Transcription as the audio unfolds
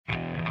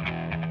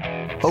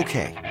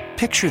Okay,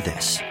 picture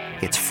this.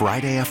 It's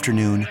Friday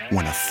afternoon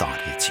when a thought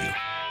hits you.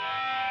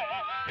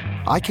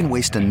 I can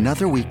waste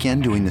another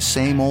weekend doing the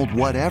same old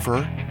whatever,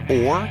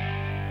 or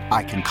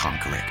I can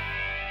conquer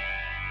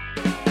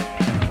it.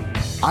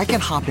 I can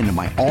hop into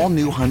my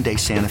all-new Hyundai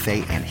Santa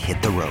Fe and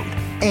hit the road.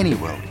 Any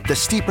road. The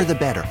steeper, the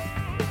better.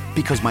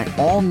 Because my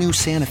all-new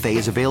Santa Fe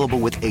is available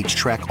with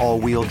H-Track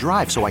all-wheel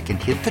drive, so I can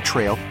hit the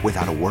trail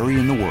without a worry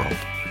in the world.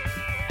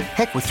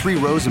 Heck, with 3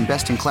 rows and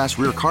best-in-class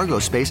rear cargo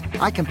space,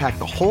 I can pack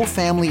the whole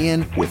family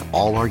in with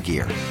all our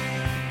gear.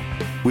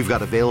 We've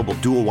got available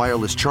dual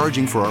wireless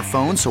charging for our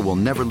phones, so we'll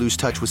never lose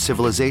touch with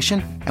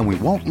civilization, and we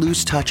won't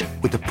lose touch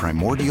with the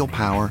primordial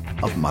power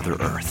of Mother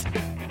Earth.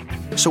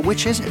 So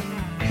which is it?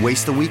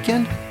 Waste the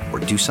weekend or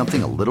do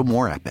something a little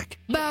more epic?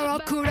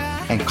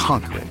 And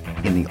conquer it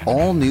in the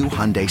all-new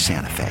Hyundai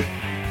Santa Fe.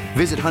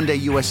 Visit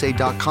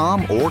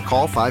HyundaiUSA.com or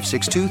call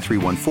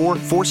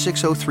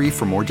 562-314-4603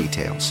 for more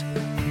details.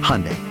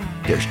 Hyundai,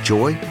 there's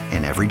joy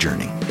in every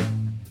journey.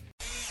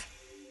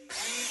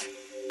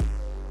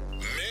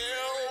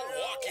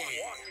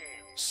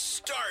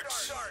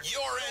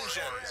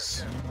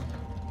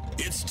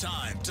 It's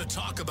time to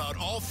talk about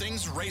all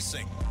things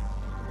racing.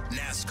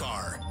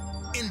 NASCAR,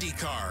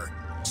 IndyCar,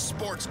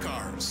 sports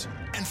cars,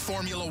 and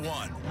Formula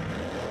One.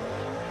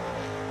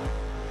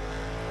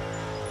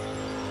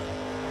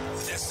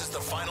 This is the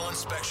Final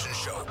Inspection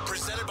Show,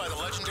 presented by the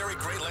legendary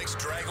Great Lakes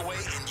Dragaway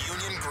in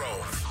Union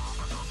Grove.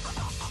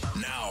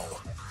 Now,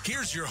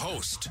 here's your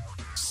host,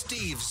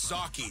 Steve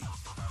Zocchi.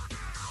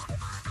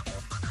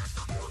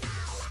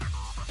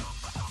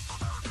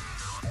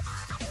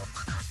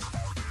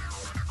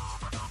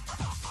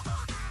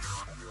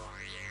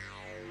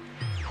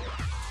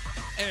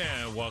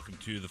 And welcome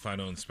to the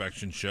Final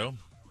Inspection Show.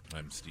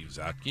 I'm Steve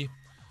Zotke,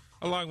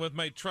 along with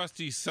my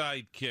trusty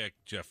sidekick,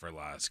 Jeff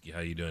Orlowski. How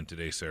you doing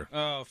today, sir?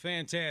 Oh,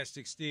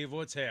 fantastic, Steve.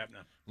 What's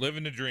happening?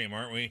 Living the dream,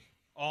 aren't we?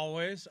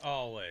 Always,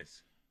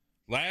 always.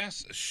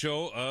 Last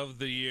show of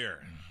the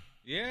year.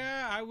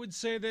 Yeah, I would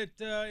say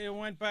that it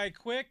went by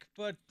quick,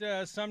 but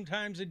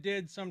sometimes it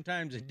did,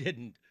 sometimes it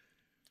didn't.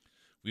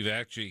 We've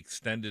actually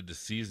extended the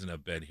season a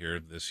bit here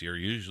this year.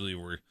 Usually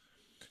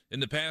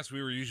in the past,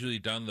 we were usually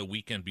done the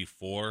weekend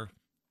before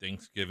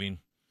Thanksgiving,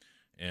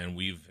 and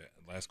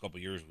last couple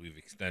of years we've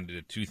extended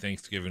it to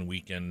Thanksgiving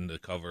weekend to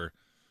cover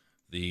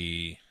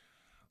the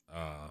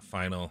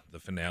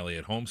finale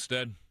at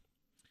Homestead.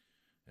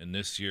 And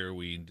this year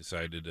we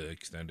decided to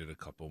extend it a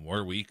couple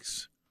more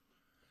weeks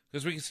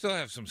because we can still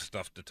have some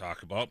stuff to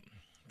talk about.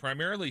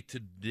 Primarily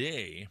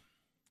today,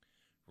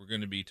 we're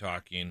going to be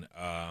talking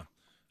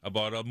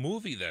about a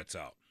movie that's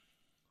out.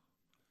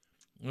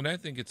 And I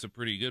think it's a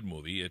pretty good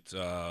movie. It's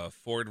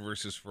Ford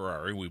versus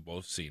Ferrari. We've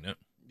both seen it.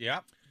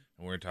 Yep.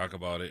 And we're going to talk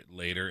about it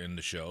later in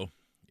the show.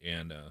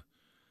 And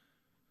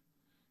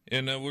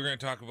we're going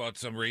to talk about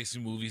some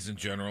racing movies in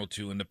general,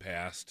 too, in the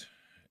past.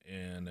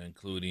 And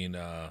including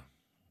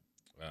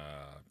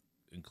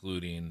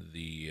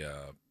the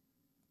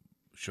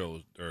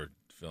shows or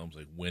films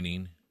like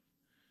Winning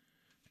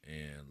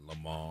and Le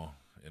Mans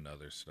and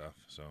other stuff.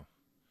 So,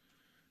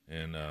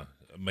 and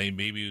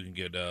maybe we can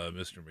get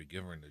Mr.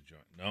 McGivern to join.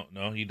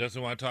 No, he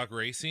doesn't want to talk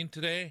racing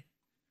today.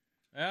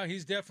 Well,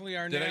 he's definitely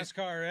our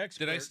NASCAR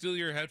expert. Did I steal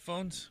your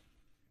headphones?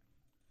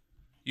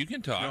 You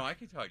can talk. No, I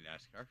can talk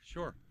NASCAR.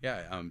 Sure.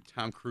 Yeah,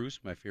 Tom Cruise,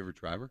 my favorite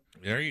driver.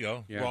 There you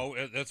go. Yeah. Well,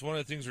 that's one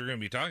of the things we're going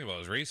to be talking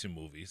about is racing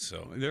movies.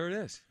 So There it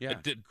is. Yeah.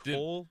 Did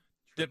Triple.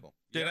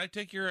 I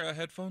take your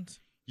headphones?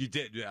 You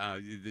did.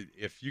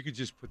 If you could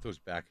just put those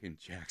back in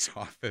Jack's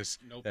office.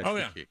 Nope. That's Oh,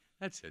 the yeah. key.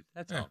 That's it.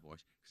 That's Yeah. all,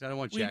 boys. Because I don't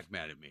want Jack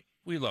mad at me.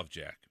 We love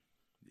Jack.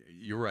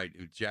 You're right.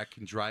 Jack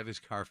can drive his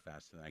car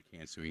faster than I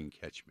can, so he can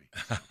catch me.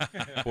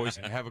 Boys,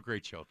 have a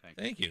great show. Thank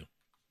you. Thank you.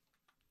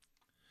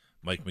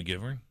 Mike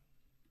McGivern.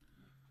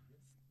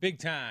 Big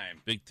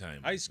time. Big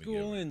time. High Mike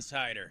school McGivern.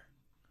 insider.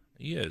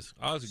 He is.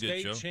 Oh, it's a good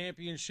State show.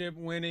 championship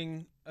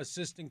winning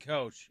assistant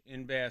coach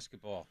in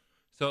basketball.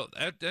 So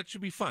that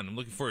should be fun. I'm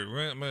looking forward.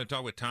 I'm going to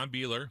talk with Tom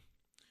Beeler.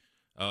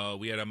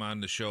 We had him on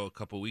the show a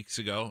couple weeks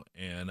ago,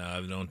 and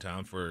I've known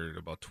Tom for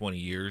about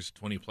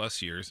 20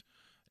 plus years,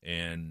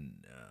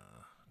 and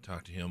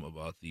talked to him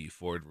about the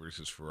Ford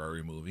versus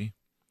Ferrari movie.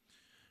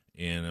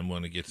 And I'm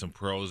going to get some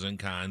pros and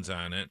cons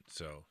on it.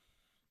 So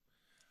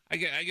I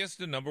guess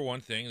the number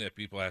one thing that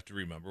people have to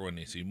remember when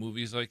they see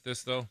movies like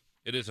this, though,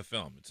 it is a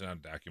film. It's not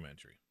a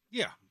documentary.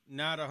 Yeah,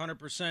 not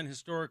 100%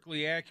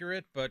 historically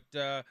accurate, but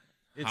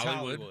it's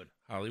Hollywood.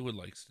 Hollywood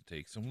likes to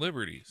take some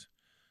liberties.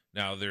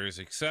 Now, there's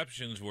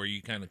exceptions where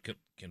you kind of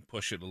can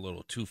push it a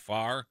little too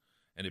far,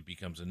 and it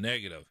becomes a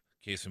negative.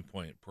 Case in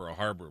point, Pearl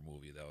Harbor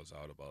movie that was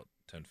out about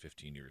 10,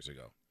 15 years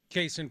ago.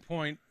 Case in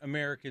point,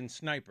 American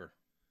Sniper.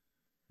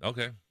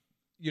 Okay.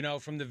 You know,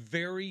 from the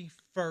very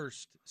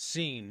first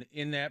scene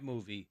in that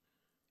movie,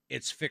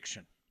 it's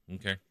fiction.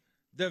 Okay.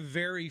 The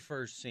very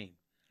first scene.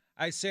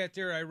 I sat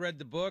there, I read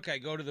the book, I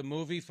go to the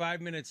movie, 5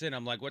 minutes in,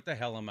 I'm like, what the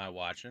hell am I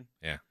watching?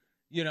 Yeah.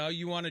 You know,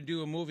 you want to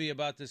do a movie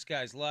about this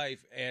guy's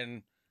life,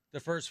 and the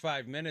first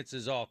 5 minutes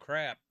is all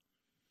crap.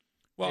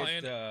 Well,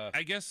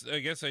 I guess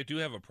I do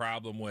have a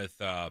problem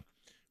with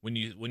when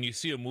you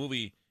see a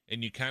movie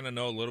and you kind of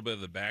know a little bit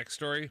of the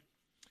backstory,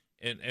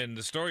 and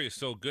the story is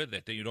so good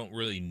that you don't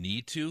really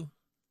need to,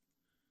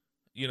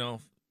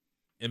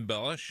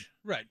 embellish,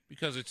 Right.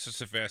 because it's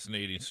just a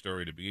fascinating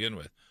story to begin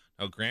with.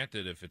 Now,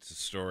 granted, if it's a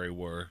story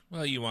where,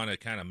 well, you want to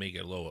kind of make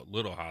it a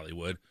little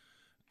Hollywood,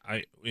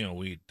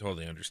 we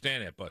totally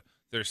understand it. But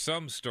there's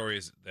some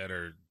stories that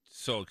are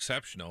so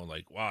exceptional,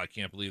 like, wow, I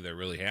can't believe that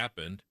really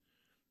happened,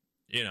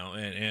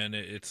 and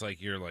it's like,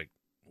 you're like,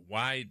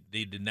 why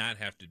they did not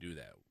have to do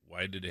that?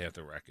 Why did they have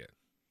to wreck it?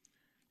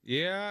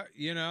 Yeah,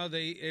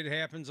 it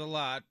happens a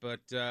lot, but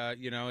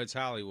it's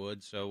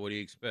Hollywood, so what do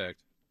you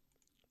expect?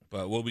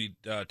 But we'll be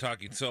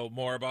talking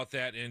more about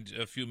that in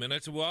a few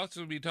minutes. We'll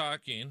also be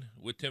talking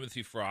with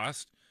Timothy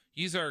Frost.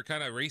 He's our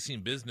kind of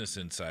racing business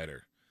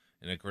insider.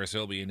 And, of course,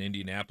 he'll be in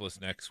Indianapolis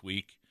next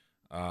week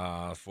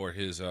for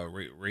his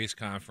race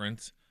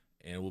conference.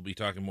 And we'll be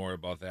talking more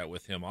about that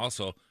with him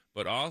also.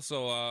 But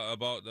also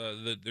about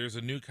there's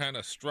a new kind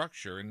of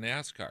structure in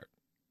NASCAR.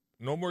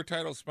 No more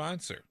title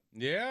sponsor.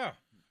 Yeah.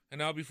 And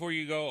now before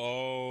you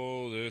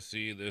go, this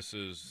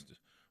is...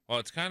 Well,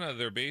 it's kind of,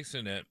 they're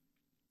basing it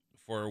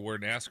for where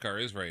NASCAR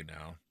is right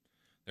now.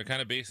 They're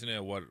kind of basing it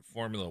on what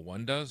Formula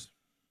One does.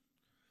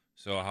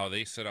 So how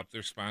they set up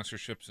their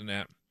sponsorships and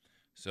that.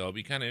 So it'll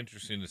be kind of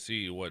interesting to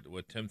see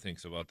what Tim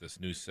thinks about this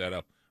new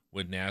setup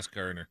with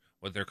NASCAR and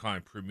what they're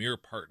calling premier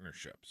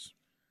partnerships.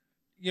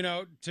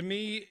 To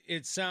me,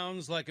 it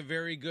sounds like a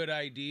very good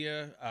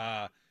idea.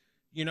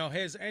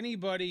 Has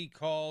anybody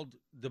called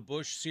the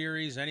Busch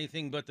Series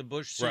anything but the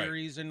Busch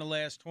Series in the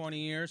last 20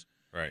 years?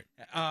 Right.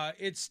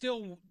 It's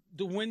still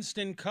the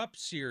Winston Cup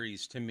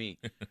Series to me.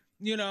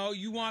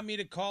 You want me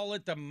to call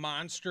it the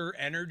Monster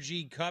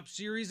Energy Cup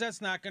Series?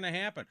 That's not going to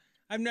happen.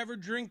 I've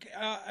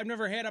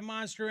never had a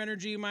Monster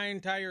Energy my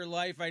entire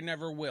life. I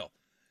never will.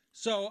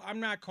 So I'm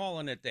not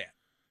calling it that.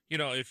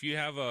 If you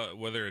have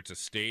whether it's a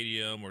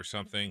stadium or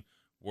something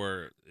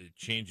where it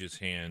changes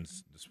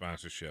hands, the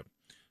sponsorship.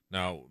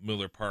 Now,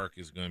 Miller Park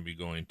is going to be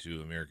going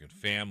to American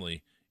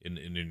Family in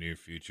the near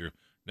future.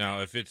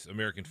 Now, if it's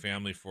American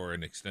Family for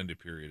an extended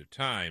period of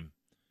time,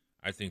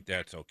 I think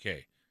that's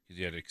okay. Because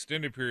you had an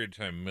extended period of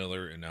time,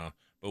 Miller,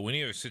 but when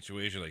you have a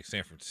situation like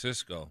San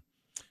Francisco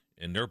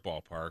in their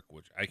ballpark,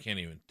 which I can't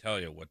even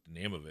tell you what the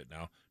name of it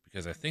now,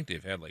 because I think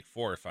they've had like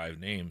 4 or 5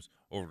 names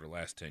over the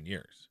last 10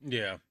 years.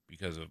 Yeah.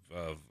 Because of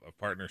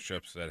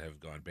partnerships that have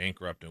gone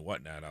bankrupt and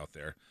whatnot out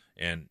there.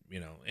 And,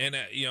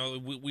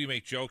 we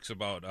make jokes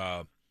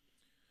about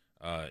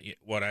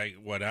what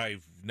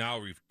I've now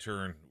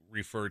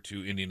referred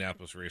to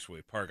Indianapolis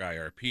Raceway Park,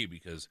 IRP,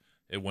 because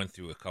it went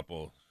through a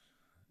couple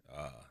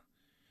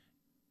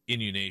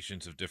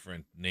innunations of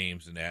different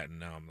names and that, and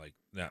now I'm like,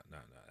 no,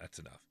 that's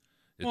enough.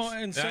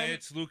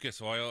 It's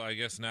Lucas Oil, I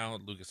guess now,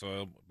 Lucas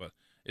Oil, but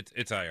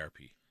it's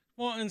IRP.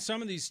 Well, and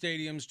some of these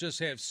stadiums just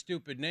have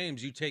stupid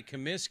names. You take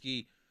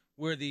Comiskey,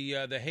 where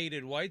the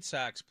hated White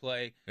Sox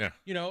play. Yeah.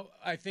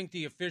 I think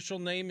the official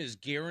name is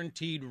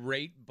Guaranteed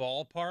Rate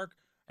Ballpark.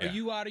 Are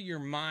you out of your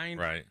mind?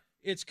 Right.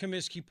 It's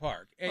Comiskey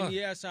Park. And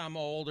yes, I'm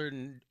older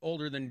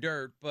than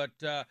dirt, but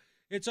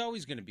it's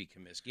always going to be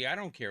Comiskey. I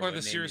don't care or what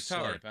the name Sears you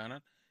Tower. slap on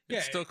it.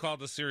 It's still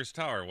called the Sears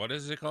Tower. What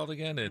is it called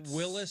again? It's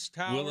Willis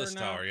Tower. Willis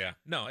now? Tower, yeah.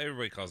 No,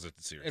 everybody calls it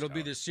the Sears It'll Tower.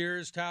 be the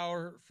Sears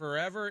Tower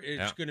forever.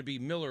 It's going to be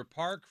Miller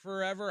Park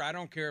forever. I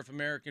don't care if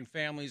American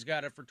Family's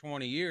got it for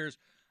 20 years.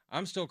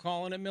 I'm still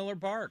calling it Miller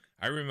Park.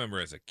 I remember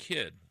as a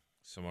kid,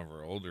 some of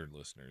our older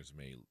listeners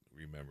may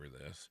remember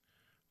this,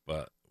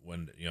 but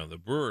when the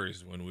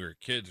Brewers, when we were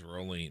kids, were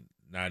only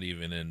not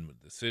even in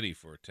the city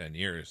for 10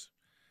 years.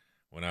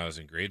 When I was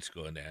in grade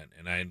school and that,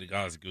 and I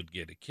always would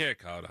get a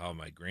kick out of how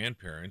my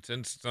grandparents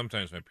and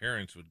sometimes my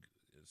parents would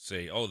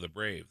say, "Oh, the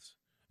Braves,"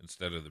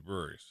 instead of the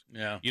Brewers.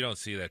 Yeah, you don't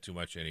see that too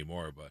much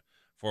anymore, but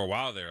for a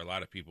while there, a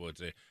lot of people would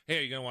say, "Hey,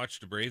 are you gonna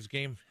watch the Braves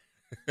game?"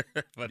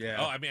 But yeah.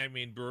 I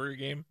mean Brewer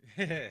game.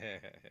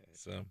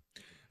 So,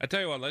 I tell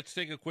you what, let's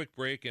take a quick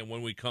break, and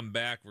when we come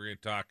back, we're gonna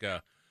talk.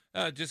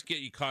 Just get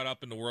you caught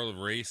up in the world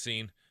of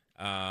racing,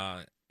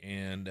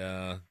 and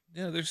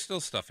there's still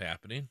stuff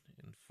happening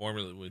in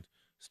Formula. We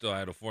still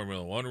had a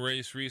Formula One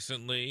race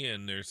recently,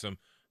 and there's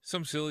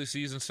some silly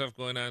season stuff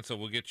going on. So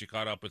we'll get you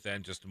caught up with that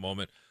in just a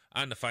moment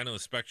on the Final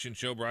Inspection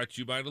Show, brought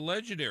to you by the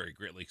legendary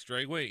Great Lakes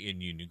Dragway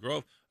in Union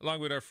Grove, along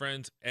with our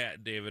friends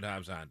at David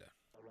Hobbs Honda.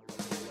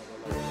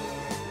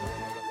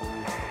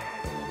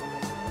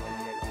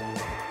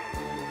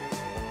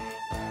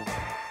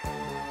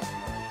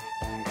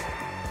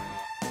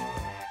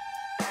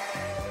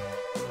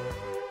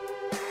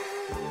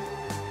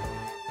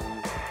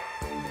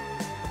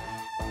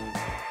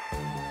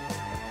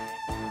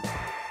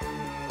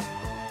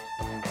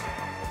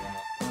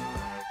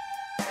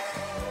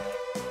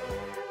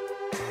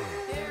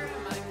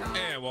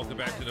 Welcome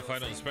back to the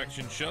Final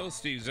Inspection Show.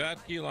 Steve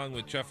Zatke along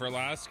with Jeff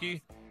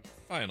Orlowski.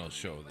 Final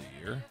show of the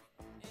year.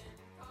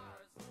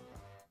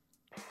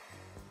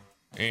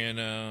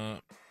 And I'd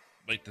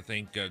like to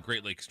thank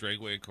Great Lakes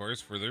Dragway, of course,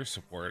 for their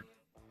support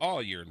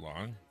all year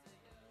long.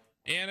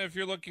 And if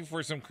you're looking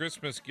for some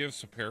Christmas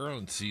gifts, apparel,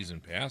 and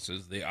season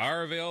passes, they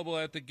are available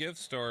at the gift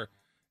store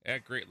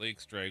at Great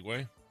Lakes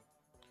Dragway.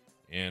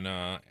 And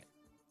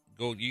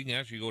you can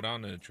actually go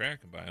down to the track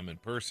and buy them in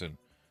person.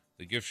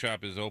 The gift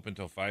shop is open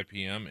till 5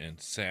 p.m. and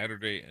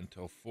Saturday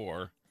until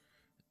 4.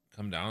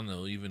 Come down.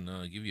 They'll even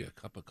give you a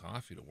cup of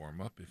coffee to warm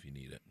up if you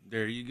need it.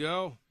 There you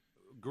go.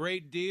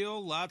 Great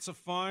deal. Lots of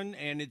fun,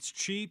 and it's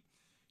cheap.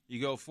 You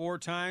go 4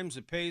 times,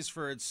 it pays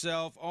for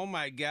itself. Oh,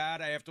 my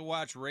God, I have to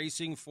watch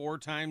racing 4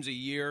 times a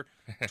year.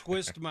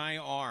 Twist my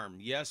arm.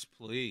 Yes,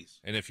 please.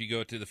 And if you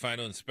go to the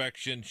Final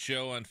Inspection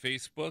Show on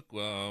Facebook,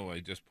 well, I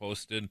just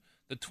posted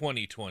the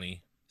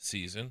 2020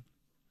 season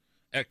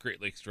at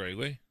Great Lakes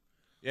Dragway.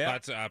 Yeah.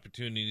 Lots of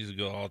opportunities to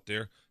go out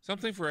there.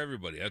 Something for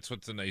everybody. That's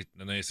what's the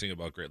nice thing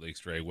about Great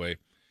Lakes Dragway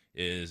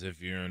is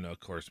if you're in, of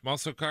course,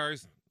 muscle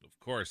cars, of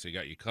course, they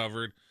got you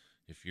covered.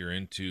 If you're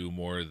into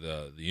more of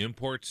the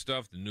import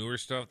stuff, the newer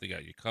stuff, they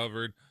got you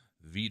covered.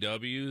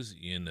 VWs,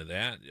 you into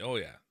that? Oh,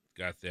 yeah,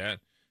 got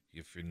that.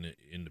 If you're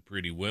into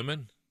pretty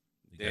women,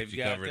 they got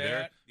you covered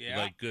there. Yeah. You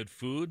like good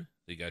food,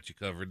 they got you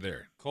covered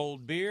there.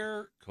 Cold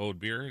beer.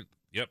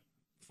 Yep.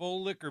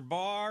 Full liquor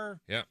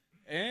bar. Yep.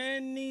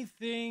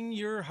 Anything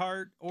your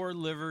heart or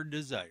liver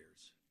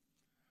desires.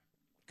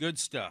 Good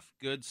stuff.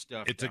 Good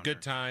stuff. It's a down good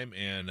there. time,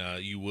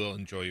 and you will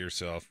enjoy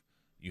yourself.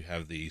 You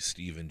have the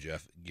Steve and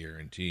Jeff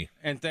guarantee.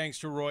 And thanks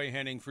to Roy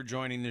Henning for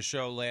joining the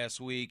show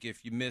last week.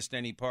 If you missed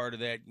any part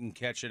of that, you can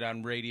catch it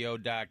on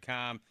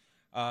radio.com.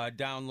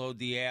 Download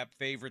the app,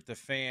 favorite the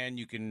fan.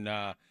 You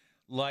can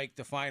like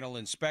the Final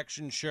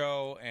Inspection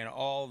Show, and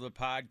all the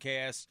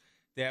podcasts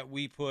that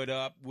we put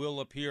up will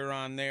appear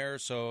on there.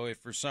 So if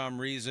for some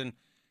reason,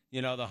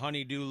 the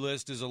honey-do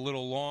list is a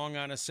little long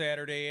on a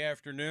Saturday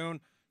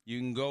afternoon, you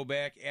can go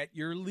back at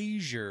your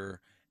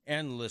leisure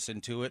and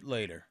listen to it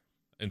later.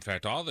 In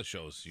fact, all the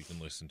shows you can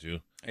listen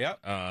to.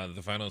 Yep.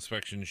 The Final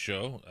Inspection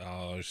Show,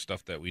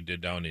 stuff that we did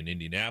down in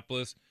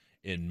Indianapolis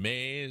in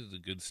May, the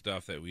good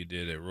stuff that we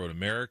did at Road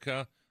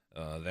America,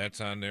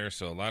 that's on there.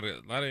 So a lot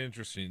of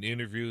interesting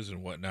interviews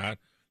and whatnot.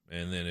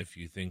 And then if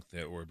you think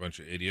that we're a bunch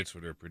of idiots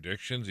with our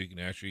predictions, you can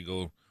actually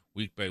go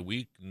week by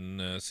week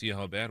and see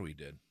how bad we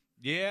did.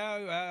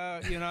 Yeah,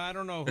 I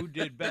don't know who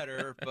did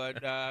better,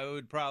 but it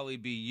would probably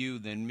be you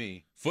than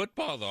me.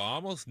 Football, though,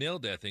 almost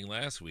nailed that thing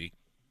last week.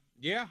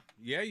 Yeah,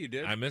 you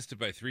did. I missed it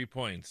by 3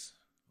 points.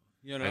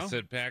 I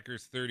said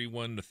Packers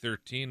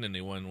 31-13, and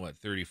they won,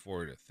 34-13, I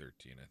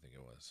think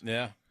it was.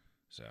 Yeah.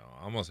 So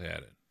I almost had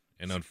it.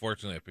 And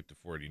unfortunately, I picked the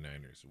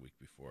 49ers a week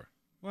before.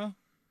 Well.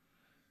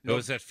 It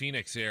was that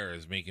Phoenix Air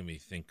is making me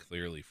think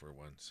clearly for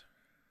once.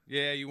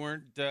 Yeah, you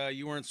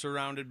weren't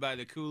surrounded by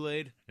the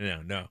Kool-Aid?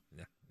 No.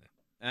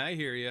 I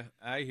hear you.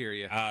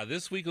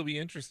 This week will be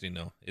interesting,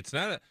 though. It's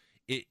not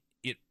if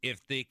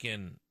they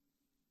can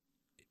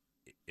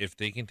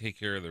take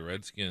care of the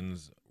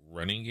Redskins'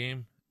 running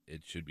game,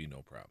 it should be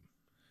no problem.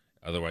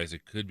 Otherwise,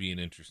 it could be an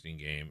interesting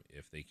game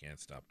if they can't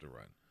stop the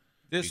run.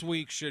 This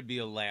week should be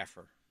a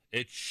laugher.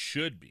 It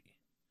should be.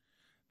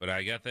 But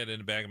I got that in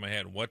the back of my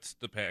head. What's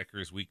the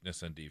Packers'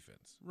 weekness on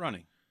defense?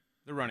 Running.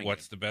 The running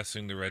What's game. the best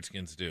thing the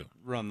Redskins do?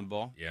 Run the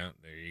ball. Yeah,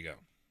 there you go.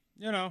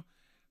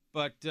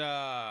 But,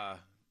 the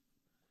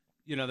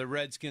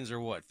Redskins are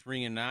what,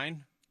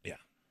 3-9? Yeah.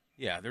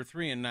 Yeah, they're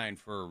 3-9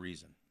 for a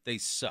reason. They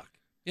suck.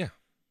 Yeah.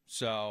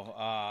 So,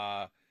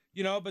 but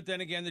then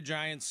again, the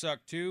Giants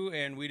suck too,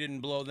 and we didn't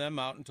blow them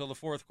out until the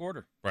fourth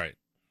quarter. Right.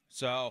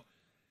 So,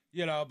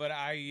 but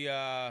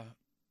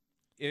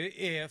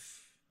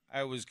if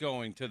I was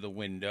going to the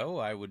window,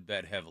 I would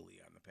bet heavily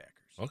on the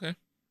Packers. Okay.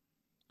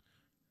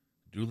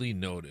 Duly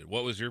noted.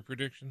 What was your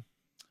prediction?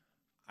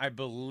 I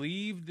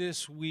believe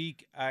this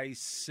week I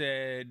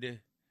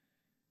said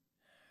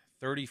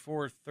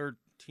 34-13,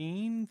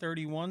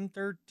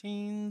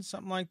 31-13,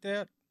 something like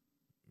that.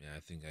 Yeah, I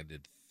think I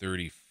did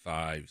 35-16.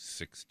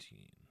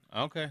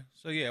 Okay.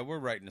 So, yeah, we're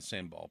right in the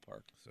same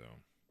ballpark. So,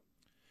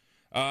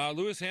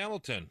 Lewis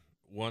Hamilton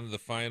won the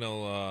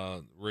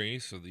final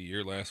race of the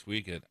year last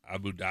week at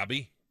Abu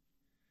Dhabi.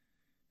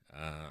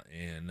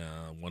 And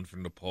won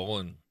from the pole,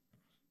 and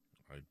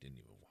I didn't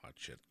even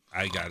watch it.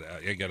 I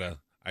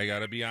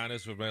gotta be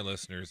honest with my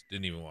listeners.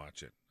 Didn't even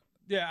watch it.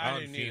 Yeah, I Out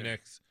didn't in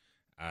Phoenix,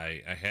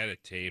 I had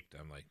it taped.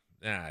 I'm like,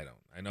 I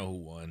know who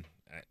won.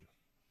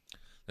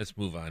 Let's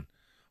move on.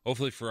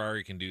 Hopefully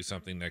Ferrari can do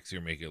something next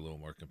year, make it a little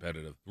more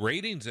competitive.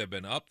 Ratings have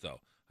been up, though,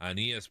 on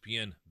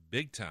ESPN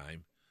big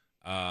time.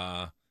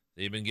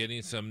 They've been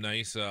getting some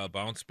nice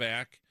bounce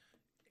back,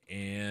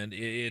 and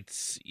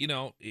it's,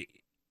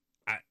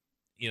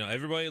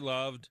 everybody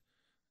loved,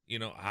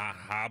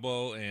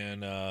 Habbo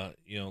and,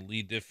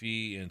 Lee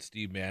Diffie and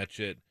Steve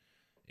Matchett,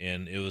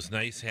 and it was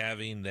nice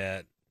having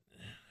the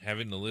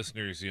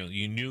listeners,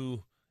 you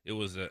knew it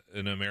was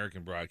an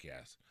American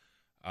broadcast.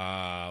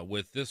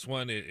 With this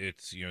one,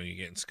 it's, you're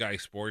getting Sky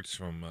Sports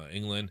from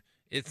England.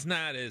 It's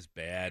not as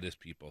bad as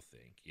people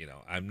think.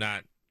 I'm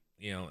not,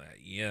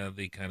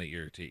 they kind of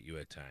irritate you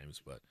at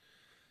times, but,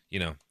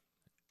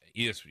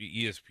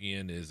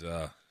 ESPN is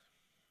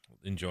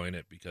enjoying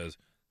it because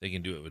they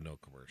can do it with no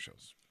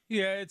commercials.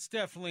 Yeah, it's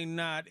definitely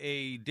not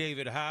a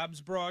David Hobbs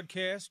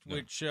broadcast, No.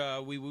 which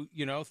we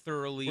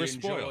thoroughly We're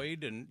spoiled.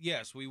 enjoyed, and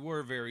yes, we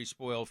were very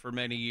spoiled for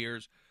many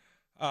years.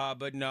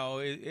 But no,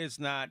 it's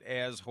not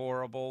as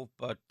horrible.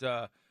 But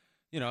at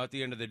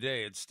the end of the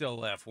day, it's still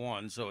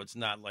F1, so it's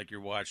not like you're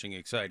watching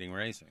exciting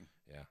racing.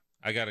 Yeah,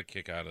 I got a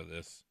kick out of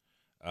this.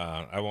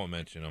 I won't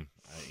mention him,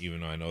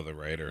 even though I know the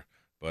writer,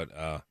 but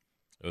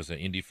it was an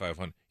Indy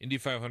 500. Indy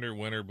 500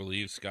 winner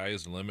believes sky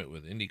is the limit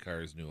with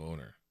IndyCar's new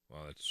owner.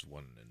 Well, it's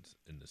one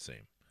in the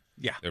same.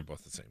 Yeah. They're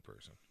both the same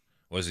person.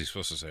 Was he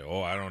supposed to say,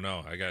 oh, I don't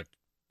know. I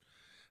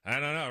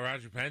don't know.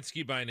 Roger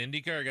Penske buying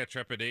IndyCar, I got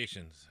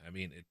trepidations. I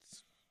mean,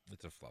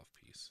 it's a fluff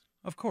piece.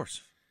 Of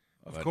course.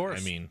 Of But,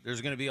 course. I mean,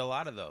 there's going to be a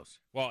lot of those.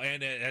 Well,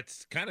 and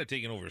that's kind of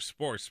taking over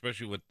sports,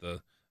 especially with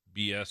the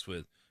BS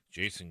with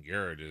Jason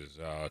Garrett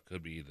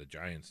could be the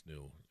Giants'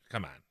 new.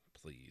 Come on,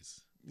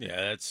 please. Yeah,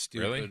 that's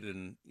stupid.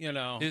 Really?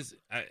 And,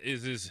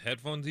 Is his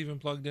headphones even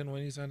plugged in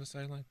when he's on the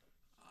sideline?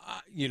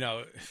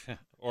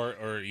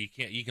 Or you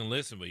can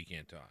listen, but you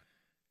can't talk.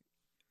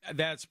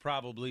 That's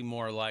probably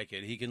more like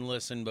it. He can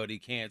listen, but he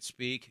can't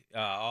speak.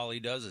 All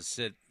he does is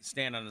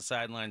stand on the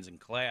sidelines and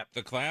clap.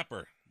 The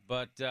clapper.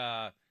 But,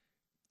 I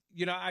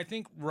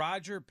think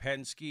Roger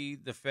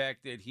Penske, the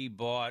fact that he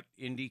bought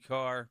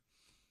IndyCar,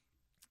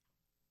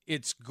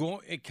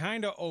 it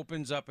kind of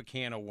opens up a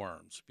can of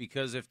worms.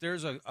 Because if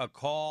there's a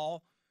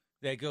call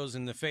that goes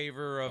in the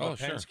favor of a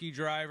Penske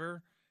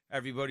driver,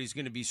 everybody's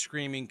going to be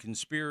screaming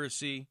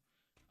conspiracy.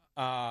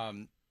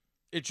 I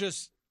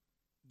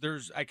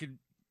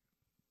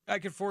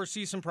could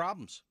foresee some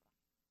problems.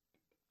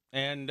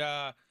 And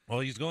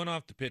Well, he's going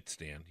off the pit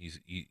stand.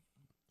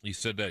 He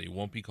said that he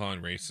won't be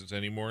calling races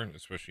anymore,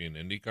 especially in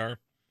IndyCar.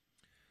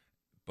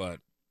 But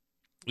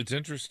it's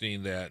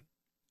interesting that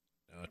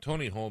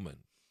Tony Holman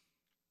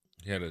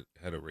had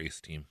a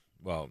race team.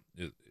 Well,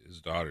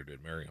 his daughter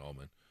did, Mary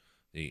Holman.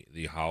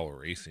 The Howell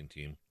racing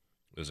team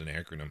was an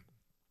acronym.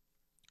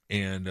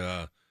 And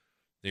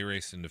they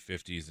raced in the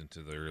 50s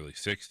into the early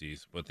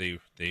 60s, but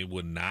they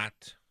would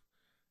not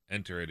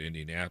enter at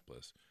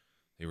Indianapolis.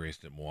 They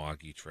raced at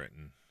Milwaukee,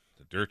 Trenton,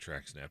 the dirt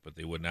tracks net, but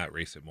they would not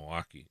race at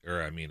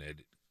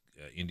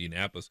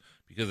Indianapolis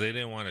because they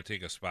didn't want to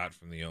take a spot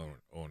from the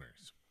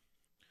owners.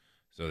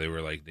 So they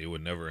were like, they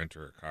would never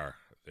enter a car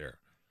there.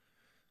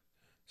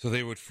 So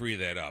they would free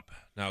that up.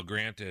 Now,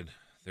 granted,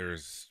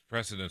 there's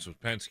precedence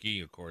with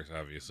Penske. Of course,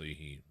 obviously,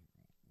 he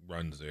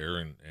runs there,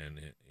 and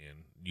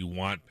you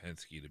want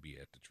Penske to be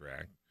at the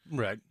track.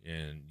 right.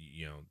 And,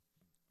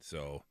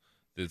 so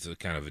it's a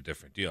kind of a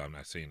different deal. I'm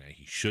not saying that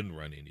he shouldn't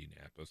run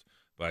Indianapolis,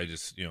 but I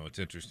just, it's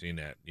interesting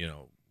that,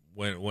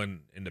 when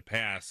in the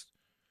past,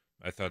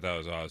 I thought that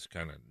was always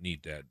kind of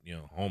neat that,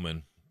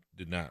 Holman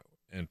did not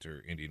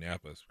enter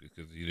Indianapolis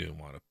because he didn't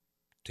want to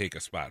take a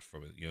spot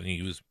from it.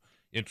 He was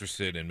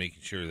interested in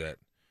making sure that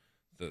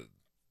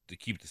to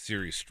keep the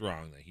series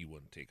strong, that he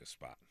wouldn't take a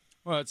spot.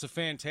 Well, it's a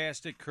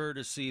fantastic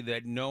courtesy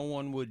that no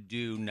one would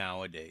do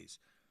nowadays.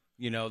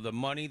 The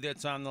money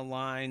that's on the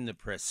line, the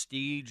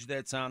prestige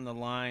that's on the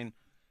line,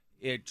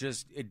 it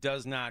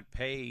does not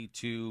pay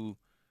to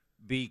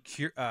be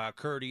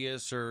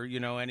courteous or,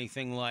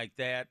 anything like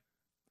that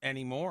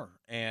anymore.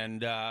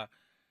 And, that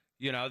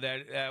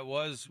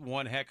was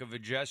one heck of a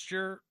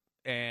gesture.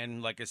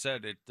 And like I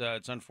said,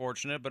 it's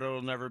unfortunate, but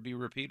it'll never be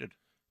repeated.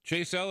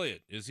 Chase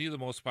Elliott, is he the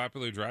most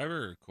popular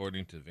driver?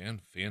 According to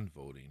fan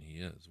voting, he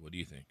is. What do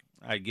you think?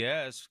 I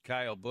guess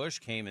Kyle Busch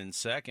came in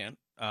second.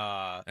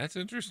 That's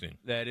interesting.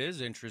 That is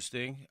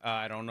interesting.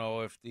 I don't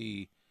know if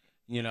the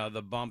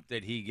bump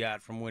that he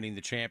got from winning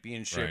the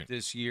championship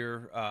this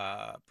year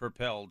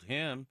propelled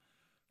him,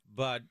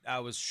 but I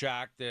was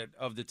shocked that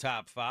of the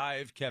top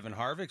five, Kevin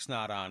Harvick's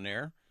not on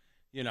there.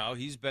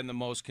 He's been the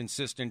most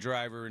consistent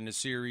driver in the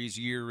series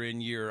year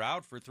in, year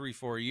out for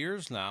 3-4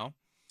 years now.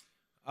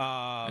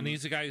 And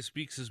he's a guy who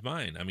speaks his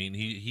mind. I mean,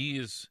 he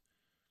is.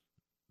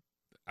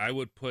 I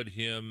would put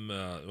him.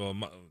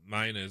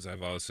 Mine is,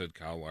 I've always said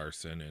Kyle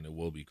Larson, and it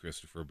will be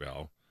Christopher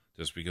Bell,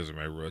 just because of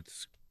my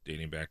roots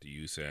dating back to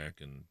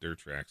USAC and dirt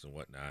tracks and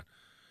whatnot.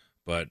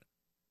 But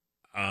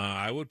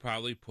I would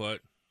probably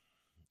put,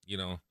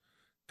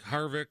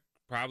 Harvick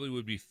probably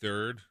would be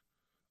third,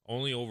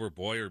 only over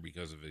Boyer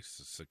because of his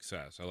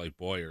success. I like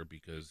Boyer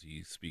because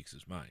he speaks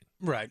his mind.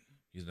 Right.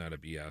 He's not a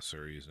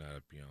BSer. He's not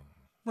a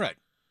Right.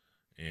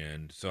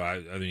 And so I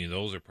mean,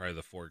 those are probably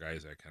the four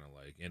guys I kind of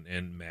like,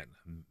 and Matt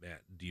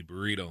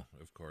DiBurrito,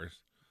 of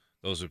course.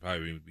 Those would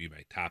probably be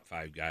my top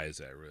five guys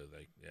that I really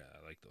like. Yeah,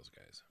 I like those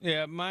guys.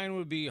 Yeah, mine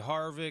would be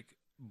Harvick,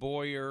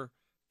 Boyer,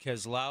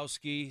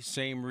 Keselowski.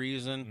 Same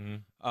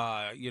reason.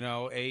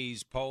 Mm-hmm. A,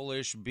 he's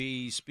Polish.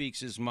 B, he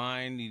speaks his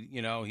mind.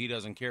 He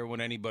doesn't care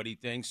what anybody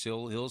thinks.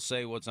 He'll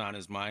say what's on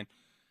his mind.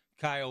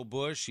 Kyle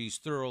Busch, he's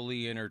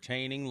thoroughly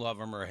entertaining, love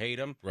him or hate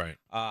him. Right.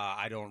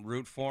 I don't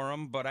root for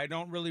him, but I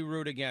don't really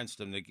root against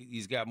him.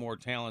 He's got more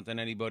talent than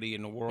anybody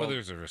in the world. Well,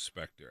 there's a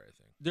respect there, I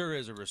think. There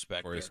is a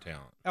respect for his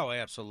talent. Oh,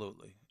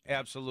 absolutely.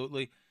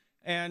 Absolutely.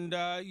 And,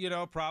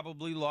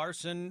 probably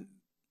Larson,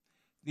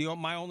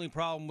 my only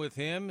problem with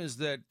him is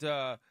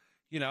that,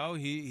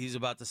 he's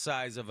about the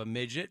size of a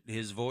midget.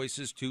 His voice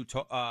is too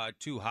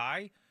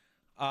high.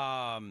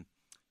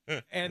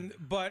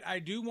 But I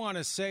do want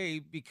to say,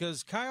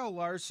 because Kyle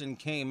Larson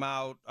came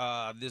out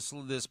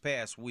this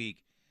past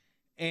week,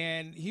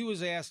 and he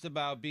was asked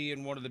about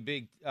being one of the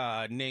big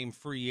name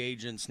free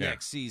agents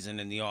next season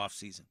in the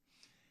offseason.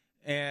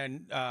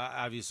 And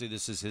obviously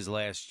this is his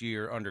last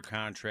year under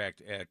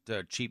contract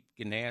at Chip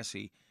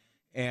Ganassi.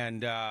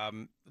 And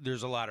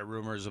there's a lot of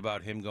rumors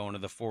about him going to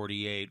the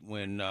 48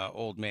 when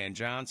Old Man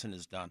Johnson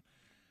is done.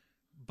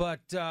 But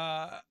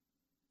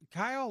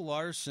Kyle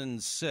Larson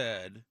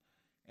said,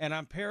 and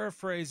I'm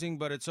paraphrasing,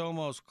 but it's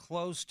almost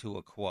close to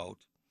a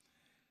quote,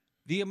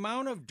 "The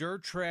amount of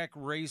dirt track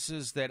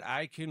races that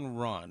I can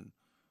run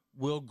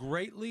will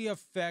greatly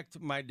affect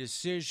my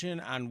decision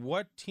on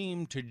what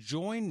team to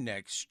join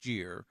next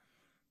year,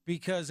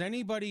 because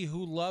anybody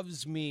who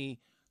loves me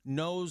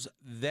knows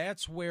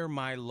that's where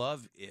my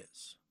love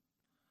is."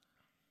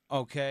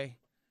 Okay?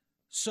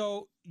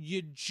 So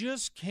you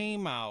just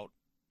came out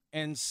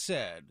and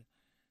said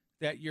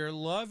that your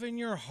love in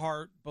your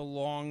heart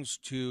belongs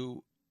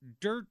to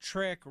dirt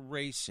track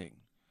racing,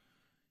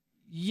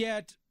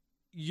 yet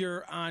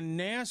you're on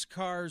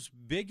NASCAR's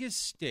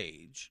biggest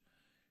stage,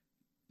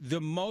 the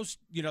most,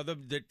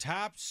 the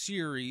top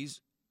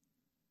series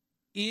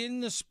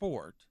in the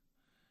sport,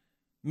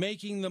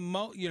 making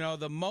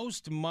the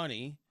most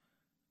money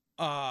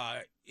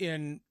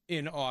in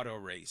auto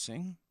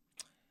racing,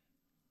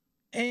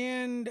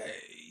 and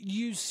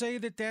you say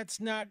that that's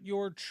not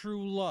your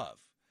true love.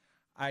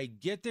 I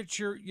get that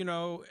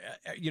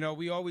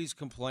we always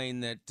complain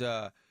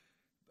that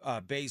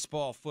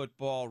baseball,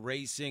 football,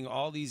 racing,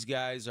 all these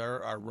guys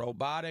are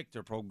robotic,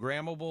 they're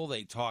programmable,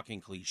 they talk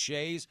in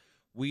cliches.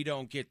 We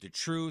don't get the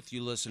truth.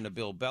 You listen to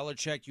Bill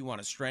Belichick, you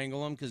want to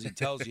strangle him because he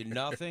tells you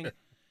nothing.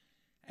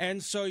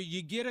 And so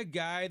you get a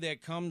guy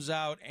that comes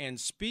out and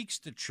speaks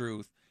the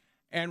truth,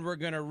 and we're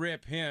going to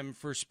rip him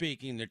for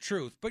speaking the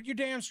truth. But you're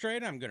damn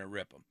straight I'm going to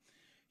rip him.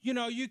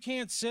 You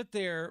can't sit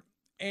there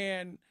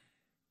and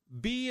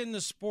be in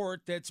the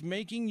sport that's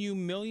making you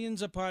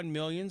millions upon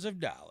millions of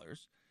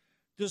dollars,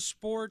 the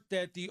sport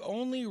that the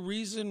only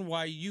reason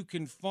why you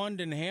can fund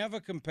and have a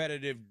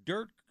competitive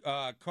dirt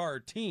car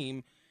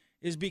team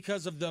is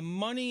because of the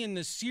money in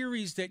the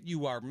series that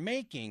you are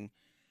making,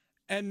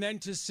 and then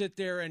to sit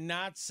there and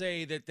not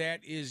say that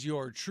that is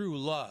your true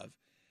love.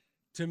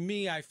 To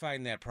me, I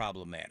find that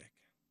problematic.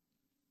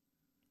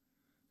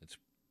 It's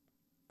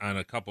on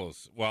a couple of,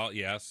 well,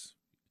 yes,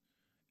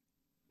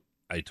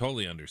 I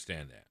totally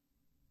understand that.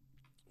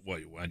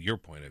 What, on your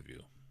point of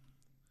view,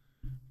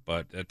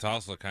 but it's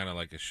also kind of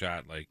like a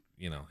shot, like,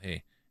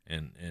 hey,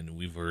 and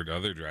we've heard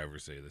other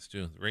drivers say this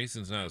too.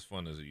 Racing's not as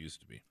fun as it used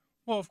to be.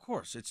 Well, of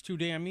course, it's too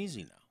damn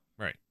easy now.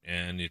 Right,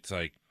 and it's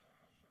like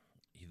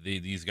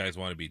these guys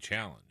want to be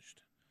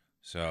challenged,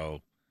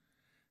 so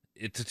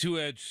it's a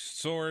two-edged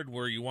sword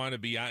where you want to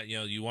be,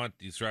 you want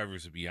these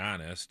drivers to be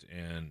honest,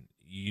 and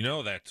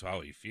that's how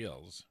he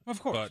feels.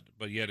 Of course,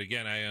 but yet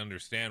again, I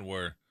understand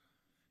where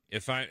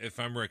if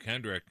I'm Rick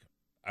Hendrick,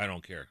 I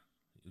don't care.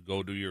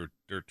 Go do your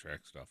dirt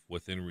track stuff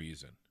within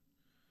reason.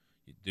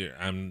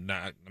 I'm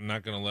not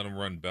going to let them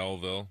run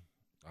Belleville,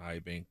 a high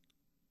bank,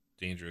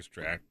 dangerous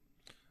track.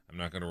 I'm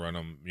not going to run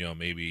them,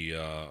 maybe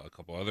a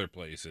couple other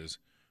places.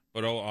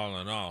 But all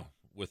in all,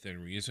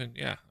 within reason,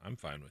 yeah, I'm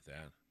fine with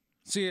that.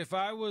 See, if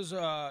I was,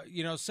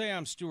 say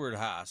I'm Stuart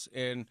Haas,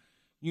 and,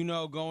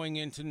 going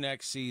into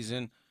next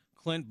season,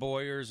 Clint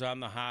Boyer's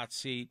on the hot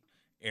seat,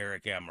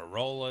 Eric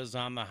Amarola's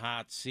on the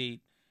hot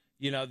seat.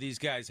 These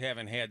guys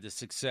haven't had the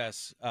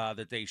success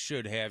that they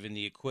should have in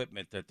the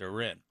equipment that they're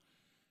in.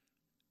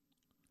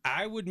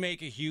 I would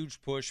make a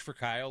huge push for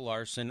Kyle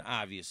Larson,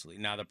 obviously.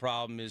 Now, the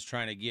problem is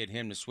trying to get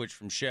him to switch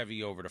from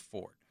Chevy over to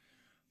Ford.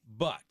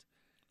 But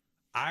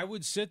I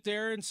would sit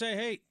there and say,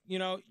 hey,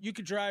 you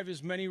could drive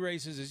as many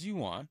races as you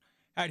want.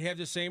 I'd have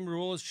the same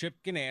rule as Chip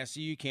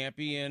Ganassi. You can't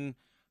be in,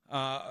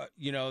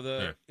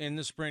 in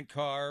the sprint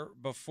car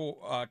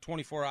before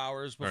 24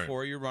 hours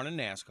before you're running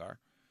NASCAR.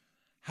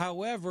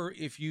 However,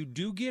 if you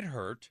do get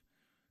hurt,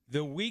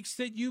 the weeks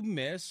that you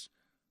miss,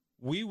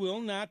 we will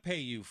not pay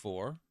you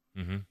for,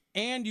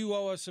 and you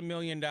owe us $1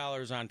 million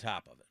on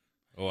top of it.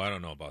 Oh, I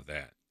don't know about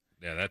that.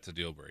 Yeah, that's a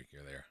deal breaker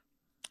there.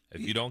 If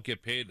you don't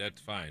get paid,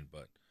 that's fine.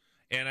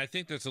 And I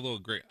think that's a little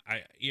great.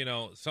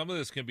 Some of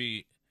this can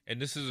be,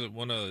 and this is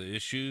one of the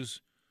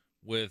issues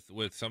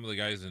with some of the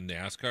guys in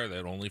NASCAR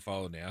that only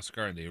follow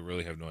NASCAR and they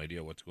really have no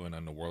idea what's going on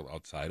in the world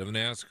outside of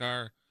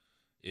NASCAR,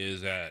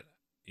 is that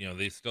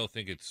they still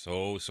think it's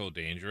so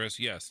dangerous.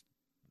 Yes,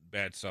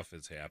 bad stuff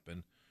has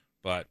happened,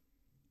 but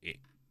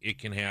it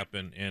can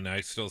happen. And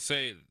I still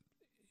say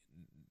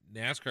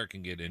NASCAR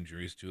can get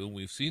injuries too, and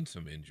we've seen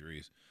some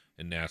injuries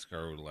in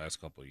NASCAR over the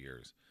last couple of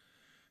years.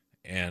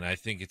 And I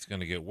think it's going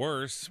to get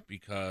worse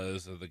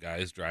because of the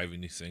guys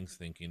driving these things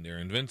thinking they're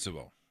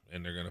invincible,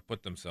 and they're going to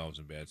put themselves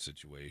in bad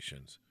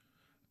situations.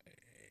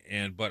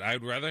 But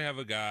I'd rather have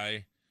a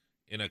guy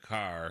in a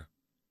car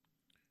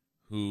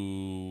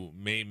who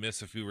may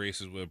miss a few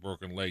races with a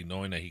broken leg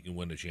knowing that he can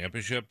win the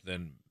championship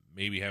than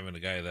maybe having a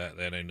guy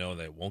that I know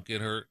that won't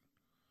get hurt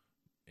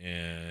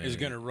and Is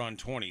going to run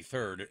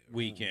 23rd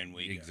week in,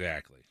 week out.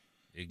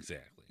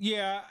 Exactly.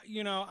 Yeah,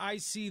 I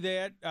see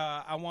that.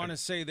 I want to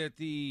say that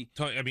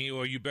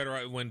you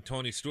better when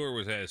Tony Stewart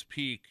was at his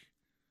peak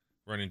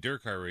running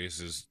dirt car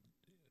races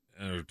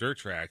or dirt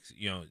tracks,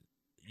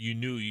 you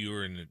knew you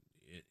were in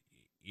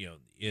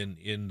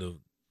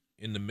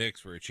the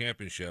mix for a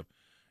championship,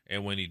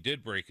 and when he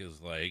did break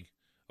his leg,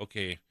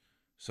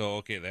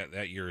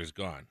 that year is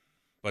gone.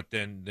 But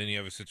then you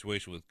have a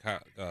situation with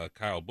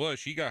Kyle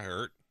Busch. He got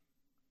hurt,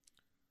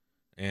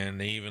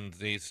 and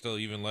they still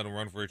even let him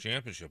run for a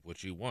championship,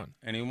 which he won.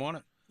 And he won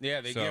it.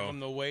 Yeah, they gave him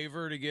the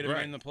waiver to get him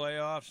in the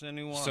playoffs, and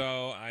he won.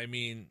 So I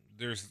mean,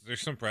 there's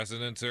some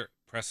precedence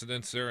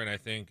there, and I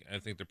think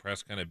the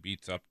press kind of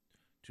beats up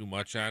too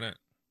much on it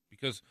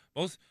because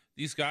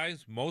these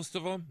guys, most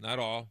of them, not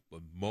all,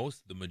 but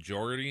the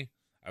majority,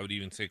 I would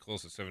even say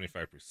close to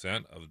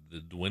 75% of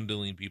the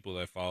dwindling people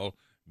that follow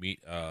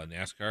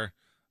NASCAR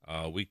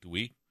week to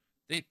week,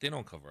 they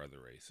don't cover other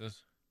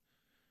races.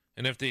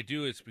 And if they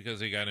do, it's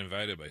because they got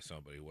invited by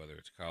somebody, whether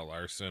it's Kyle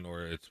Larson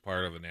or it's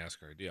part of a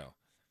NASCAR deal.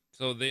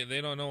 So they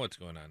don't know what's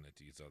going on at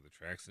these other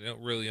tracks. They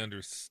don't really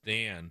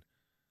understand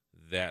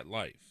that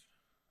life.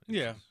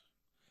 Yeah.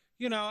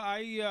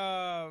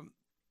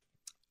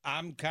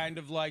 I'm kind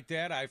of like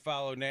that. I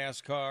follow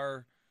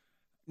NASCAR,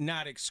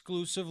 not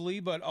exclusively,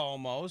 but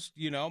almost.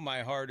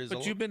 My heart is.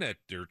 But you've been at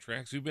dirt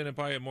tracks. You've been at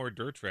probably more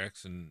dirt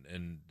tracks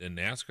and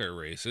NASCAR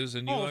races,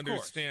 and you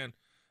understand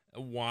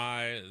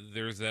why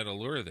there's that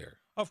allure there.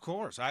 Of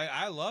course,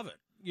 I love it.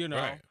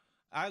 Right.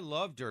 I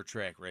love dirt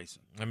track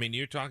racing. I mean,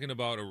 you're talking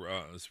about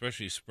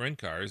especially sprint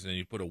cars, and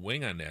you put a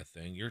wing on that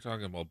thing. You're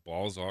talking about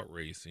balls out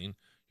racing.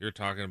 You're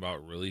talking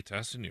about really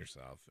testing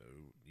yourself.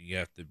 You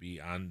have to be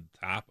on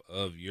top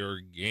of your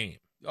game.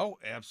 Oh,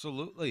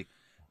 absolutely.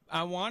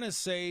 I want to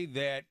say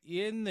that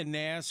in the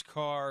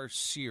NASCAR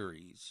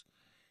series,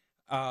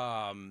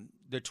 the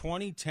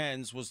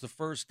 2010s was the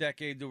first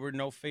decade there were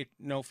no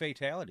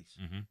fatalities.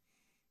 Mm-hmm.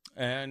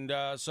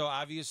 And so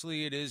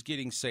obviously it is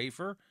getting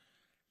safer.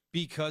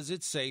 Because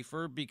it's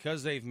safer,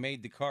 because they've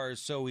made the cars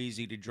so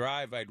easy to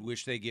drive, I'd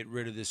wish they get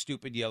rid of the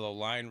stupid yellow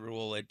line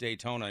rule at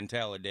Daytona and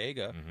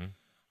Talladega.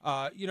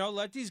 Mm-hmm.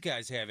 Let these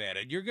guys have at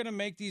it. You're going to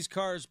make these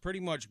cars pretty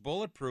much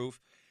bulletproof.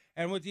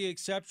 And with the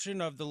exception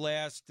of the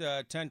last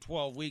 10,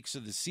 12 weeks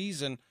of the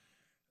season,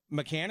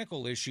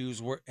 mechanical issues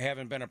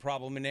haven't been a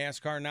problem in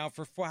NASCAR now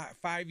for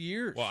 5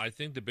 years. Well, I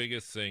think the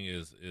biggest thing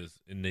is,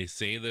 and they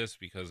say this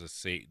because of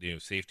safety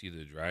to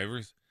the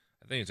drivers,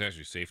 I think it's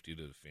actually safety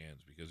to the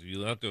fans, because if you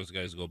let those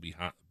guys go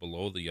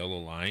below the yellow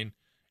line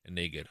and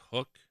they get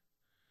hooked,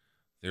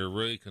 they're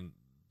really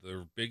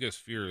their biggest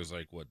fear is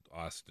like what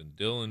Austin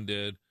Dillon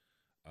did,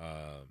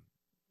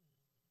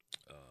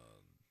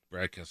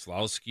 Brad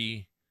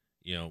Keselowski.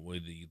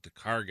 When the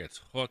car gets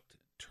hooked,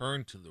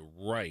 turned to the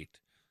right,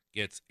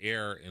 gets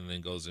air, and then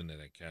goes into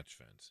that catch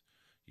fence.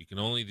 You can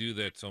only do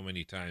that so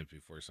many times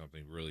before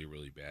something really,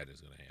 really bad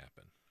is going to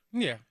happen.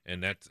 Yeah,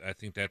 and I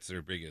think that's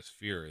their biggest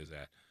fear, is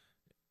that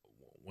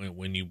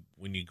when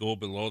you go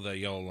below that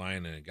yellow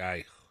line and a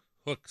guy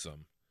hooks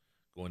them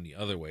going the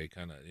other way,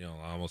 kind of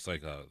almost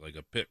like a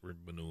pit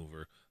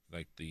maneuver,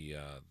 like the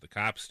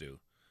cops do.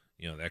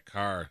 That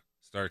car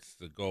starts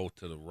to go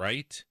to the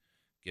right,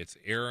 gets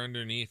air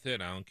underneath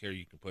it. I don't care.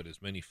 You can put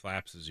as many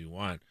flaps as you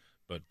want,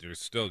 but there's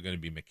still going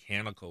to be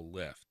mechanical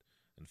lift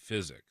and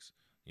physics.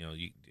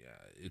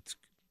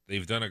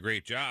 They've done a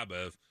great job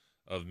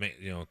of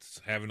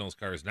having those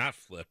cars not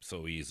flip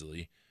so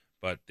easily,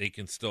 but they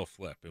can still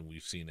flip, and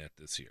we've seen that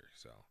this year.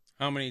 So,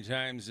 how many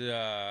times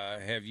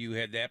have you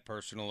had that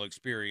personal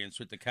experience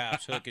with the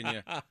cops hooking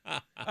you?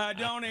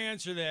 Don't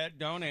answer that.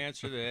 Don't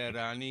answer that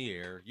on the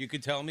air. You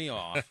could tell me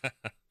off.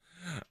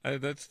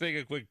 Let's take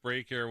a quick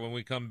break here. When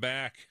we come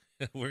back,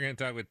 we're going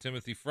to talk with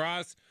Timothy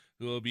Frost,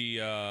 who will be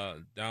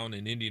down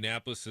in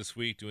Indianapolis this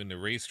week doing the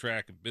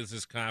Racetrack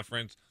Business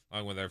Conference,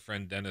 along with our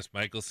friend Dennis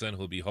Michelson, who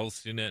will be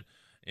hosting it.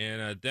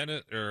 And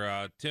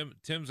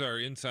Tim's our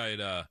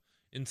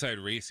inside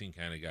racing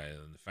kind of guy,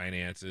 and the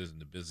finances and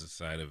the business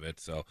side of it.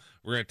 So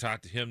we're going to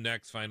talk to him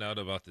next, find out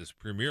about this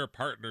premier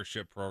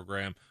partnership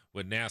program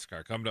with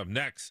NASCAR. Coming up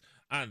next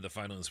on the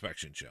Final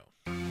Inspection Show.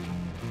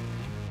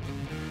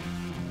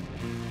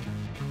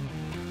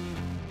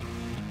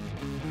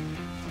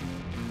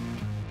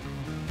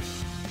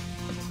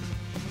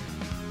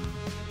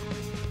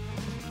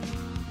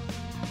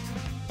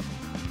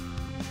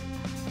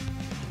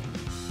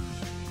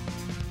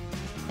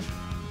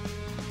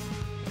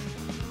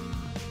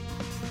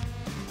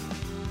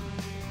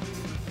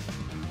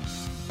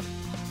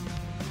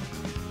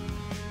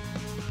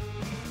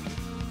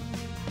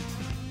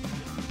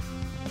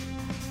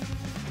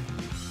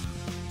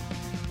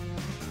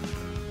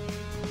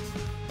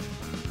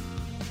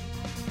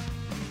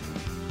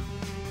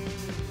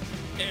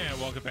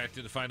 Welcome back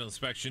to the Final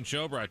Inspection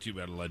Show, brought to you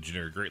by the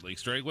legendary Great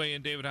Lakes Dragway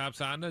and David Hobbs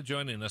Honda.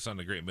 Joining us on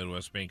the Great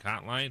Midwest Bank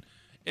Hotline,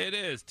 it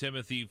is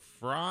Timothy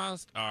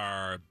Frost,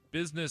 our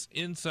business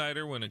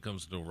insider when it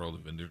comes to the world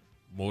of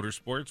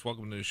motorsports.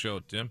 Welcome to the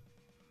show, Tim.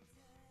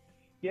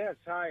 Yes,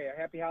 hi.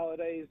 Happy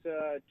holidays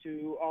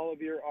to all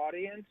of your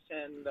audience,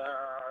 and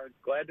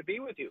glad to be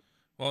with you.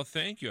 Well,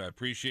 thank you. I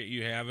appreciate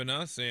you having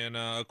us. And,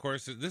 of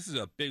course, this is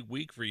a big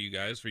week for you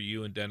guys, for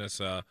you and Dennis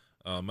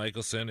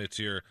Michelson.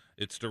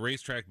 It's the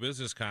Racetrack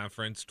Business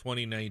Conference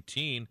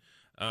 2019,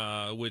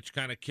 which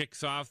kind of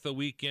kicks off the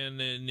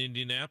weekend in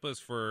Indianapolis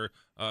for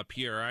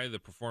PRI, the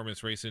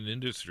Performance Racing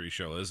Industry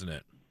Show, isn't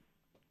it?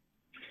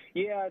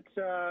 Yeah,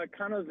 it's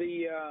kind of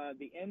the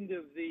end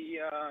of the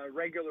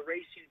regular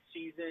racing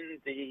season.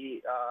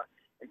 The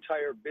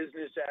entire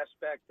business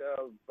aspect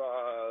of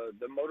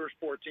the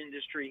motorsports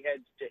industry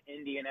heads to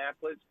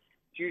Indianapolis.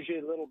 It's usually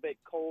a little bit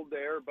cold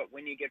there, but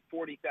when you get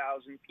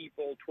 40,000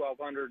 people,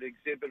 1,200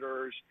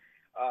 exhibitors,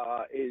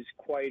 is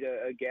quite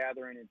a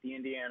gathering at the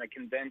Indiana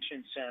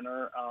Convention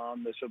Center.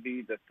 This will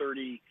be the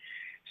 36th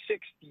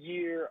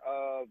year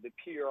of the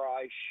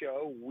PRI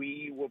show.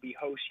 We will be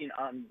hosting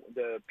on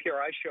the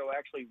PRI show.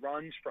 Actually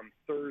runs from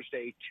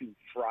Thursday to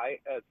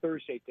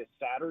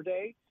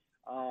Saturday.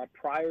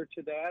 Prior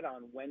to that,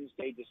 on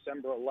Wednesday,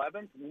 December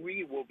 11th,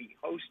 we will be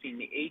hosting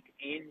the 8th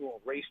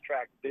annual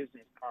Racetrack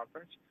Business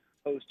Conference,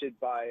 hosted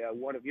by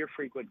one of your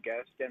frequent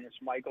guests, Dennis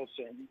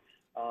Michelson.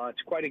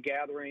 It's quite a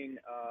gathering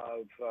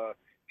of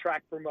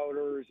track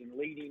promoters and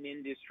leading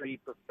industry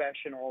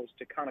professionals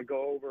to kind of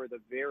go over the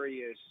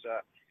various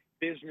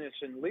business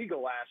and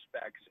legal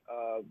aspects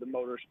of the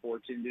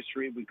motorsports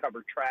industry. We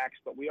cover tracks,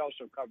 but we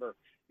also cover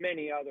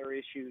many other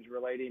issues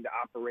relating to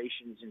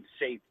operations and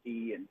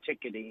safety and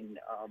ticketing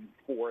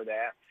for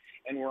that.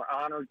 And we're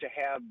honored to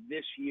have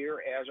this year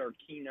as our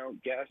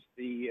keynote guest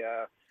the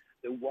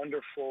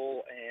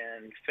wonderful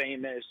and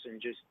famous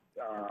and just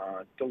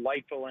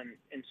delightful and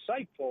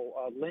insightful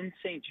Lynn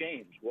St.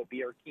 James will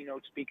be our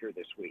keynote speaker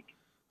this week.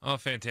 Oh,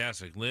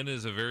 fantastic. Lynn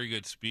is a very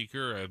good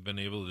speaker. I've been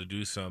able to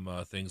do some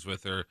things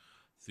with her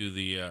through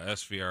the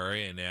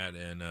SVRA and that,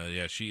 and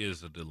yeah, she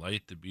is a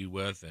delight to be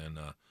with, and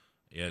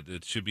yeah,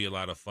 it should be a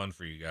lot of fun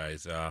for you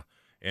guys.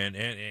 And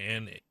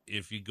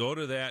if you go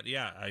to that,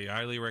 yeah, I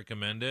highly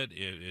recommend it.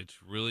 It's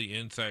really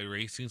inside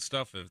racing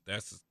stuff. If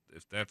that's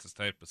the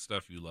type of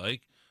stuff you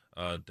like,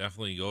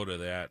 definitely go to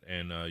that,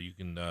 and you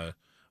can.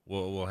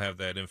 We'll have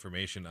that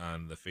information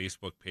on the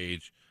Facebook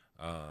page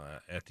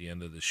at the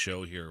end of the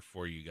show here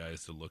for you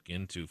guys to look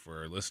into for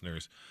our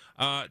listeners.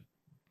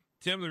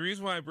 Tim, the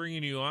reason why I'm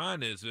bringing you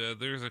on is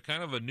there's a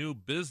kind of a new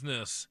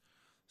business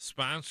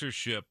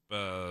sponsorship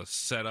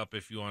setup,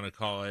 if you want to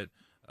call it,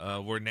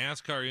 where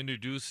NASCAR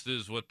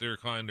introduces what they're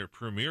calling their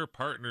premier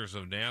partners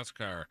of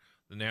NASCAR,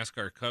 the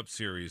NASCAR Cup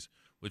Series,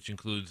 which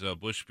includes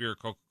Busch Beer,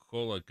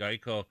 Coca-Cola,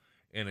 Geico,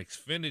 and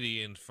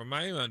Xfinity. And from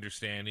my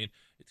understanding,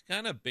 it's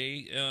kind of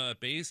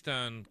based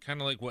on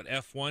kind of like what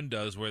F1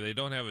 does, where they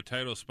don't have a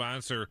title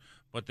sponsor,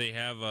 but they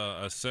have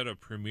a set of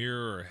premier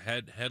or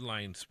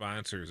headline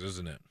sponsors,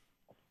 isn't it?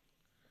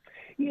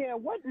 Yeah,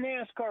 what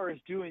NASCAR is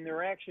doing,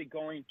 they're actually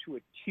going to a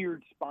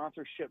tiered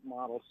sponsorship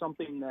model,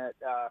 something that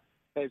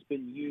has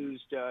been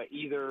used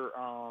either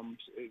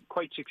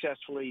quite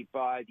successfully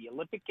by the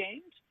Olympic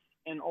Games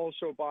and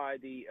also by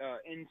the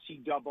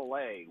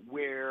NCAA,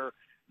 where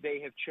they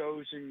have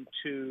chosen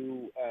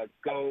to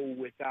go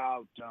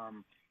without,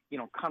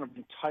 kind of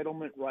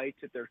entitlement rights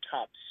at their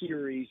top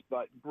series,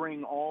 but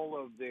bring all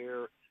of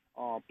their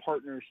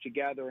partners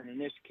together. And in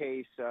this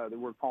case,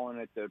 we're calling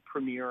it the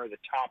premier or the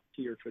top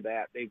tier for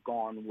that. They've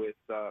gone with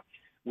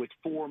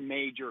four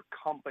major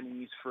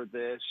companies for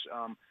this.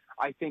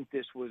 I think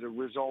this was a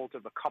result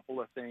of a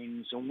couple of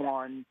things.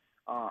 One,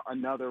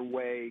 another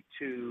way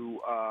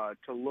to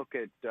look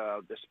at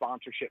the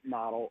sponsorship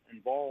model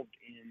involved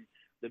in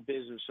the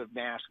business of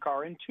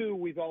NASCAR. And two,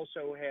 we've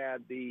also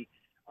had we've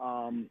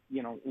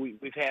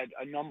had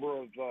a number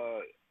of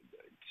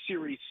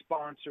series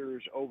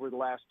sponsors over the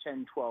last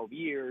 10, 12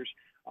 years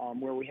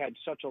where we had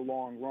such a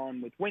long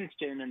run with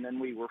Winston, and then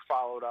we were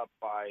followed up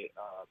by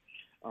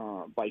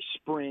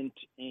Sprint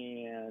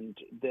and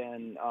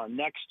then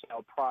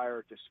Nextel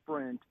prior to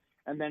Sprint.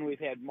 And then we've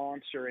had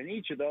Monster, and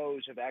each of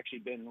those have actually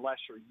been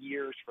lesser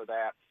years for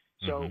that.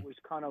 So It was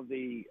kind of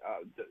the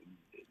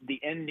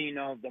ending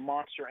of the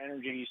Monster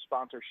Energy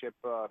sponsorship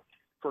for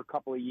a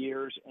couple of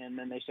years, and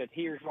then they said,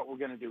 here's what we're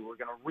going to do. We're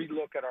going to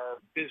relook at our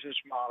business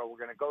model. We're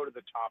going to go to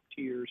the top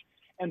tiers.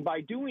 And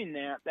by doing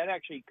that, that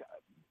actually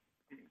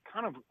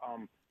kind of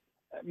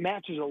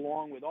matches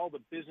along with all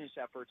the business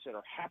efforts that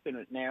are happening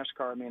at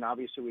NASCAR. I mean,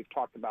 obviously, we've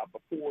talked about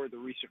before the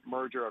recent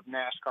merger of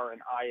NASCAR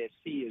and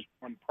ISC is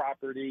one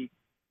property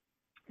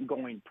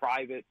going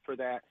private for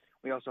that.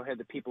 We also had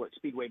the people at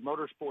Speedway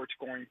Motorsports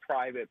going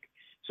private.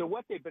 So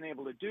what they've been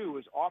able to do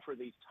is offer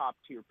these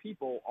top-tier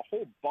people a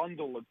whole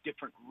bundle of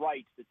different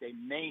rights that they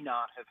may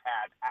not have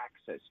had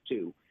access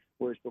to,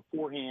 whereas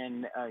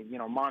beforehand,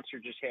 Monster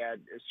just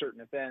had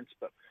certain events.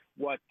 But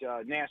what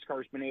NASCAR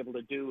has been able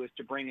to do is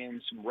to bring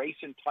in some race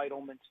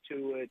entitlements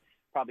to it,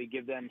 probably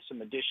give them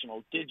some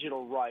additional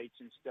digital rights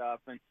and stuff.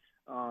 And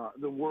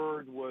the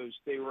word was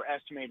they were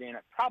estimating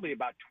at probably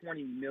about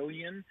 $20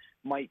 million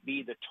might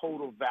be the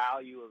total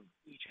value of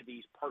each of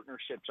these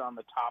partnerships on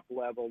the top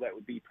level. That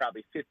would be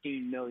probably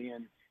 $15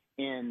 million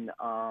in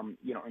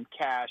in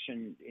cash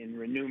and in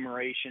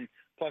remuneration,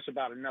 plus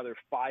about another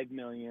 $5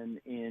 million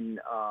in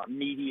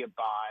media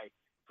buy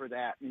for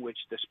that, in which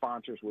the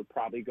sponsors would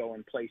probably go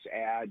and place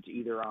ads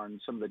either on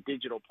some of the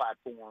digital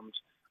platforms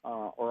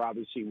or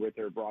obviously with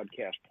their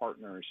broadcast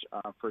partners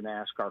for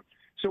NASCAR.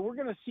 So we're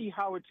going to see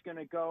how it's going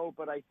to go,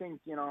 but I think,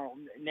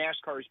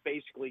 NASCAR has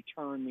basically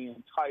turned the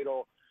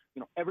entitled.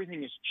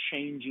 Everything is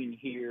changing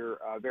here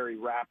very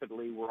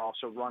rapidly. We're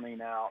also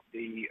running out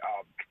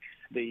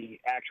the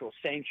actual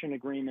sanction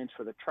agreements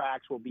for the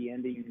tracks will be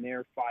ending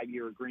their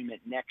 5-year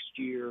agreement next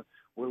year.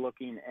 We're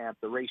looking at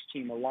the Race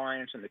Team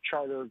Alliance and the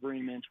charter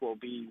agreements will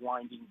be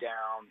winding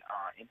down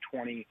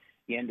in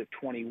the end of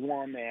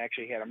 21. They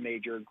actually had a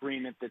major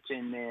agreement that's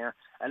in there.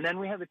 And then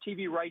we have the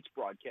TV rights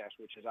broadcast,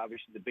 which is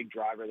obviously the big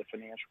driver of the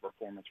financial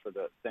performance for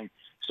the thing.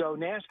 So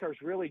NASCAR's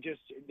really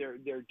just,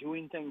 they're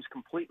doing things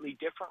completely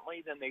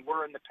differently than they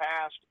were in the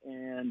past.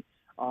 And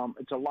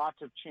it's a lot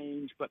of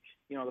change, but,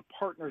 the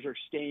partners are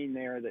staying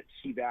there that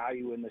see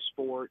value in the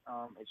sport.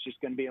 It's just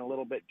going to be in a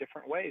little bit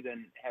different way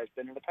than has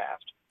been in the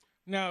past.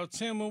 Now,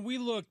 Tim, when we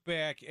look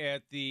back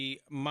at the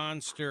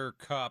Monster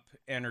Cup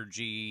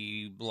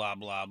Energy, blah,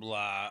 blah,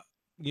 blah,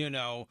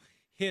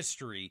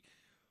 history,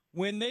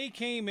 when they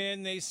came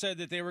in, they said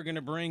that they were going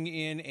to bring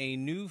in a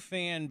new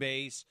fan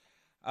base.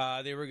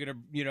 They were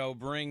going to,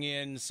 bring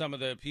in some of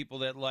the people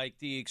that like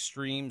the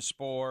extreme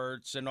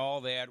sports and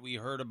all that. We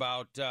heard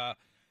about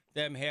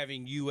them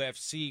having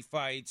UFC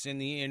fights in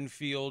the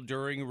infield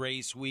during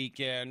race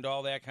weekend,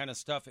 all that kind of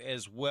stuff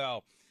as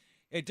well.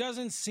 It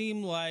doesn't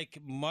seem like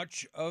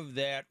much of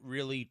that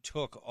really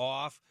took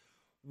off.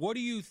 What do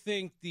you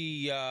think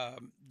the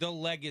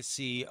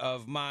legacy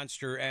of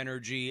Monster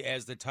Energy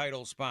as the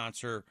title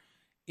sponsor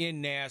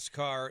in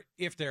NASCAR,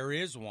 if there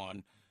is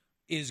one,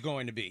 is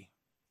going to be?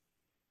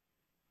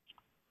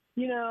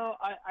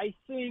 I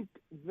think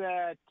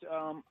that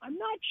I'm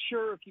not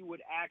sure if you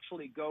would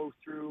actually go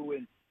through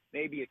and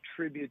maybe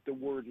attribute the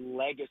word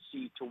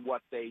legacy to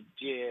what they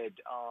did.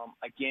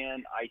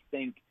 Again, I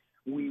think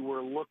we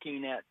were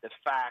looking at the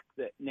fact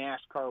that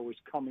NASCAR was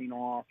coming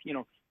off,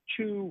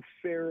 two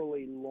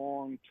fairly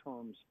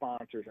long-term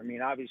sponsors. I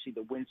mean, obviously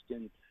the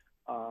Winston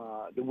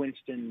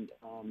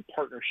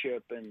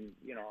partnership and,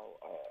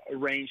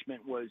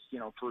 arrangement was,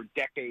 for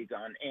decades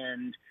on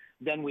end.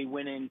 Then we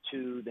went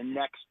into the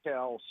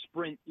Nextel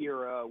Sprint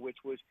era,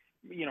 which was,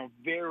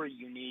 very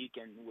unique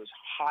and was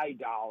high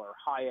dollar,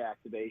 high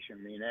activation.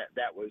 I mean,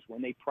 that was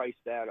when they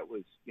priced that, it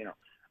was,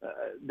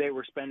 they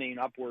were spending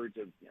upwards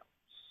of,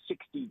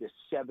 $60 to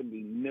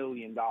 $70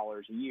 million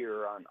a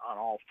year on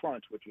all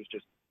fronts, which was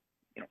just,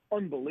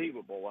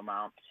 unbelievable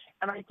amount.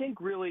 And I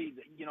think really,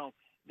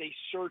 they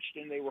searched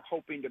and they were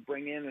hoping to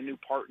bring in a new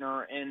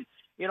partner. And,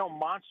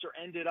 Monster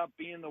ended up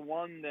being the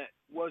one that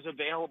was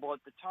available at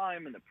the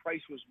time, and the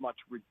price was much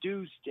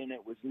reduced, and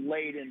it was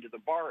laid into the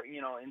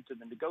into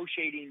the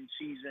negotiating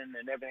season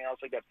and everything else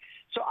like that.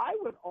 So I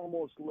would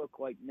almost look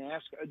like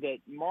that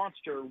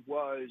Monster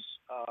was,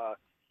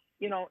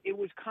 it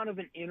was kind of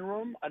an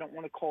interim. I don't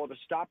want to call it a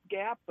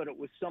stopgap, but it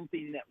was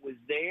something that was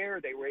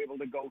there. They were able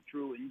to go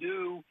through and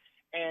do.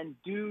 And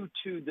due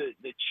to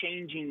the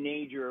changing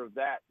nature of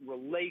that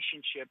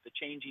relationship, the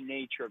changing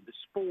nature of the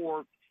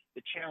sport,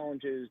 the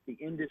challenges the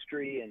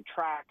industry and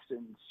tracks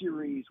and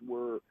series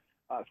were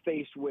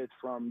faced with,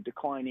 from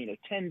declining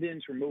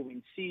attendance,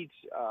 removing seats,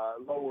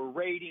 lower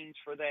ratings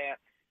for that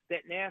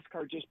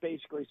NASCAR just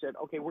basically said,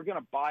 okay, we're going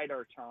to bide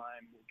our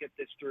time. We'll get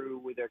this through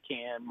with their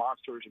can.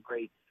 Monster is a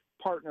great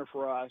partner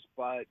for us,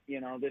 but,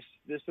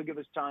 this will give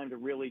us time to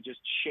really just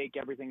shake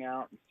everything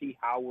out and see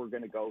how we're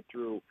going to go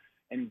through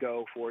and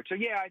go for it. So,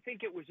 yeah, I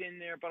think it was in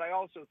there, but I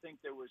also think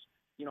there was,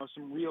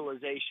 some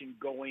realization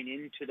going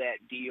into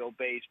that deal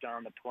based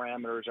on the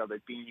parameters of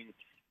it being,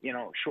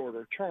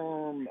 shorter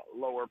term,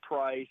 lower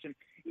price. And,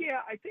 yeah,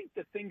 I think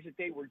the things that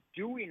they were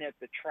doing at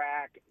the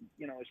track,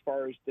 as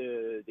far as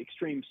the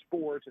extreme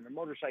sports and the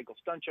motorcycle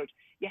stunt shows,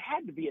 you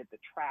had to be at the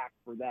track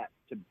for that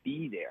to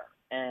be there.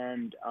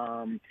 And,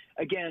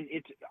 again,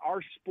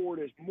 our sport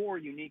is more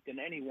unique than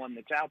anyone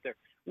that's out there.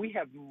 We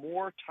have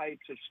more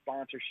types of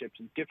sponsorships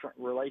and different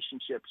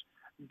relationships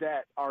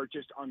that are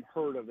just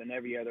unheard of in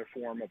every other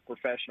form of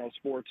professional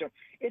sport. So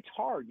it's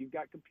hard. You've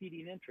got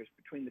competing interests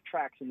between the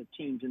tracks and the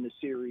teams and the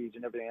series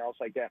and everything else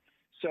like that.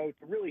 So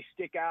to really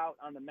stick out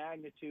on the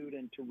magnitude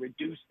and to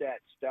reduce that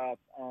stuff,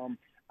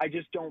 I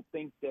just don't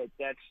think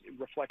that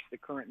reflects the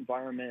current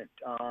environment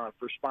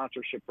for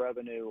sponsorship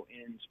revenue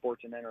in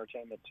sports and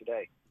entertainment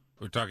today.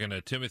 We're talking to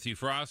Timothy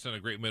Frost on a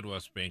Great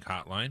Midwest Bank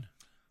hotline.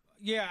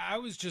 Yeah, I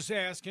was just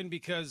asking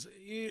because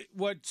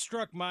what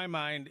struck my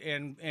mind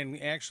and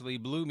actually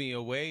blew me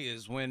away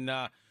is when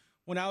I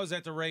was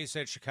at the race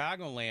at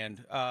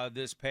Chicagoland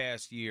this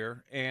past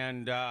year,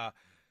 and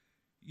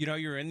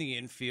you're in the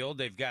infield.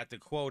 They've got the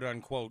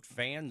quote-unquote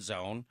fan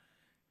zone.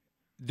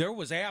 There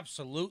was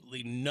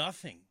absolutely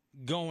nothing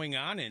going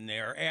on in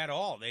there at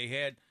all. They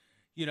had,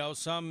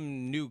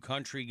 some new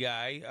country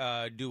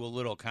guy do a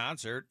little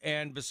concert,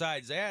 and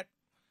besides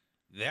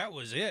that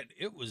was it.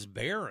 It was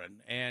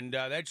barren, and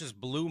that just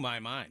blew my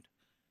mind.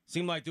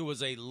 Seemed like there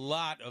was a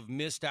lot of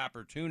missed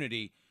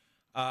opportunity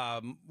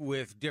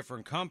with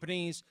different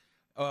companies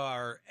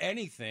or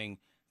anything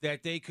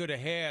that they could have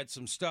had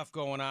some stuff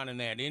going on in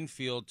that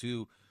infield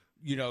to,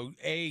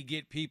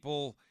 get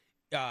people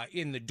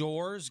in the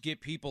doors, get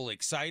people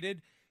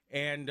excited,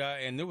 and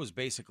there was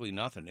basically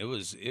nothing. It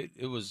was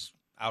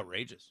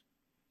outrageous.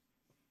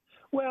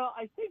 Well,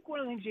 I think one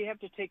of the things you have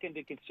to take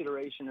into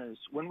consideration is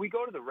when we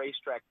go to the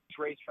racetrack,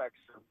 racetracks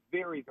are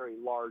very, very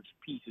large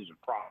pieces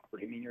of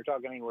property. I mean, you're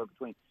talking anywhere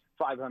between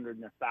 500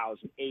 and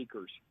 1,000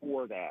 acres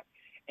for that.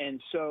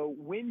 And so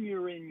when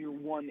you're in your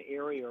one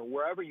area or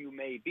wherever you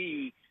may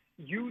be,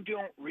 you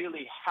don't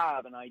really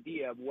have an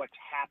idea of what's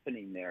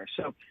happening there.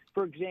 So,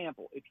 for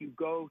example, if you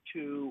go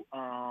to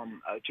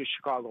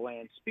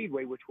Chicagoland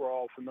Speedway, which we're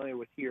all familiar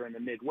with here in the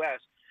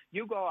Midwest,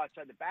 you go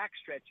outside the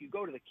backstretch, you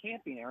go to the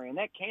camping area, and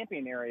that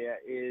camping area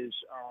is,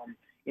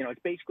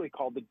 it's basically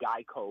called the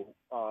Geico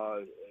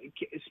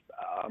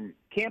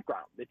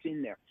campground that's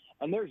in there.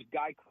 And there's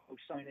Geico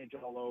signage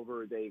all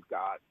over. They've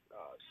got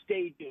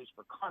stages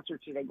for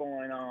concerts that are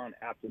going on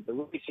after the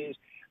races.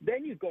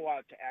 Then you go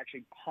out to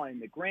actually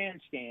behind the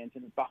grandstands,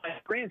 and behind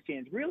the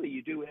grandstands, really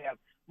you do have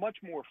much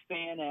more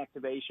fan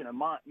activation, a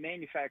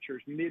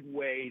manufacturer's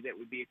midway that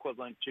would be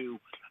equivalent to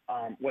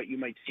what you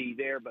might see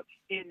there. But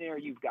in there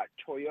you've got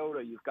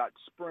Toyota, you've got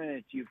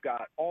Sprint, you've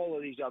got all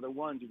of these other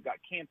ones, you've got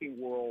Camping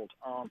World,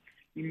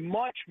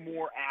 much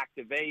more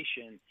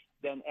activation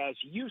than as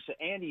USA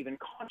and even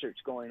concerts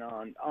going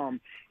on,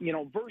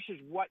 versus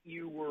what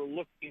you were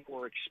looking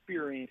or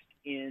experienced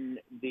in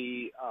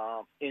the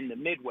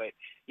midway.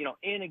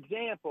 An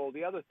example,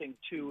 the other thing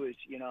too is,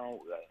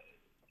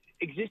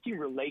 existing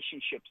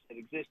relationships that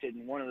existed.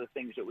 And one of the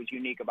things that was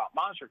unique about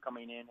Monster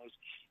coming in is,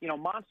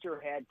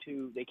 Monster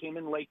they came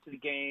in late to the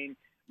game.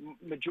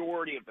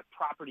 Majority of the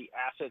property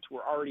assets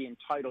were already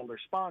entitled or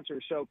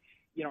sponsors. So,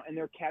 and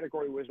their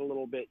category was a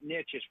little bit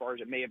niche as far as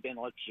it may have been,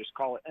 let's just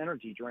call it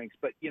energy drinks.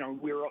 But,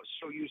 we were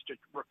so used to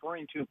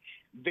referring to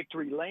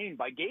Victory Lane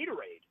by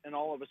Gatorade. And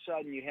all of a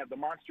sudden you have the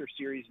Monster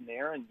series in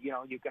there. And,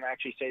 you can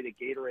actually say that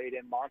Gatorade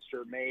and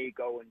Monster may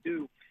go and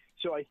do.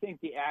 So I think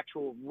the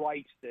actual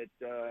rights that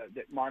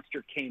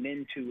Monster came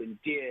into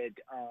and did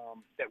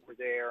that were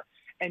there.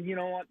 And you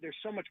know what? There's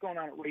so much going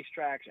on at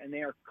racetracks, and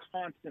they are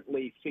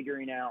constantly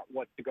figuring out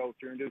what to go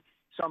through and do.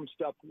 Some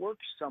stuff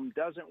works, some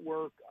doesn't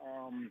work.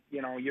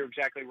 You're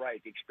exactly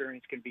right. The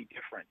experience can be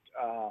different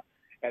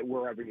at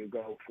wherever you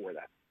go for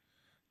that.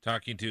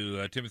 Talking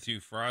to Timothy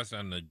Frost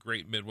on the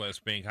Great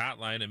Midwest Bank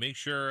Hotline. And make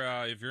sure,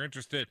 if you're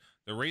interested,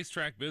 the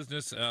Racetrack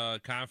Business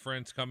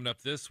Conference coming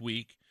up this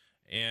week.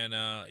 And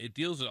it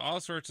deals with all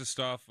sorts of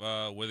stuff,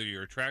 whether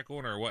you're a track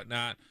owner or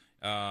whatnot.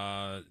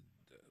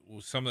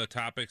 Some of the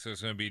topics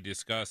that's going to be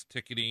discussed,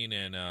 ticketing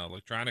and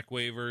electronic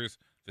waivers,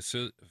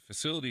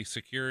 facility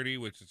security,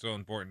 which is so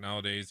important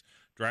nowadays,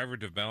 driver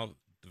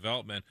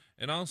development,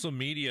 and also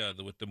media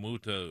with the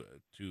move to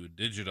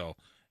digital.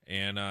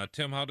 And,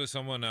 Tim, how does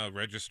someone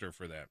register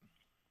for that?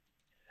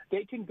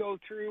 They can go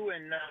through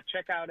and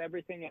check out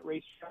everything at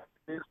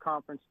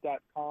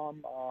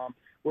racetrackconference.com.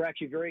 We're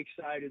actually very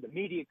excited. The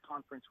media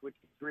conference, which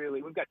is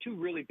we've got two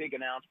really big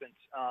announcements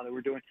that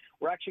we're doing.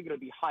 We're actually going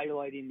to be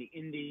highlighting the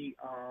Indy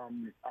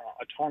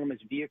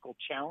Autonomous Vehicle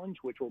Challenge,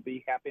 which will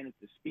be happening at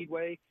the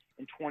Speedway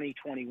in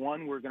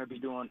 2021. We're going to be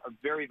doing a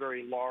very,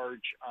 very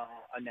large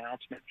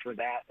announcement for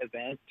that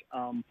event.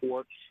 And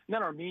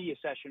then our media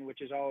session,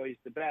 which is always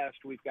the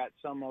best. We've got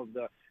some of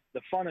the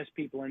funnest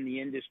people in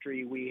the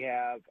industry. We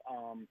have,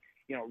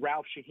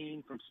 Ralph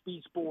Shaheen from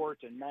Speed Sport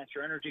and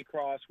Monster Energy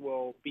Cross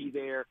will be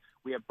there.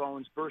 We have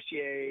Bones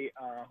Bercier,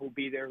 who'll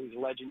be there, who's a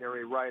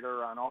legendary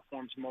writer on all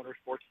forms of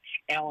motorsports.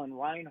 Alan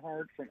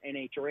Reinhart from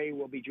NHRA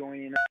will be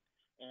joining us.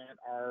 And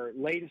our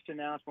latest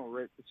announcement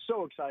we're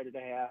so excited to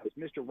have is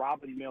Mr.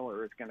 Robin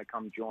Miller is going to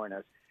come join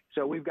us.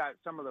 So we've got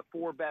some of the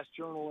four best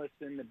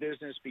journalists in the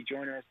business be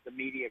joining us at the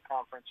media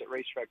conference at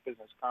Racetrack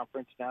Business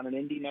Conference down in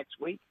Indy next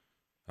week.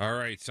 All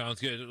right,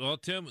 sounds good. Well,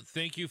 Tim,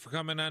 thank you for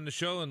coming on the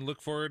show, and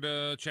look forward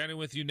to chatting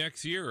with you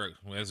next year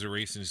as the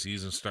racing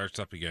season starts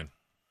up again.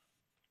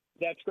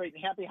 That's great.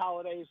 And happy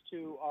holidays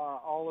to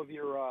all of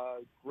your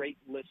great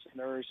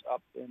listeners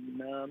up in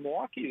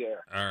Milwaukee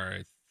there. All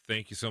right.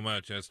 Thank you so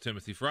much. That's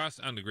Timothy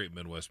Frost on the Great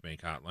Midwest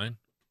Bank Hotline.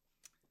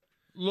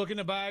 Looking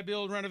to buy,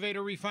 build, renovate,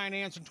 or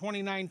refinance in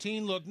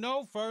 2019? Look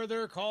no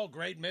further. Call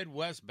Great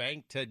Midwest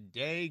Bank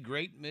today.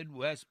 Great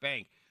Midwest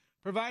Bank,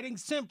 providing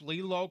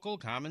simply local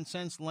common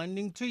sense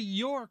lending to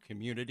your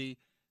community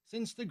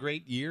since the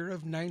great year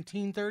of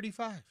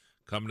 1935.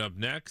 Coming up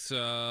next,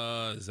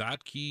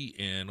 Zatke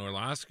and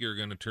Orlowski are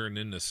going to turn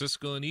into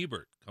Siskel and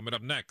Ebert. Coming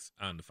up next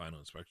on the Final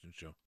Inspection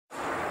Show.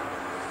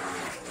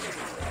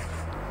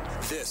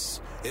 This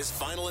is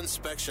Final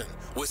Inspection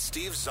with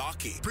Steve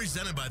Zocchi,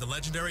 presented by the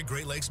legendary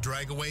Great Lakes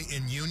Dragaway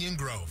in Union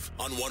Grove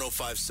on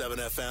 105.7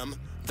 FM,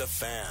 The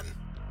Fan.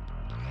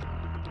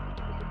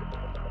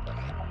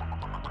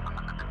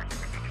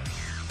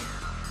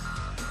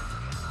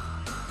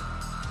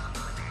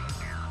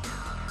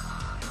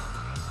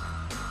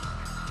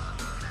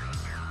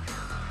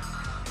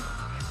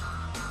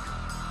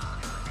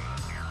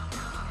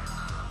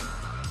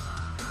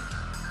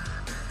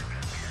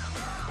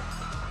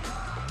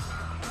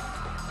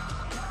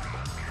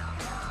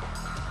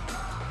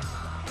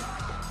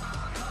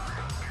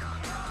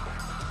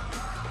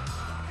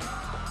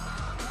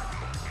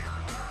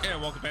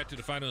 right, welcome back to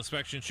the Final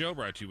Inspection Show,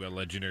 brought to you by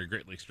legendary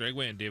Great Lakes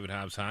Dragway and David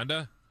Hobbs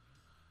Honda.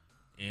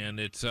 And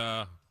it's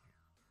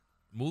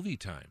movie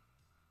time.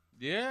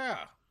 Yeah.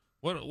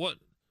 What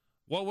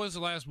was the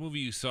last movie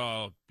you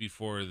saw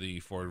before the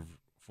Ford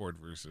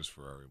versus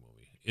Ferrari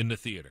movie in the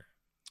theater?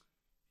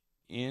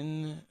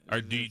 Do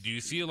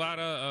you see a lot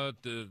of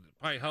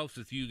probably helps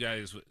with you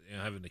guys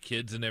having the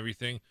kids and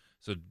everything?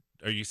 So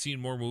are you seeing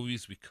more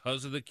movies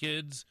because of the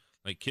kids,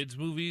 like kids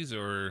movies,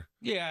 or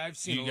Yeah, I've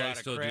seen you a guys lot of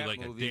still do crap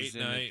like a movies date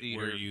in the night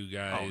theater. where you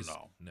guys?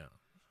 Oh, No.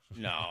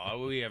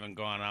 No, we haven't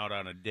gone out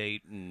on a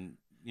date, and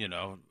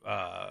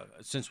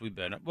since we've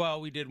been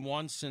we did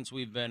once since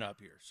we've been up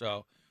here.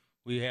 So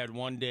we had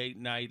one date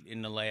night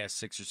in the last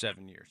 6 or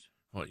 7 years.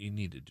 Well, you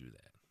need to do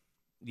that.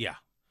 Yeah,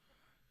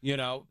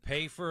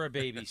 pay for a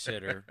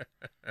babysitter.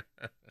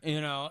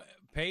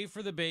 Pay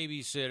for the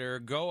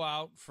babysitter. Go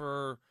out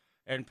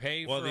and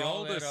pay. Well, for the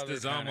all that oldest other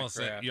is kind of almost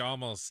crap.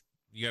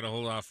 you got to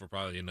hold off for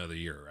probably another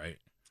year, right?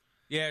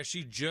 Yeah,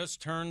 she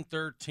just turned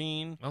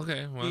 13.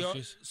 Okay, well,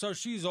 So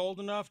she's old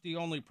enough. The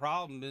only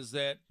problem is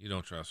that you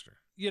don't trust her.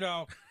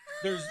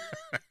 there's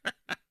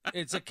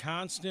it's a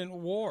constant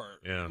war.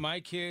 Yeah. My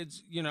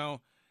kids,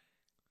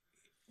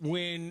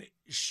 when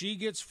she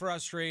gets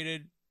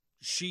frustrated,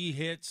 she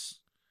hits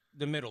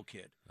the middle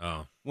kid.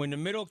 Oh, When the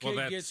middle kid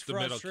that's gets the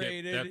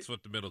frustrated, middle kid. That's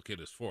what the middle kid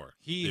is for.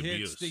 he the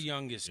hits abuse. the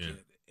youngest Yeah.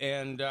 kid.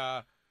 And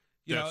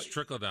That's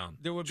trickle down.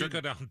 there would be-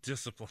 trickle down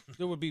discipline.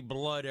 there would be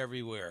blood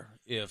everywhere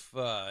if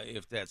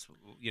that's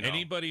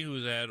Anybody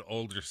who's had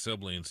older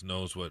siblings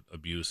knows what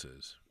abuse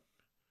is.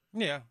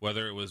 Yeah.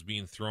 Whether it was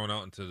being thrown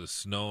out into the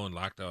snow and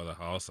locked out of the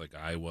house like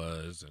I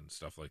was and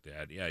stuff like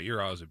that. Yeah,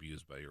 you're always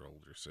abused by your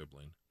older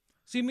sibling.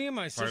 See, me and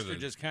my Part of sister the-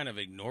 just kind of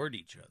ignored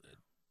each other.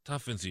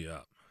 Toughens you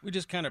up. We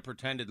just kind of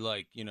pretended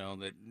like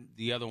that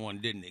the other one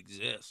didn't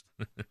exist.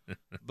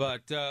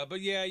 but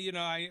yeah,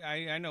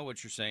 I know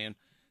what you're saying.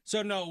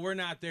 So no, we're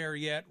not there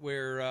yet.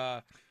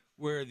 Where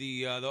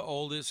the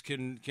oldest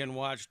can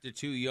watch the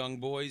two young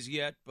boys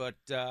yet, but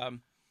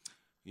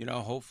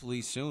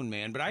hopefully soon,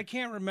 man. But I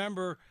can't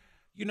remember.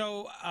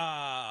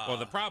 Well,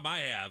 the problem I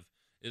have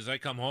is I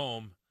come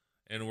home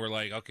and we're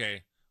like,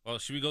 okay, well,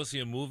 should we go see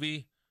a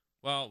movie?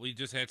 Well, we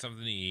just had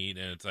something to eat,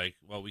 and it's like,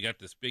 well, we got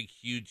this big,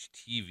 huge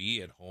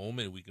TV at home,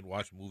 and we can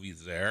watch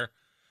movies there.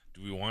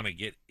 Do we want to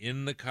get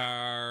in the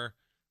car,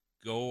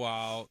 go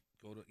out,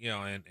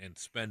 and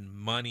spend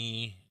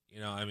money?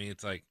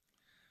 It's like,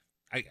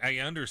 I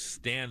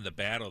understand the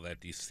battle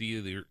that these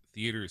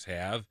theaters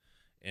have,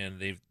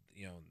 and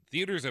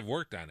theaters have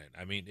worked on it.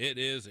 I mean, it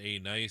is a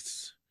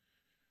nice,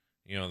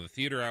 the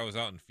theater I was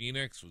out in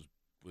Phoenix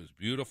was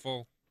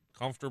beautiful,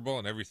 comfortable,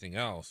 and everything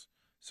else.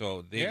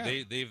 So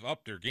they've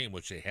upped their game,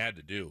 which they had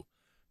to do.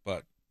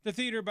 But the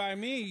theater by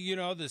me,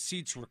 the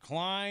seats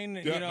recline.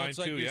 Yeah, it's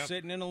like mine too, you're yeah.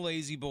 sitting in a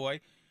lazy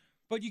boy.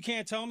 But you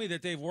can't tell me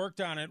that they've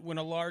worked on it when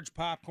a large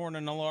popcorn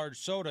and a large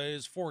soda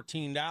is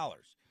 $14.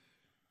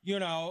 see,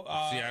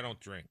 I don't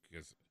drink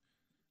because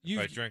if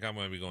I drink, I'm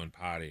going to be going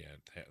potty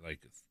at like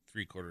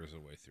 3/4 of the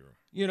way through.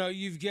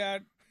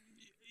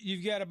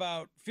 You've got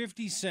about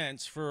 50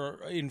 cents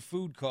in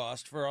food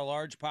cost for a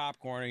large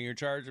popcorn, and you're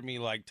charging me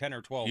like 10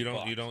 or 12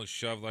 bucks. You don't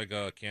shove like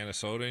a can of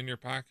soda in your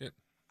pocket?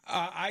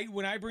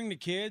 When I bring the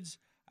kids,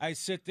 I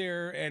sit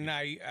there and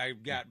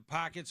I've got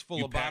pockets full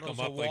You of pack bottles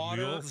them up of like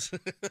water, mules?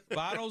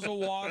 bottles of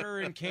water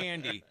and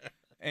candy,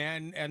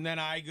 and then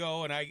I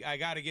go and I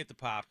got to get the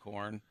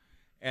popcorn,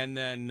 and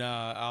then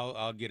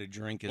I'll get a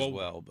drink as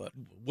well. But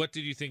what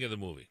did you think of the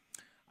movie?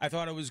 I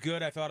thought it was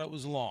good. I thought it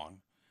was long.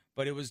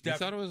 But it was You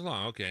definitely. thought it was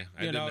long? Okay,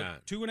 I did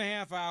not.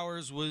 2.5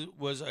 hours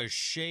was a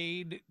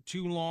shade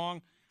too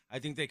long. I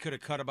think they could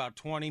have cut about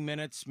 20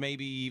 minutes,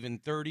 maybe even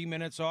 30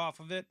 minutes off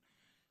of it.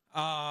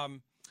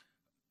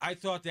 I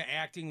thought the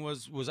acting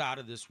was out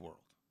of this world.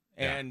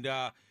 Yeah.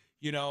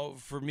 And,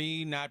 for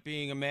me, not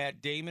being a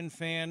Matt Damon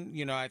fan,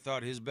 I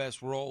thought his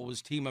best role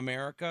was Team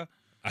America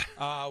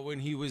when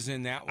he was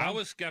in that one. I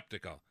was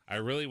skeptical. I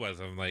really was.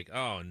 I'm like,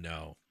 oh,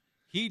 no.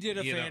 He did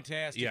a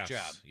fantastic yes,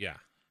 job. Yeah.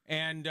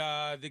 And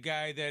the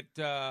guy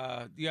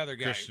the other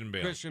guy,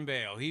 Christian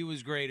Bale, he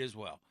was great as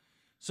well.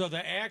 So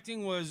the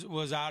acting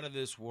was out of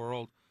this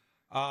world.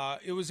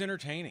 It was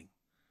entertaining.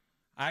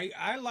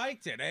 I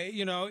liked it.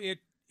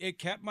 It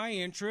kept my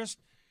interest,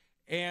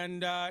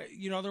 and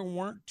there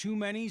weren't too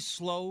many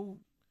slow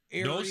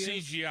areas. No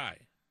CGI.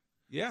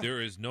 Yeah,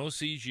 There is no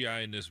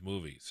CGI in this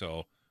movie.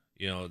 So,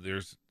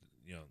 there's,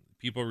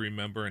 people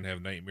remember and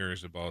have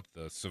nightmares about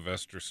the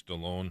Sylvester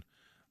Stallone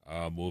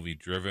movie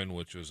Driven,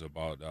 which was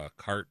about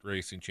kart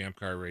racing, champ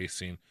car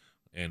racing,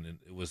 and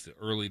it was the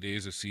early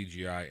days of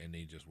CGI, and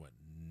they just went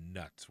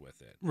nuts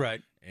with it.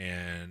 right.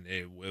 And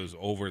it was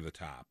over the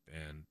top.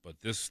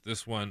 But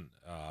this one,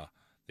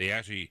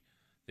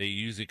 they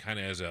use it kind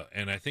of as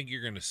and I think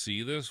you're going to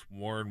see this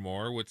more and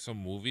more with some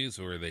movies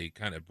where they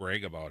kind of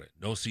brag about it.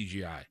 No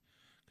CGI.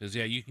 Because,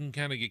 you can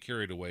kind of get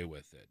carried away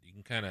with it. You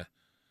can kind of,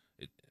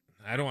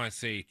 I don't want to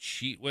say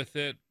cheat with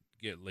it,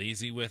 get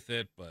lazy with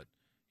it, but,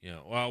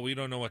 we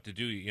don't know what to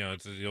do.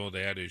 It's the old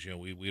adage,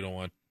 we don't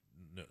want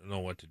know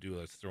what to do.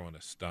 Let's throw in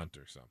a stunt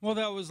or something. Well,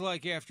 that was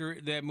like after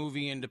that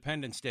movie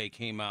Independence Day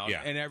came out,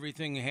 Yeah. and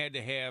everything had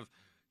to have,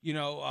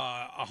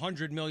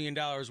 $100 million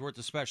worth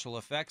of special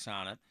effects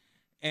on it,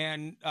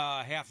 and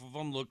half of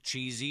them looked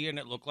cheesy and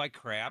it looked like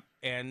crap,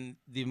 and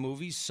the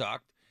movie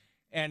sucked,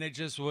 and it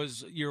just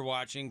was you're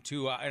watching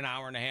an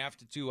hour and a half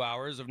to 2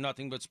 hours of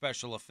nothing but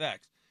special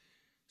effects.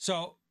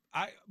 So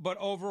but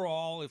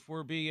overall, if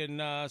we're being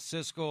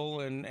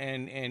Siskel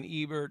and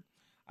Ebert,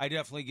 I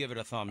definitely give it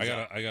a thumbs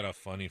up. I got a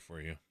funny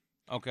for you.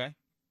 Okay.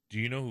 Do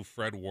you know who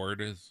Fred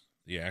Ward is?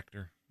 The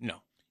actor?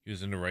 No. He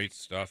was in The Right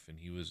Stuff, and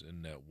he was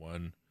in that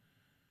one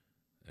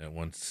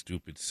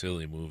stupid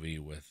silly movie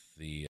with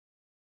the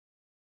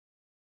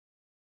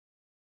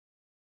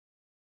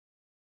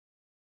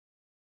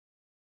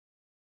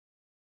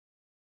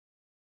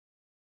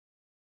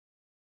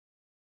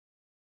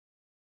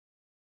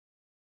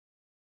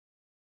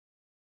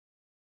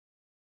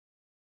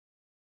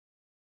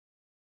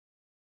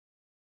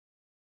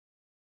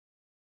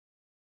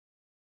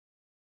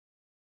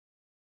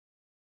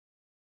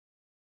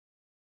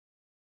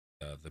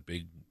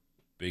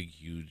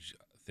huge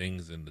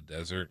things in the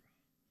desert.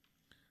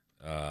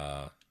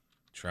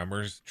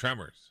 Tremors.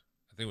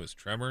 I think it was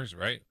Tremors,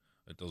 right?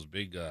 Like those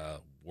big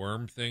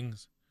worm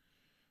things.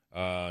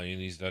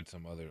 And he's done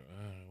some other.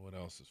 What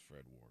else does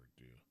Fred Ward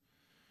do?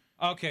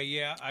 Okay,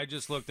 yeah, I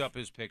just looked up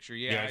his picture.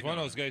 Yeah, He's one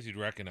of those guys you'd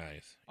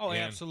recognize. Oh, And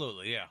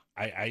absolutely, yeah.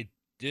 I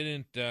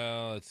didn't.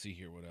 Let's see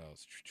here. What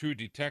else? True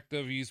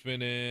Detective. He's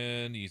been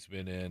in.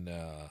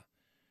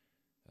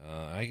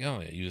 I know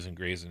he was in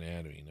Grey's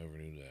Anatomy. Never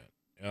knew that.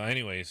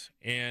 Anyways,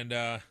 and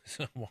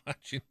so I'm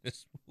watching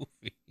this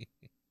movie,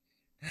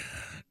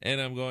 and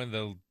I'm going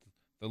the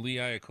Lee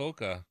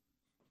Iacocca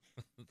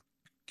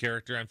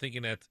character. I'm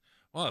thinking that,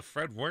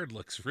 Fred Ward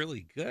looks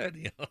really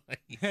good,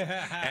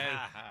 and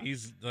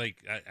he's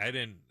like, I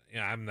didn't.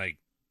 I'm like,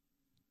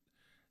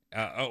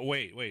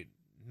 wait,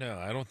 no,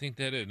 I don't think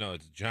that is. No,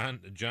 it's John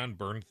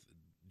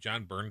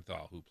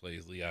Bernthal who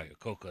plays Lee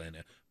Iacocca in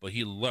it, but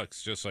he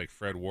looks just like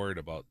Fred Ward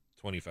about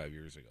 25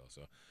 years ago.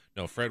 So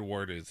no, Fred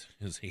Ward is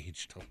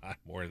aged a lot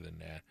more than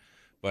that.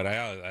 But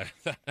I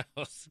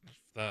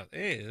thought,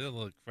 hey,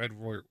 look, Fred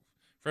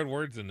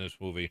Ward's in this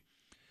movie.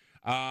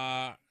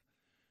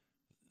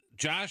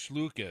 Josh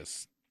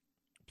Lucas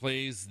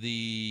plays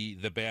the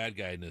bad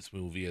guy in this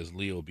movie as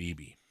Leo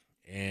Beebe,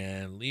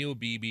 and Leo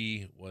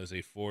Beebe was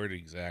a Ford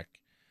exec,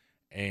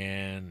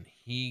 and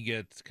he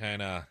gets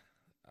kind of.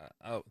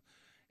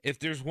 If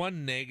there's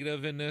one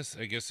negative in this,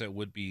 I guess that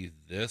would be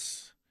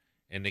this.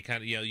 And they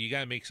kind of, you got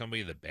to make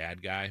somebody the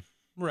bad guy.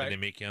 Right. And they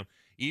make him,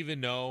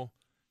 even though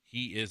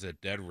he is a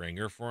dead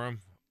ringer for him,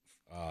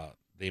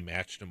 they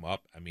matched him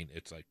up. I mean,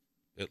 it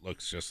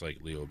looks just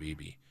like Leo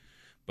Beebe.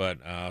 But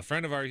a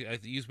friend of ours,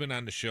 he's been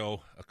on the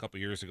show a couple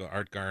years ago,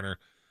 Art Garner,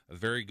 a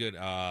very good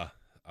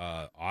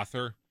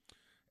author.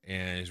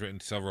 And he's written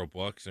several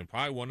books. And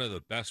probably one of the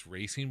best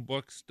racing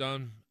books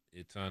done.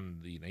 It's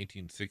on the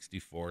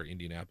 1964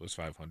 Indianapolis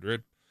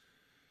 500.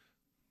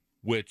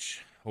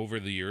 Which, over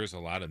the years, a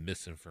lot of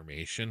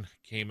misinformation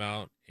came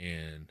out,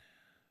 and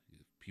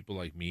people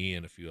like me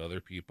and a few other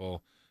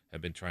people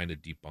have been trying to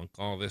debunk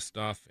all this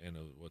stuff. And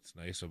what's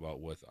nice about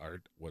what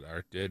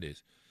Art did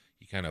is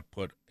he kind of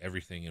put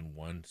everything in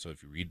one. So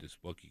if you read this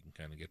book, you can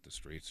kind of get the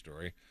straight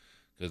story.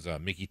 Because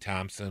Mickey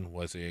Thompson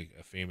was a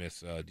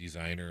famous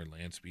designer and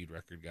land speed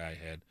record guy,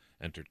 had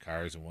entered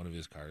cars, and one of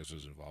his cars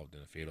was involved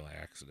in a fatal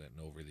accident.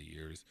 And over the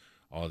years,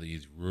 all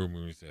these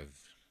rumors have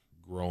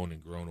grown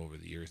and grown over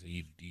the years.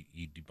 He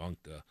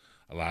debunked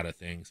a lot of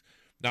things.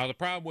 Now the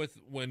problem with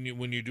when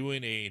you're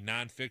doing a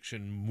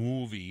nonfiction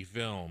movie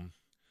film,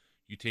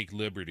 you take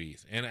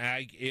liberties, and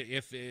I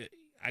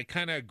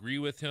kind of agree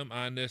with him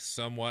on this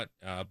somewhat,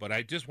 but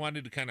I just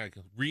wanted to kind of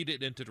read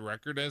it into the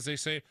record, as they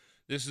say.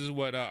 This is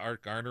what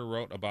Art Garner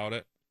wrote about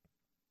it,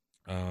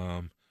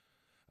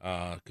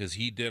 because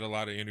he did a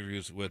lot of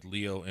interviews with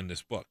Leo in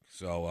this book.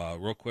 So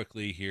real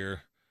quickly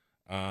here.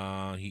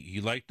 He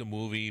liked the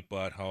movie,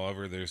 but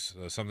however, there's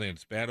something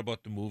that's bad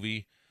about the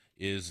movie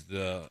is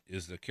the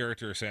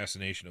character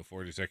assassination of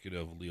Ford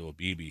executive Leo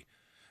Beebe.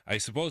 I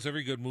suppose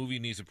every good movie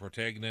needs a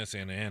protagonist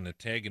and an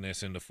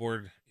antagonist. In the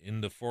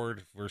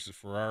Ford versus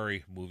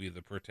Ferrari movie,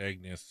 the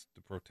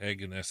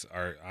protagonists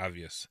are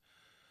obvious.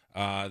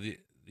 The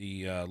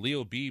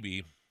Leo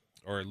Beebe,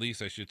 or at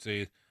least I should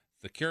say,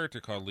 the character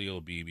called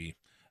Leo Beebe.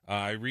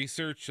 I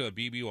researched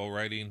Beebe while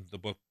writing the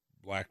book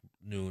Black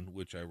Noon,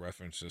 which I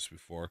referenced this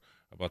before,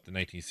 about the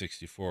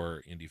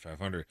 1964 Indy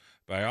 500.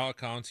 By all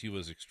accounts, he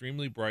was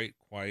extremely bright,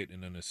 quiet,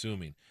 and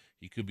unassuming.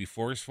 He could be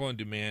forceful and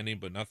demanding,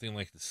 but nothing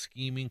like the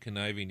scheming,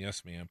 conniving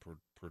yes man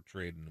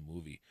portrayed in the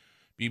movie.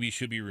 Beebe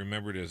should be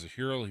remembered as a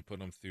hero. He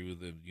put him through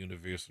the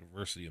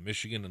University of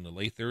Michigan in the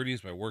late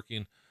 30s by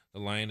working the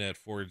line at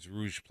Ford's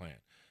Rouge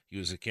plant. He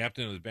was a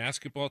captain of the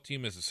basketball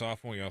team as a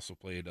sophomore. He also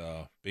played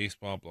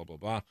baseball, blah, blah,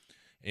 blah,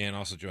 and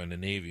also joined the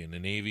Navy. In the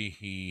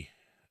Navy,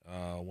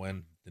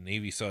 when the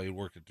Navy saw he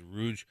worked at the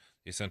Rouge,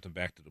 they sent him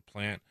back to the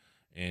plant,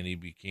 and he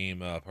became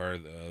part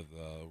of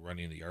the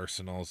running the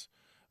arsenals.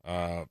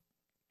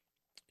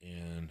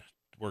 And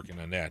working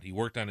on that. He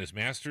worked on his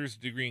master's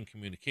degree in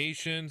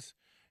communications,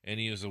 and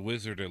he is a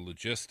wizard of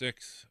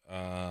logistics.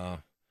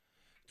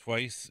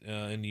 Twice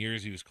in the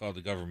years, he was called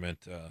to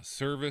government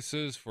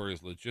services for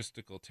his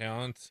logistical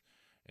talents,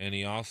 and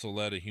he also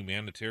led a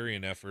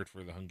humanitarian effort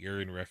for the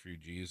Hungarian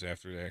refugees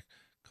after that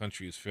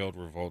country's failed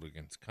revolt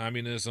against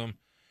communism,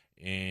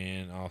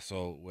 and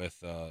also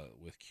with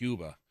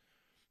Cuba.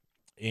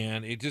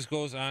 And it just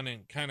goes on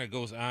and kind of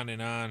goes on,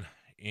 and I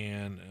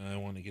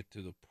want to get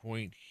to the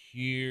point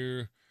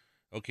here.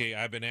 Okay,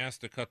 I've been asked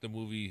to cut the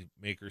movie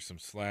maker some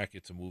slack.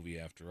 It's a movie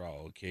after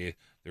all. Okay,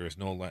 there is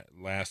no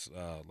last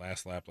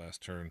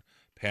turn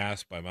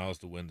pass by miles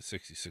to win the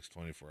 66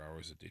 24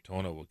 hours at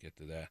Daytona. We'll get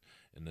to that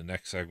in the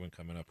next segment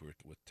coming up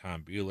with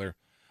Tom Buehler.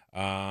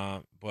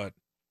 But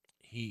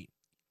he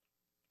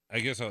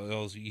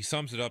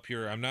sums it up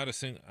here. I'm not a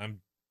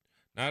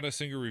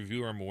single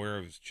reviewer. I'm aware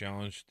of his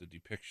challenge, the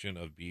depiction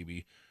of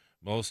Beebe.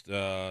 Most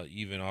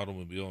even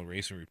automobile and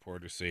racing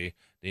reporters say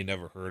they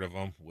never heard of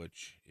him,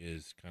 which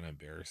is kind of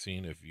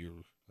embarrassing. If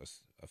you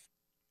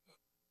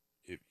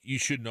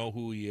should know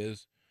who he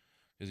is,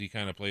 because he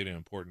kind of played an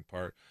important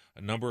part.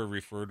 A number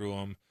refer to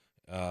him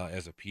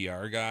as a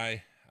PR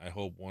guy. I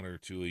hope one or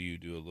two of you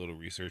do a little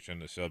research on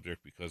the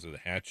subject, because of the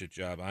hatchet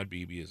job on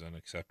Beebe is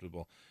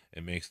unacceptable.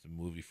 It makes the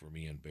movie for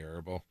me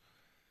unbearable.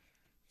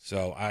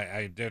 So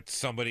I that's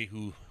somebody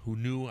who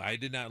knew. I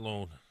did not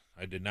know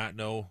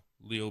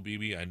Leo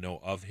Beebe. I know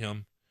of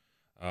him.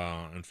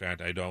 In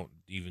fact, I don't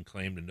even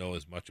claim to know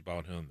as much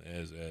about him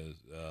as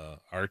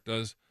Art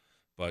does.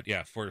 But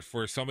yeah,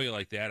 for somebody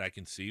like that, I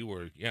can see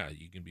where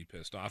you can be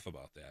pissed off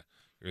about that.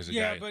 There's a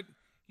guy. But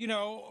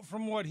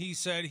from what he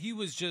said, he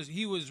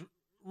was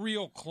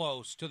real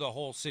close to the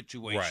whole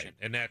situation. Right,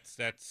 and that's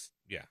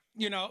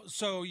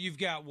So you've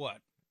got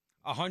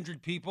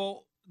 100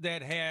 people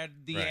that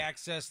had the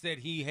access that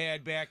he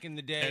had back in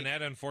the day. And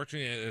that,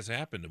 unfortunately, has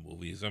happened to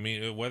movies. I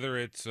mean, whether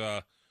it's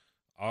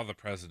All the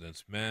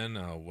President's Men,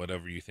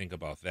 whatever you think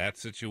about that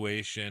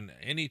situation,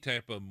 any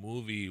type of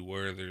movie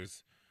where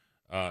there's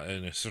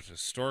in a sort of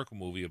historical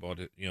movie about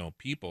it,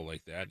 people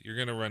like that, you're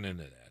going to run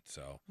into that.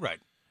 So right.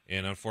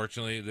 And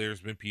unfortunately,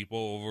 there's been people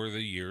over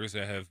the years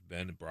that have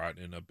been brought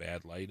in a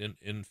bad light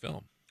in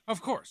film.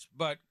 Of course,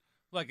 but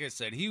like I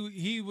said,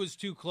 he was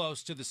too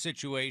close to the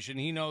situation.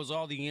 He knows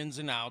all the ins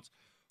and outs,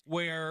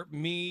 where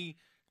me,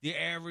 the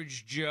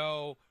average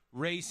Joe,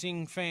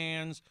 racing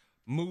fans,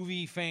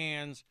 movie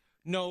fans,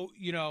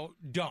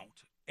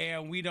 don't.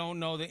 And we don't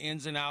know the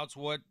ins and outs.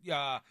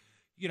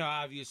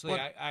 Obviously,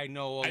 I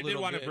know a little bit. I did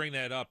want to bring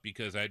that up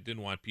because I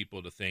didn't want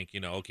people to think,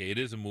 okay, it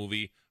is a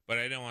movie, but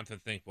I didn't want to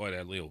think, boy,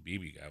 that Leo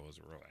Beebe guy was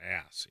a real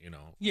ass,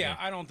 Yeah,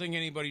 I don't think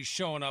anybody's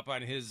showing up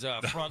on his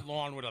front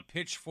lawn with a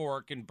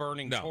pitchfork and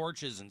burning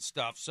torches and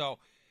stuff. So,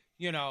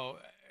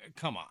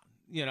 come on.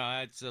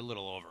 It's a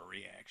little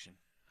overreaction.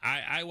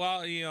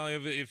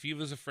 If he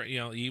was afraid,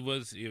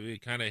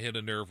 it kind of hit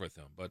a nerve with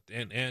him. But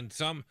and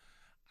some,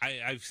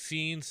 I've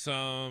seen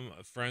some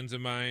friends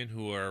of mine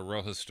who are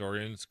real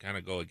historians kind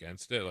of go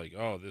against it, like,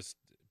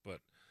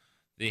 but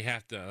they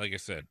have to. Like I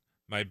said,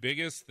 my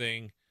biggest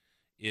thing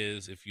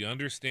is, if you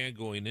understand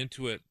going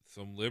into it,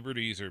 some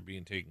liberties are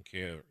being taken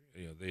care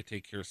of. They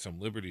take care of some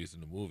liberties in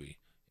the movie.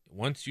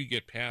 Once you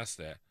get past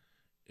that,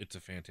 it's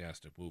a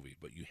fantastic movie.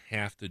 But you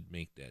have to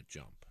make that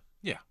jump.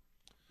 Yeah.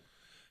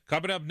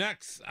 Coming up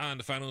next on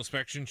the Final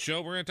Inspection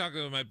Show, we're going to talk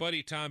to my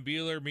buddy Tom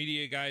Buehler,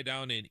 media guy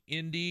down in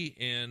Indy,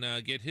 and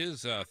get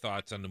his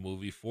thoughts on the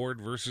movie Ford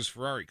versus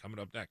Ferrari. Coming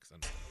up next.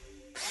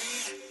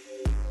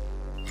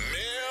 Milwaukee,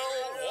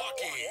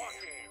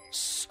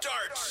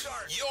 start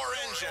your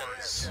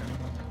engines.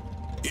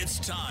 It's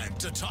time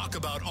to talk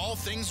about all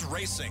things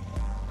racing.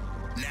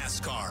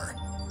 NASCAR,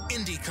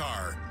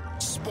 IndyCar,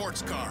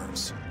 sports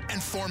cars,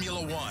 and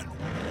Formula One.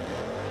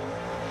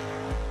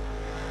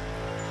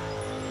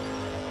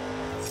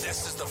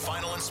 This is the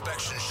Final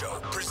Inspection Show,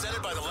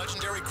 presented by the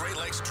legendary Great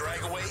Lakes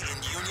Dragaway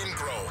in Union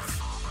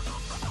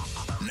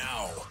Grove.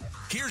 Now,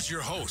 here's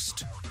your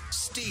host,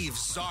 Steve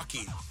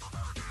Zocchi.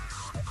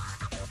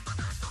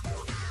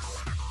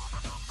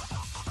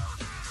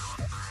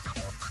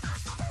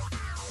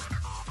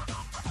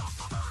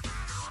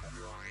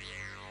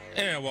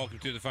 And welcome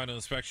to the Final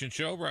Inspection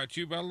Show, brought to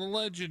you by the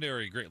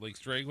legendary Great Lakes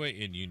Dragway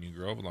in Union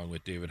Grove, along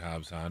with David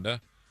Hobbs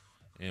Honda.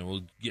 And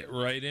we'll get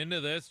right into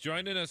this.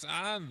 Joining us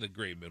on the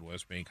Great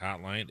Midwest Bank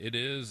Hotline, it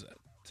is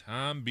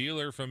Tom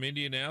Buehler from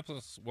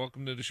Indianapolis.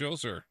 Welcome to the show,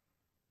 sir.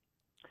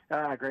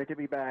 Great to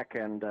be back,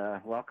 and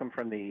welcome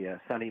from the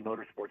sunny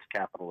motorsports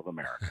capital of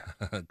America.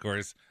 Of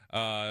course.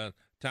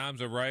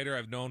 Tom's a writer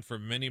I've known for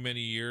many, many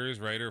years,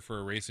 writer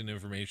for Racing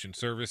Information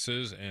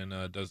Services,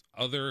 and does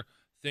other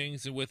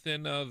things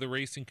within the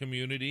racing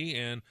community.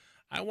 And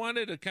I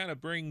wanted to kind of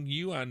bring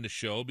you on the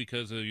show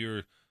because of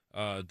your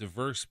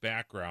diverse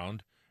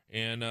background.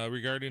 And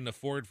regarding the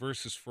Ford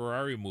versus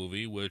Ferrari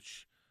movie,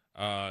 which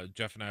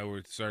Jeff and I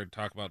started to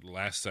talk about the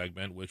last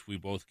segment, which we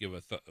both give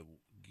it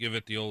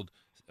the old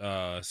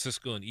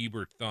Siskel and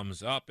Ebert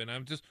thumbs up, and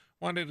I'm just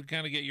wanted to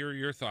kind of get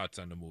your thoughts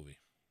on the movie.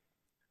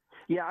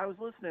 Yeah, I was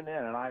listening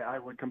in, and I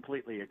would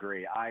completely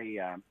agree.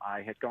 I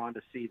had gone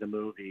to see the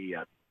movie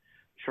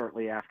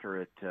shortly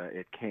after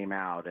it came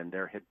out, and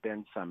there had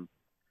been some.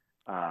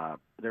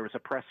 There was a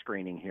press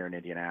screening here in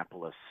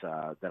Indianapolis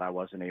that I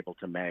wasn't able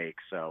to make,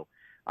 so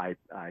I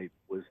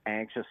was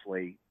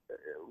anxiously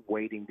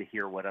waiting to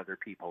hear what other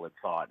people had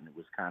thought, and it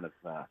was kind of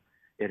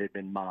it had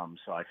been mum,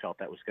 so I felt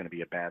that was going to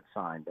be a bad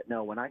sign. But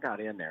no, when I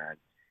got in there,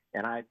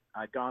 and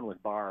I'd gone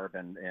with Barb,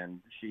 and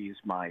she's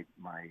my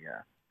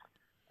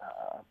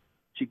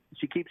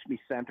she keeps me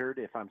centered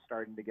if I'm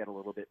starting to get a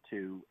little bit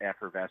too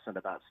effervescent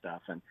about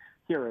stuff. And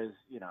here is,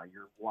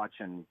 you're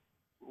watching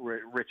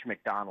Rich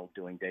McDonald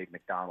doing Dave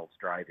McDonald's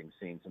driving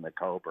scenes in the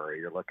Cobra. Or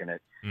you're looking at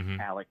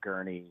Alec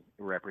Gurney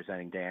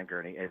representing Dan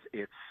Gurney.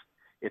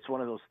 It's one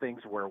of those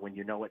things where when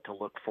you know what to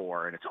look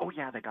for, and it's, oh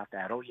yeah, they got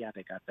that. Oh yeah,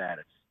 they got that.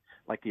 It's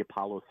like the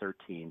Apollo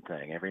 13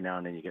 thing. Every now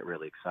and then you get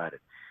really excited.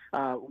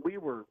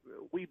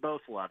 We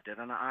both loved it,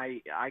 and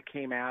I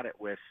came at it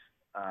with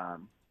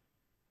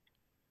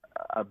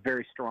a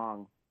very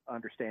strong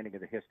understanding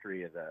of the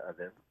history of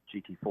the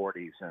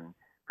GT40s, and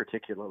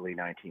particularly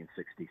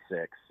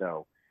 1966.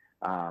 So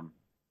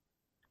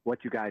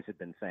what you guys had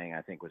been saying,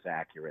 I think, was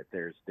accurate.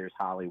 There's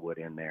Hollywood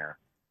in there,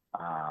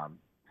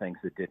 things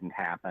that didn't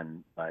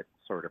happen but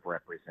sort of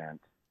represent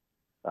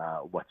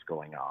what's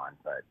going on.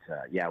 But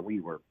yeah, we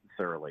were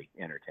thoroughly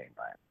entertained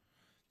by it.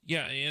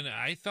 Yeah, and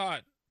I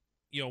thought,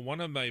 one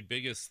of my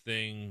biggest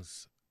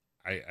things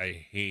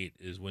I hate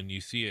is when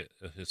you see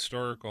a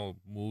historical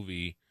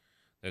movie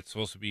that's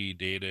supposed to be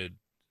dated,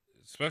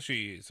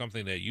 especially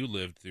something that you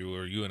lived through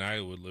or you and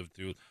I would live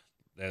through,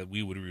 that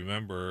we would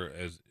remember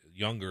as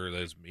younger,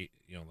 as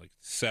like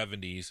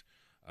 70s.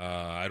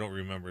 I don't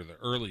remember the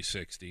early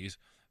 60s,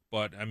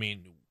 but I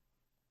mean,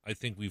 I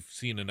think we've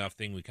seen enough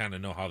thing. We kind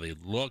of know how they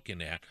look in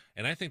that,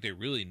 and I think they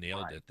really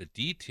nailed it. The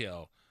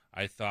detail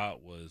I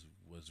thought was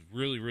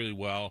really, really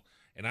well.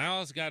 And I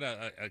always got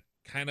a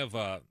kind of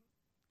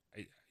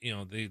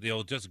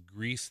they'll just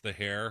grease the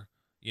hair,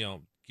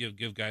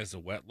 give guys a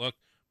wet look,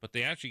 but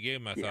they actually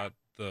gave them, I thought,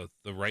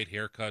 the right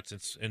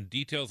haircuts and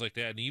details like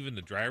that. And even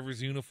the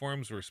drivers'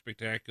 uniforms were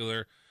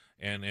spectacular.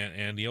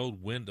 And the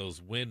old those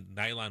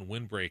nylon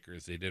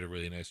windbreakers, they did a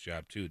really nice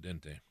job too,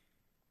 didn't they?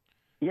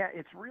 Yeah,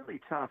 it's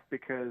really tough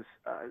because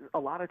a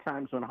lot of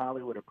times when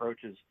Hollywood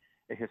approaches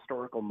a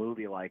historical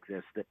movie like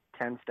this that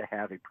tends to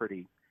have a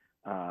pretty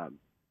a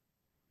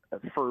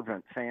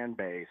fervent fan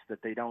base,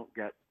 that they don't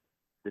get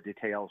the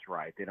details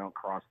right. They don't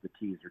cross the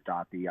T's or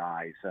dot the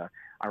I's.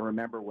 I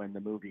remember when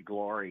the movie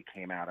Glory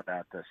came out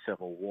about the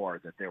Civil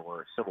War, that there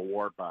were Civil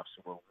War buffs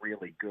who were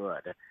really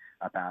good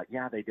about,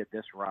 they did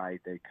this right,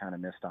 they kind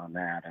of missed on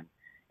that.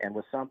 And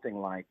with something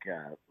like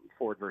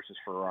Ford versus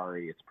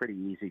Ferrari, it's pretty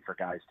easy for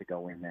guys to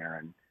go in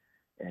there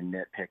and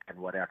nitpick and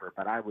whatever.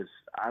 But I was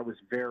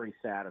very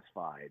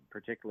satisfied,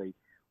 particularly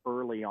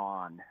early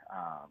on,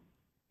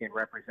 in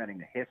representing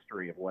the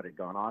history of what had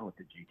gone on with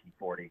the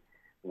GT40,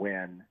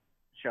 when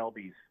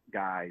Shelby's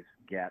guys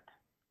get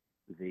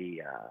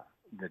the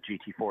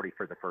GT40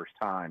 for the first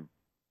time,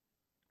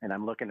 and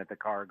I'm looking at the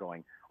car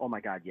going, oh my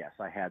God, yes,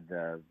 I had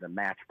the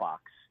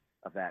Matchbox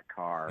of that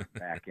car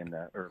back in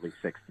the early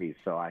 60s.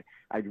 So I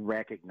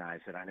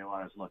recognized it. I knew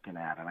what I was looking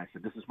at, and I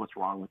said, this is what's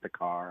wrong with the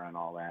car and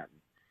all that.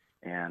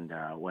 And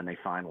when they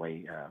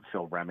finally,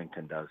 Phil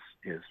Remington does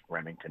his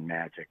Remington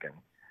magic and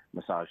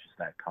massages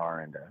that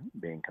car into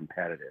being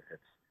competitive,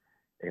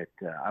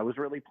 I was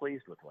really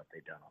pleased with what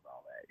they'd done with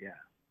all that. Yeah.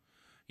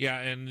 Yeah,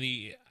 and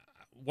the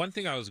one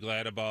thing I was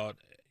glad about,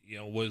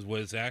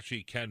 was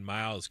actually Ken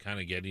Miles kind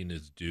of getting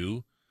his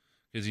due,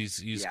 because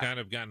he's kind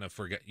of gotten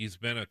he's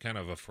been a kind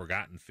of a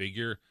forgotten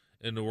figure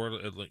in the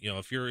world.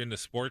 If you're into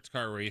sports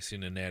car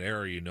racing in that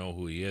era, you know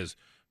who he is.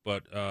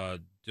 But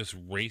just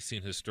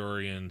racing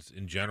historians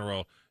in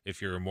general,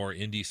 if you're more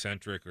Indy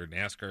centric or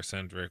NASCAR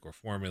centric or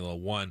Formula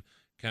One,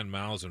 Ken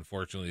Miles,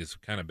 unfortunately, has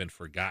kind of been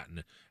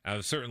forgotten. I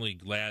was certainly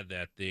glad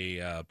that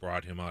they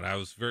brought him out. I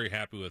was very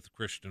happy with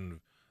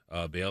Christian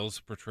Bale's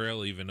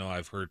portrayal, even though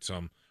I've heard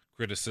some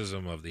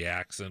criticism of the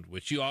accent,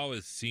 which you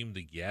always seem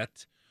to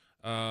get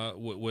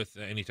with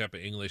any type of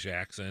English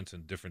accents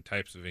and different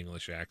types of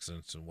English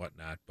accents and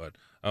whatnot. But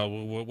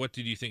what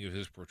did you think of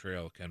his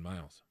portrayal of Ken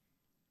Miles?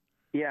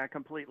 Yeah,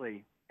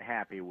 completely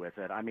happy with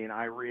it. I mean,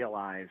 I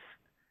realize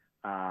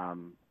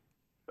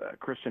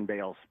Christian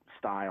Bale's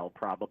style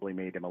probably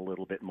made him a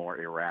little bit more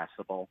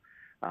irascible.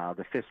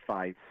 The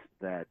fistfights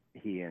that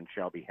he and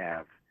Shelby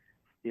have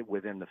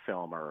within the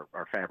film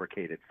are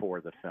fabricated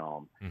for the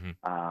film.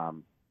 Mm-hmm.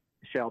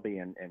 Shelby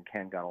and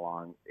Ken got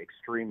along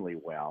extremely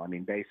well. I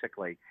mean,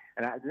 basically,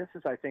 and this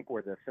is, I think,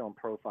 where the film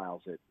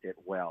profiles it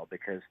well,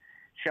 because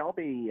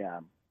Shelby's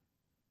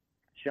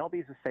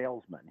a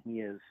salesman. He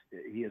is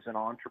an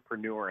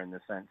entrepreneur in the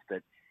sense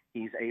that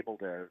he's able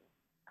to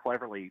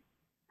cleverly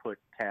put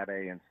tab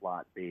A in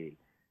slot B.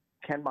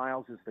 Ken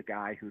Miles is the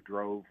guy who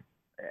drove,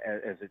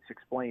 as it's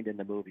explained in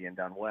the movie and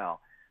done well,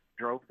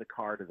 drove the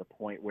car to the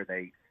point where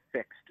they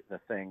fixed the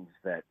things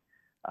that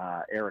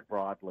Eric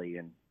Broadley,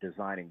 in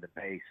designing the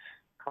base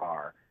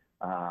car,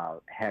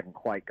 hadn't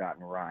quite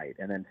gotten right.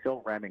 And then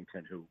Phil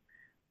Remington, who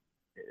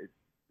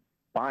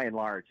by and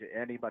large,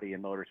 anybody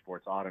in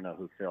motorsports ought to know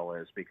who Phil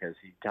is because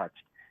he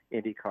touched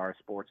IndyCar,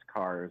 sports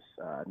cars,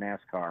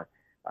 NASCAR,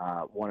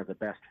 one of the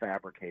best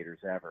fabricators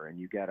ever. And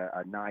you get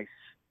a nice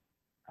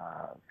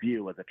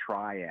view of the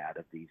triad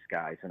of these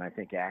guys, and I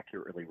think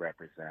accurately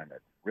represented.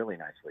 Really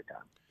nicely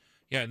done.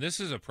 Yeah, and this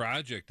is a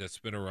project that's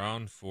been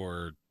around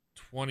for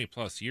 20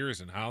 plus years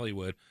in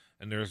Hollywood,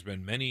 and there's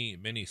been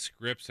many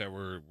scripts that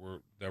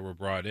were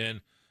brought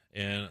in.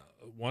 And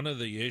one of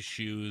the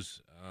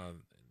issues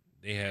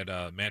they had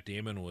Matt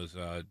Damon was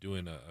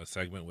doing a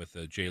segment with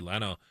Jay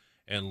Leno,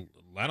 and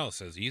Leno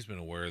says he's been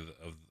aware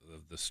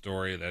of the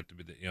story that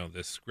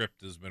this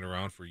script has been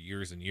around for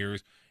years and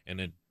years, and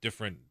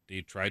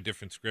they tried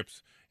different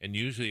scripts, and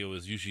usually it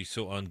was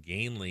so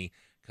ungainly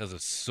because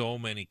of so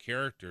many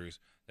characters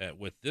that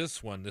with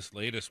this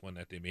latest one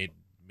that they made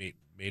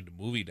the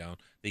movie down,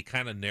 they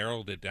kind of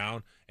narrowed it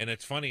down. And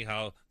it's funny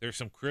how there's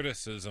some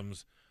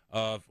criticisms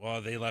of,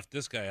 well, they left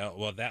this guy out.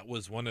 Well, that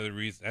was one of the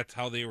reasons. That's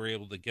how they were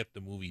able to get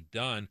the movie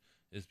done,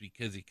 is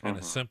because he kind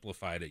of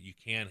simplified it. You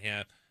can't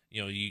have,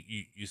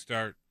 you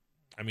start,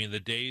 I mean, the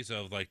days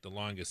of like The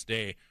Longest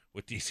Day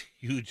with these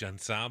huge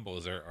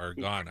ensembles are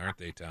gone, aren't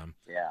they, Tom?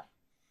 Yeah.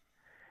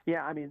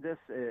 Yeah, I mean, this,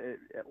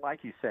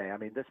 like you say, I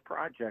mean, this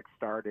project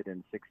started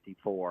in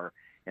 '64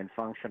 and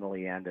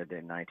functionally ended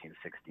in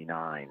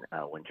 1969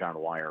 when John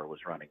Wyer was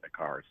running the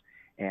cars.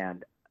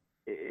 And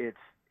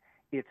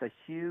it's a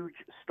huge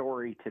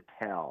story to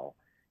tell,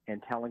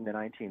 and telling the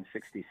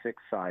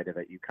 1966 side of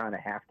it, you kind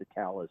of have to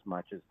tell as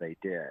much as they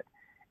did.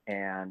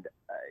 And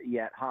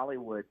yet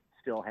Hollywood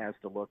still has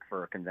to look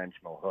for a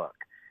conventional hook.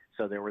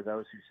 So there were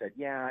those who said,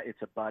 yeah,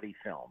 it's a buddy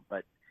film,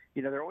 but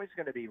there are always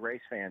going to be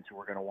race fans who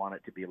are going to want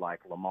it to be like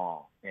Le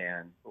Mans.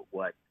 And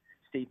what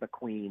Steve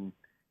McQueen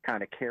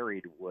kind of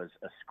carried was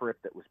a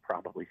script that was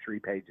probably 3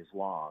 pages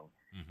long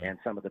and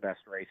some of the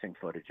best racing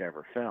footage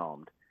ever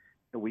filmed.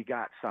 We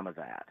got some of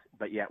that,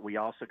 but yet we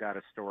also got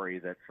a story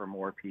that for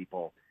more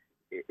people,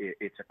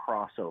 it's a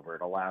crossover.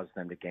 It allows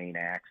them to gain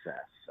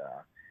access.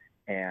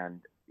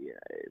 And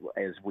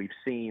as we've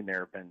seen, there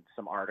have been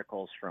some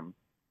articles from,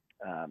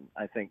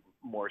 I think,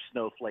 more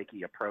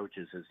snowflakey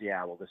approaches as,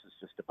 this is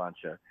just a bunch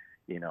of,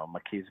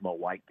 machismo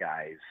white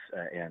guys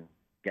and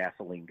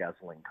gasoline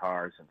guzzling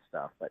cars and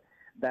stuff. But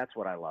that's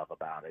what I love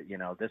about it.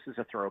 This is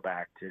a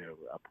throwback to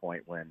a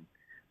point when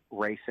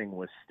racing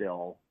was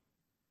still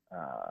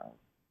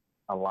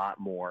a lot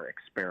more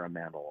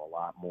experimental, a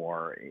lot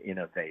more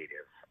innovative.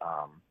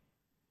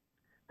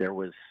 There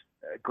was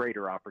a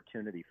greater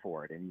opportunity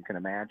for it. And you can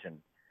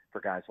imagine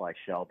for guys like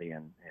Shelby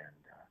and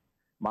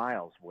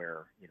Miles,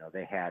 where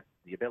they had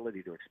the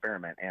ability to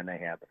experiment and they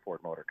had the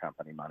Ford Motor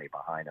Company money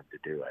behind them to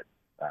do it.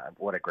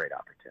 What a great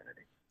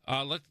opportunity!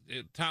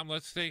 Tom,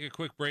 let's take a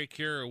quick break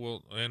here.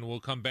 We'll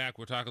come back.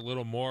 We'll talk a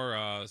little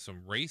more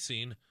some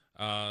racing,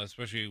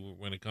 especially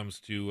when it comes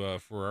to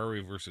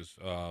Ferrari versus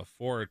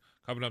Ford.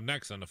 Coming up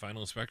next on the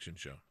Final Inspection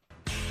Show.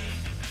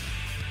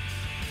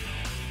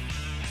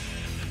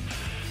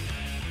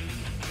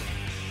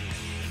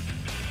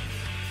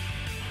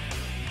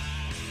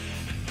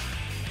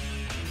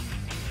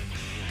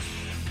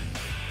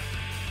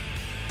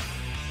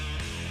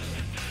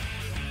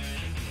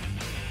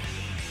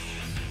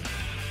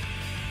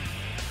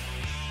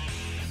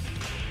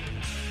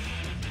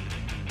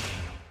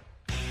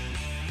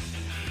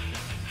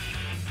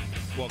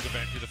 Welcome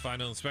back to the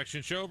Final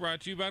Inspection Show,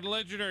 brought to you by the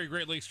legendary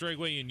Great Lakes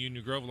Dragway in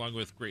Union Grove, along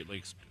with Great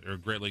Lakes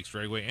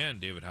Dragway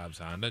and David Hobbs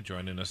Honda.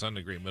 Joining us on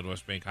the Great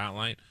Midwest Bank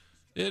Hotline,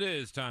 it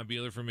is Tom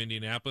Beeler from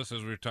Indianapolis,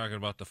 as we're talking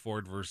about the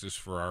Ford versus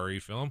Ferrari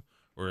film,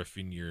 or if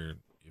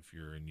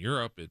you're in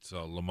Europe, it's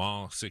Le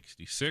Mans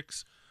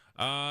 '66.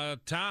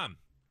 Tom,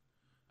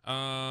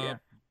 yeah.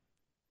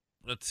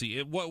 Let's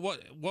see. What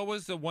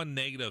was the one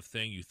negative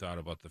thing you thought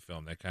about the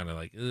film that kind of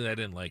like, I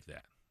didn't like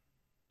that?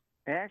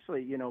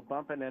 Actually,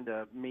 bumping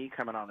into me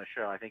coming on the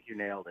show, I think you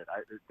nailed it.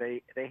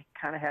 They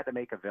kind of had to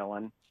make a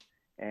villain,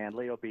 and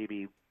Leo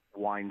Beebe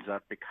winds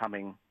up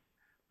becoming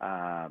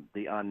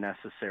the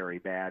unnecessary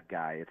bad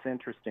guy. It's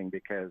interesting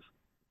because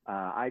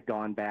I'd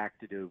gone back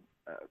to do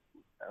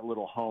a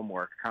little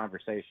homework,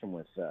 conversation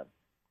with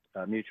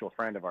a mutual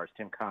friend of ours,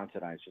 Tim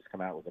Considine, has just come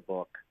out with a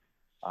book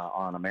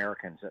on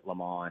Americans at Le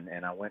Mans,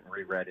 and I went and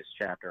reread his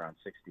chapter on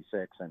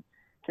 '66. And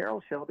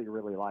Carroll Shelby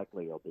really liked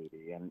Leo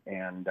Beebe,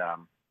 and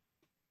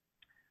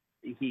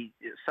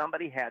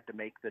somebody had to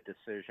make the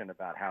decision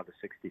about how the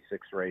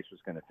 '66 race was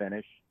going to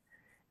finish,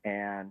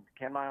 and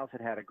Ken Miles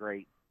had a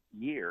great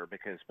year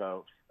because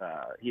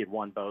he had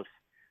won both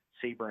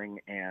Sebring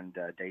and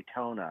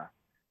Daytona,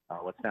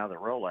 what's now the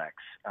Rolex,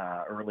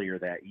 earlier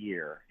that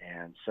year.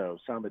 And so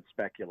some had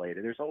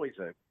speculated, there's always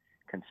a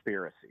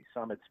conspiracy.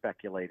 Some had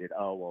speculated,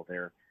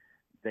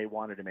 they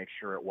wanted to make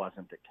sure it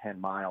wasn't that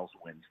Ken Miles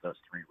wins those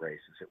 3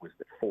 races. It was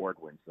that Ford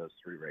wins those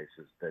 3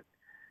 races that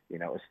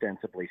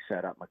ostensibly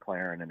set up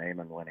McLaren and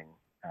Eamon winning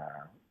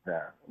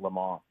the Le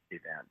Mans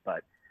event.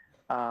 But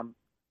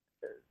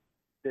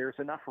there's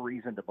enough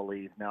reason to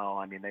believe,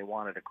 they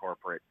wanted a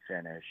corporate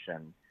finish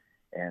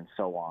and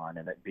so on,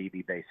 and that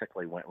Beebe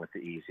basically went with the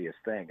easiest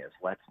thing, is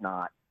let's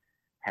not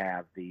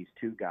have these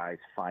two guys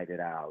fight it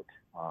out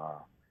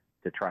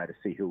to try to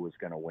see who was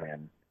going to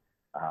win.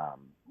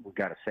 We've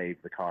got to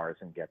save the cars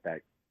and get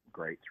that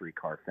great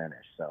 3-car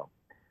finish. So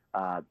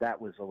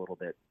that was a little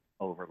bit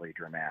overly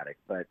dramatic,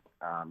 but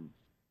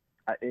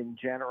in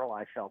general,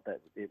 I felt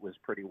that it was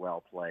pretty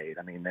well played.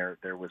 I mean,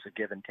 there was a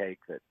give and take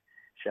that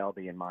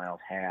Shelby and Miles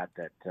had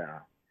that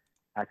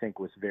I think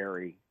was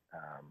very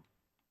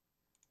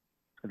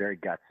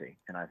gutsy,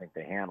 and I think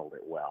they handled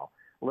it well.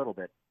 A little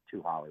bit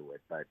too Hollywood,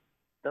 but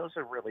those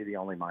are really the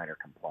only minor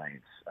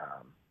complaints.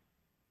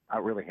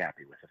 I'm really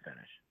happy with the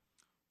finish.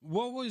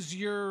 What was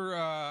your?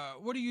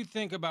 What do you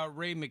think about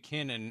Ray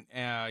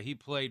McKinnon? He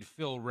played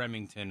Phil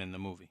Remington in the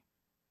movie.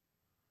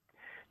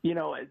 You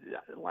know,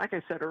 like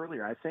I said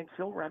earlier, I think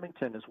Phil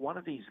Remington is one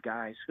of these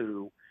guys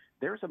who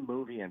there's a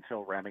movie in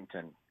Phil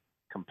Remington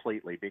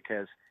completely,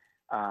 because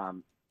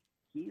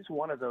he's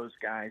one of those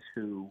guys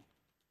who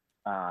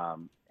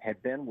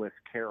had been with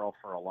Carroll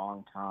for a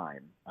long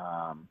time.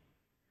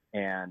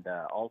 And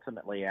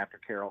ultimately, after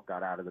Carroll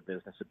got out of the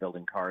business of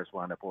building cars,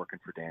 wound up working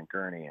for Dan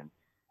Gurney.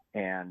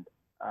 And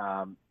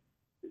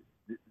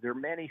there are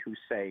many who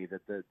say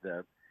that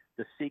the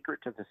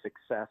secret to the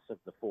success of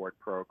the Ford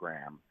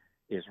program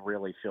is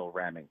really Phil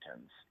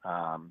Remington's.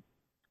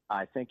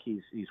 I think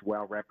he's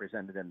well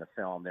represented in the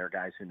film. There are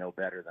guys who know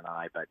better than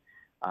I, but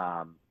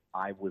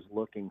I was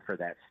looking for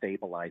that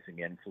stabilizing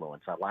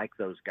influence. I like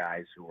those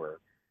guys who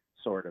are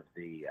sort of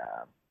the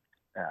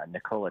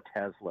Nikola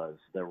Tesla's,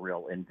 the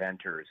real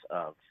inventors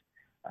of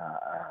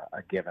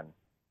a given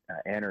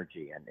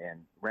energy. And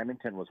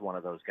Remington was one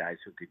of those guys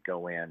who could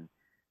go in,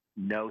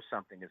 know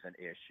something is an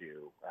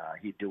issue.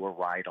 He'd do a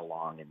ride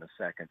along in the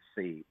second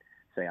seat,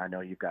 say, I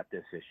know you've got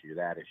this issue,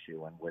 that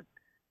issue, and would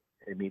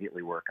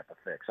immediately work up a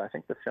fix. I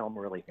think the film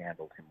really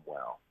handled him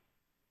well.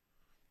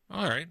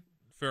 All right,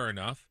 fair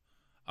enough.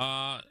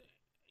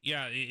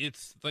 Yeah,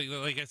 it's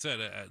like I said,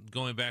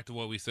 going back to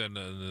what we said in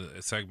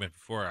the segment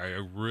before, I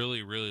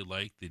really, really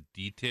like the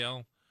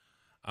detail,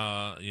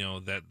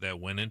 that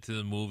went into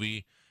the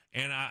movie.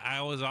 And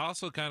I was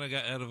also kind of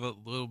got out of a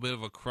little bit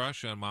of a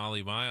crush on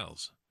Molly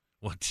Miles.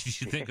 What did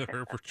you think of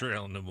her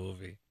portrayal in the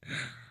movie?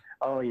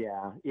 Oh,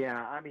 yeah.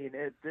 Yeah, I mean,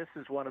 this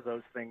is one of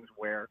those things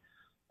where,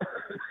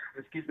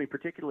 excuse me,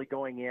 particularly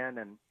going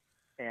in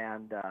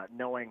and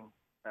knowing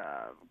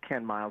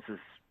Ken Miles's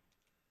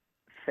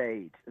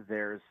fate,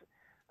 there's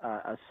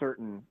a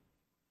certain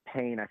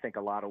pain I think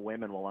a lot of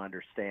women will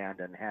understand,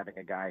 and having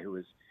a guy who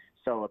is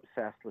so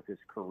obsessed with his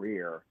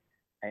career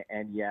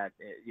and yet,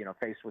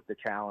 faced with the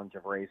challenge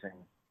of raising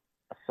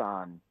a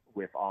son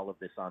with all of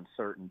this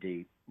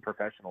uncertainty,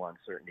 professional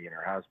uncertainty in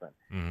her husband.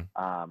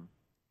 Mm-hmm.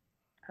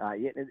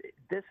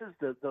 This is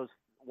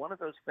one of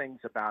those things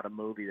about a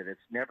movie that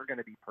it's never going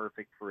to be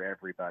perfect for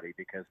everybody,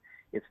 because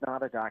it's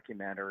not a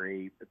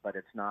documentary, but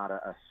it's not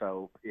a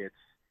soap. It's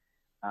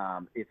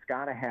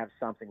got to have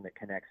something that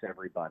connects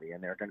everybody,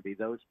 and there are going to be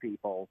those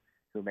people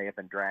who may have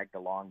been dragged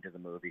along to the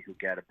movie who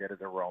get a bit of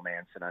the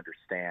romance and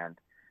understand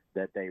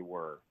that they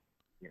were,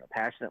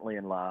 passionately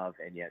in love,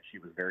 and yet she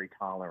was very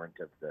tolerant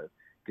of the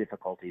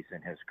difficulties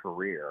in his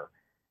career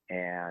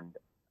and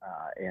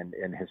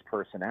his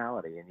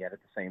personality, and yet at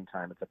the same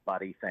time it's a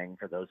buddy thing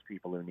for those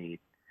people who need,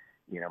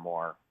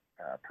 more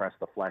press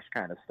the flesh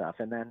kind of stuff.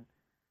 And then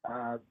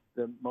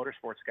the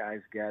motorsports guys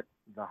get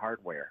the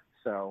hardware.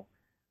 So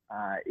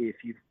if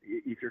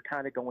you're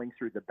kind of going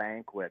through the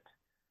banquet,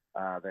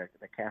 the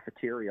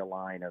cafeteria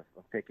line of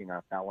picking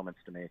up elements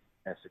to make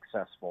a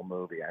successful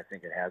movie, I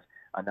think it has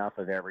enough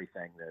of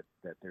everything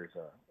that there's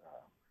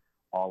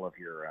all of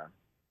your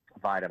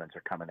vitamins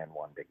are coming in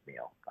one big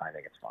meal. I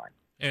think it's fine.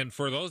 And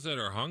for those that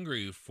are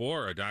hungry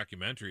for a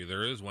documentary,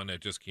 there is one that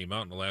just came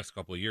out in the last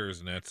couple of years,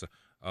 and that's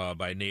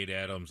by Nate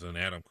Adams and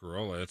Adam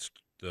Carolla. It's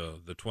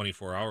the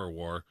 24-Hour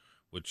War,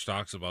 which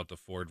talks about the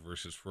Ford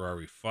versus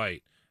Ferrari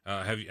fight.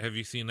 Have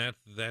you seen that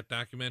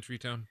documentary,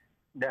 Tom?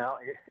 No,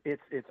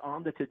 it's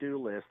on the to-do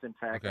list. In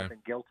fact, Okay. I've been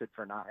guilted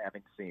for not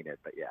having seen it,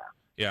 but yeah.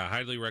 Yeah,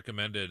 highly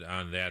recommended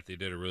on that. They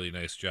did a really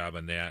nice job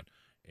on that.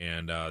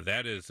 And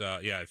that is,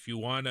 if you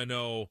want to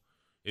know,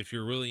 if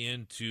you're really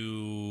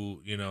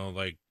into,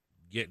 like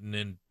getting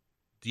in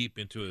deep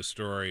into a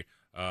story,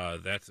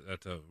 that's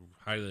a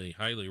highly,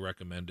 highly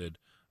recommended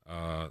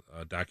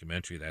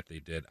documentary that they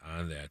did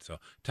on that. So,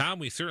 Tom,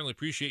 we certainly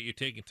appreciate you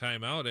taking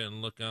time out,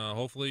 and look,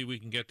 hopefully we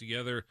can get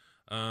together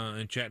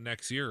and chat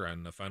next year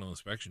on the Final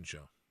Inspection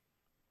Show.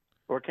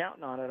 We're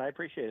counting on it. I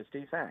appreciate it,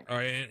 Steve. Thanks. All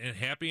right, and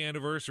happy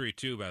anniversary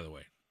too, by the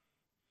way.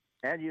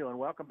 And you, and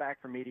welcome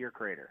back from Meteor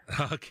Crater.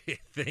 Okay,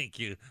 thank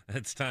you.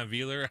 That's Tom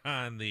Beeler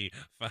on the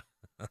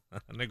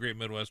Great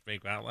Midwest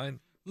Bank Hotline.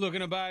 Looking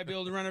to buy,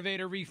 build, renovate,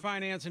 or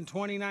refinance in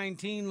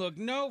 2019? Look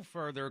no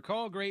further.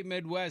 Call Great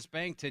Midwest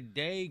Bank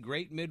today.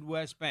 Great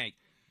Midwest Bank,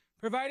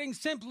 providing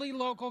simply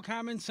local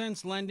common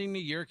sense lending to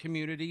your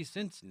community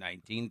since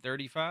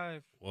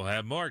 1935. We'll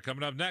have more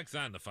coming up next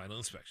on the Final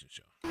Inspection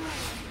Show.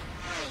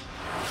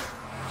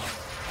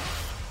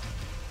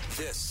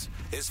 This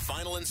is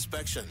Final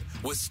Inspection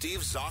with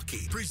Steve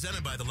Zocchi,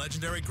 presented by the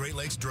legendary Great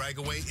Lakes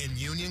Dragaway in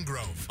Union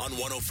Grove on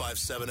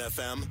 105.7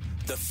 FM,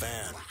 The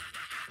Fan.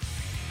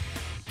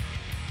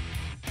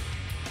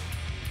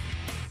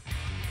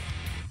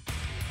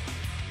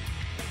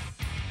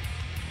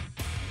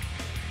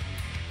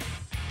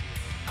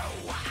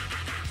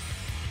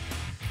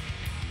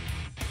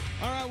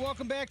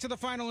 welcome back to the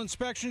Final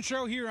Inspection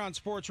Show here on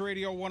Sports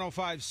Radio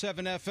 105.7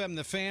 FM.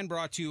 The Fan,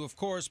 brought to you, of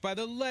course, by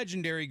the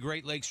legendary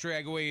Great Lakes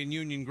Dragway in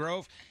Union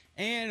Grove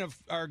and of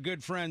our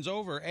good friends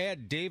over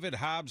at David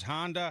Hobbs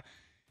Honda.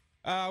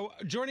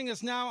 Joining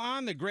us now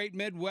on the Great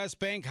Midwest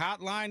Bank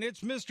Hotline,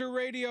 it's Mr.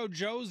 Radio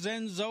Joe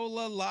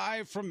Zenzola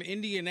live from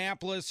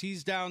Indianapolis.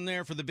 He's down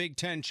there for the Big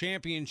Ten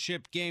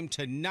Championship game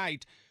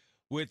tonight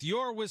with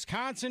your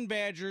Wisconsin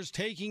Badgers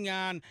taking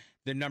on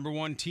the number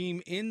one team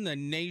in the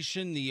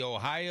nation, the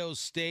Ohio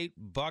State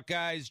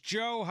Buckeyes.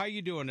 Joe, how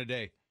you doing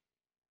today?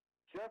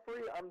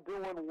 Jeffrey, I'm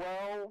doing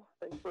well.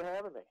 Thanks for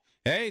having me.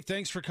 Hey,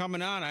 thanks for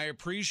coming on. I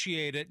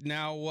appreciate it.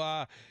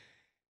 Now,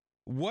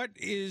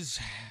 what's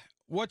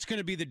going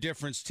to be the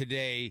difference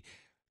today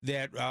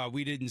that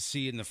we didn't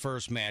see in the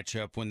first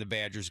matchup when the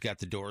Badgers got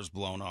the doors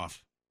blown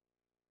off?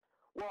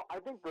 Well, I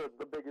think the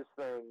biggest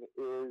thing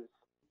is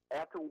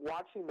after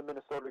watching the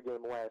Minnesota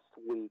game last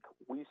week,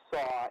 we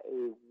saw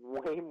a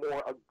way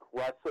more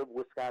aggressive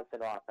Wisconsin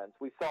offense.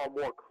 We saw a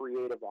more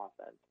creative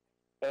offense.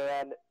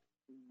 And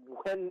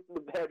when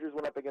the Badgers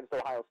went up against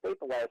Ohio State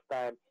the last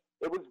time,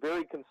 it was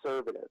very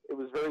conservative. It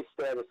was very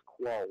status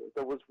quo.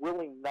 There was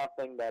really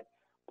nothing that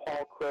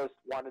Paul Chryst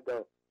wanted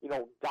to,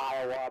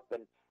 dial up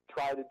and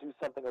try to do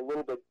something a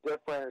little bit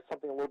different or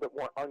something a little bit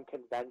more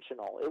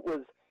unconventional. It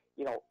was,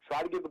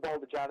 try to give the ball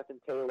to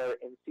Jonathan Taylor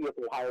and see if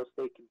Ohio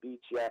State can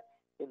beat you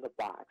in the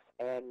box.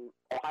 And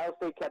Ohio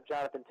State kept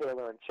Jonathan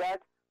Taylor in check.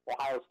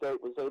 Ohio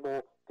State was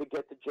able to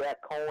get to Jack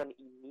Cohen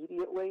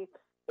immediately,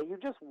 and you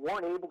just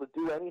weren't able to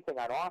do anything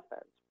on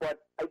offense. But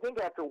I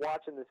think after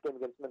watching this game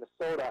against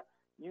Minnesota,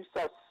 you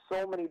saw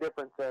so many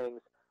different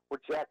things where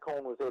Jack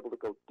Cohen was able to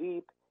go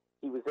deep.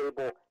 He was able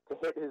to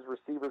hit his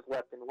receivers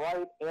left and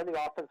right, and the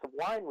offensive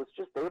line was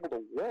just able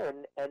to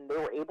win, and they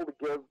were able to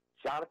give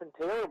Jonathan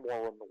Taylor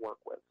more room to work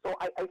with. So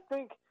I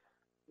think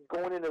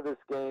going into this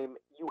game,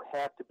 you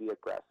have to be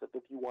aggressive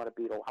if you want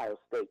to beat Ohio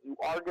State. You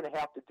are going to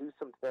have to do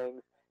some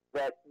things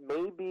that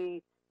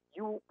maybe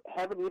you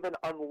haven't even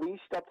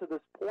unleashed up to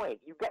this point.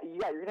 You're going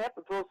to have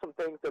to throw some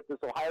things at this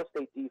Ohio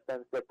State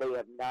defense that they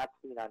have not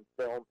seen on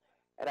film.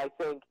 And I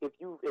think if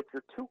you're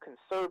too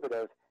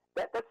conservative,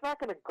 that's not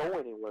going to go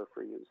anywhere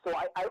for you. So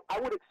I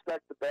would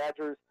expect the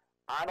Badgers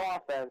on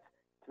offense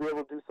to be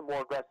able to do some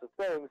more aggressive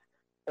things.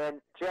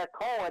 And Jack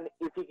Cohen,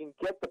 if he can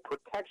get the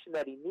protection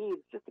that he needs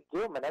just to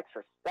give him an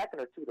extra second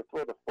or two to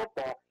throw the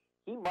football,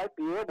 he might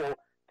be able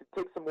to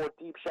take some more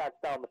deep shots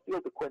down the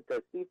field to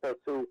Quintez Cephas,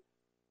 who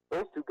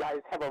those two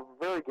guys have a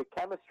very good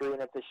chemistry,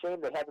 and it's a shame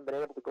they haven't been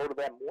able to go to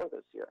that more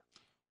this year.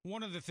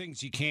 One of the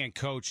things you can't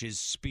coach is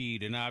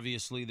speed, and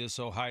obviously this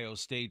Ohio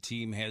State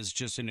team has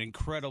just an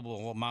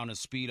incredible amount of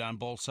speed on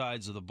both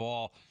sides of the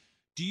ball.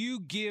 Do you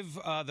give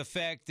the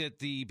fact that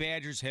the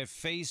Badgers have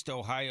faced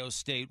Ohio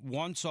State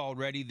once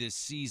already this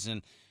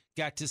season,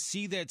 got to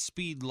see that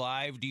speed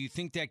live, do you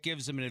think that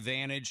gives them an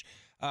advantage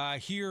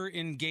here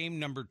in game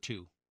number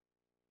 2?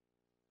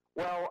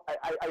 Well,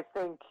 I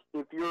think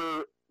if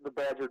you're the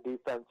Badger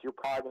defense, you're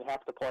probably going to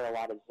have to play a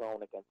lot of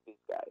zone against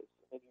these guys.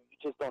 And you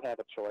just don't have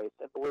a choice.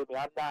 And believe me,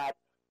 I'm not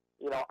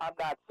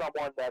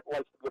someone that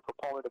likes to be a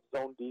proponent of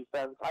zone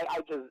defense.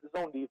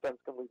 Zone defense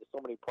can lead to so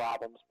many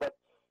problems, but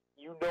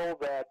you know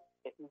that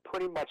in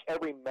pretty much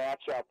every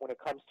matchup when it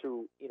comes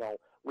to,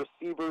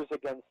 receivers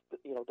against,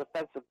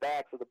 defensive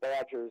backs of the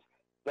Badgers,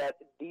 that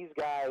these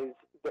guys,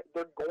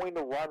 they're going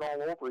to run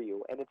all over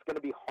you, and it's going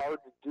to be hard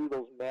to do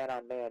those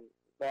man-on-man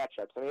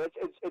matchups. I mean,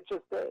 it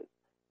just is.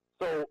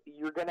 So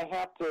you're going to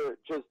have to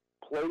just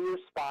play your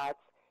spots,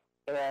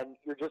 and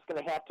you're just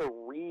going to have to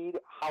read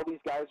how these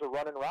guys are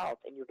running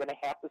routes, and you're going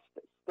to have to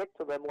stick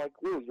to them like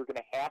glue. You're going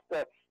to have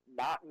to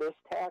not miss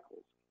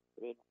tackles.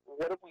 I mean,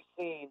 what have we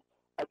seen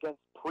against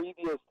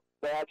previous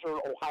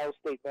Badger-Ohio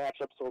State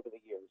matchups over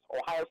the years?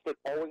 Ohio State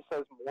always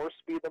has more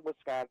speed than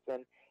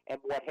Wisconsin, and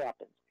what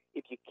happens?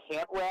 If you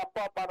can't wrap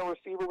up on a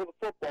receiver with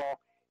a football,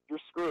 you're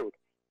screwed.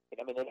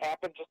 I mean, it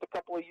happened just a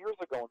couple of years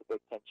ago in the Big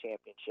Ten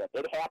Championship.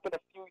 It happened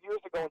a few years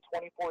ago in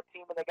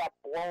 2014 when they got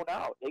blown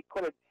out. They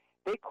couldn't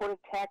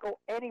tackle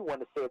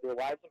anyone to save their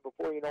lives, and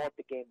before you know it,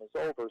 the game is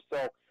over.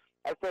 So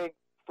I think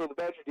for the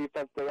Badger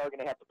defense, they are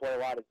going to have to play a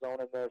lot of zone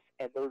in this,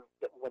 and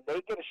when they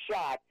get a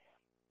shot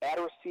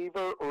at a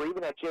receiver or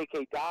even at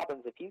J.K.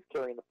 Dobbins, if he's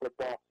carrying the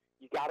football,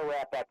 you got to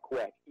wrap up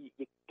quick.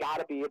 You got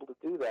to be able to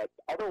do that.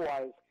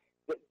 Otherwise,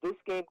 this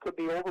game could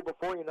be over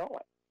before you know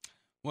it.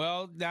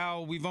 Well,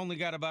 now we've only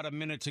got about a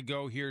minute to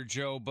go here,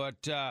 Joe,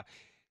 but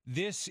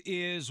this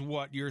is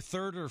your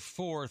third or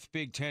fourth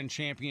Big Ten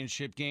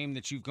championship game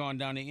that you've gone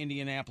down to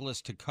Indianapolis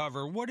to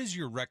cover. What is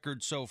your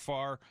record so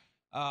far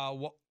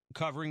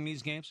covering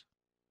these games?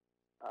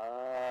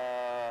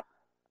 I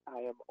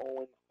am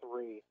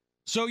 0-3.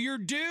 So you're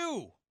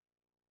due.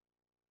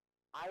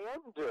 I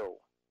am due.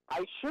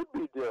 I should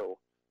be due.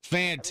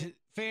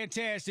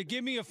 Fantastic.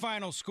 Give me a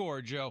final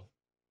score, Joe.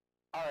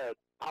 All right.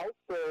 I'll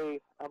say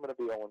I'm going to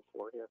be 0-4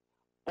 here.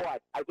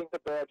 But I think the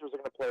Badgers are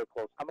going to play it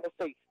close. I'm going to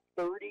say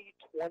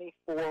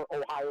 30-24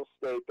 Ohio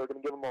State. They're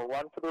going to give them a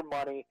run for their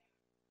money.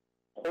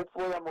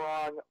 Hopefully I'm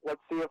wrong. Let's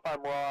see if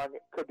I'm wrong.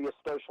 It could be a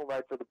special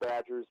night for the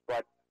Badgers,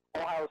 but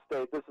Ohio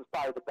State, this is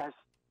probably the best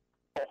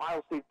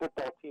Ohio State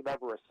football team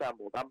ever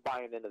assembled. I'm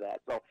buying into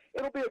that. So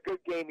it'll be a good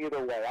game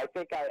either way. I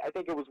think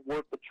it was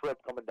worth the trip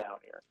coming down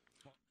here.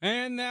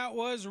 And that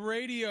was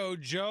Radio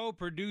Joe,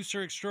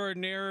 producer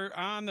extraordinaire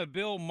on the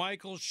Bill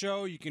Michaels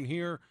Show. You can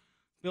hear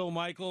Bill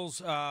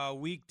Michaels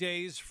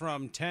weekdays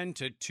from 10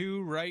 to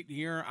 2 right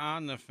here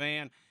on The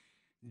Fan.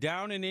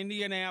 Down in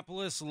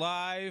Indianapolis,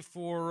 live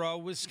for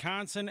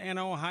Wisconsin and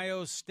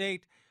Ohio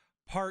State,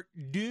 Part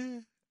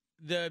 2,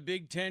 the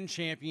Big Ten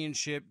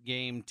Championship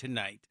game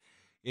tonight.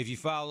 If you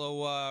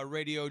follow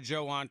Radio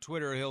Joe on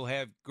Twitter, he'll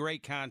have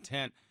great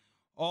content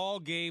all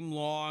game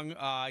long.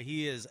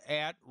 He is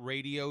at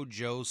Radio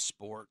Joe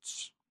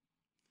Sports.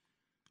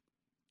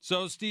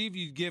 So, Steve,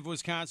 you give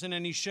Wisconsin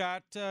any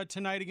shot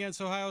tonight against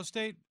Ohio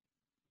State?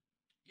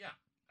 Yeah,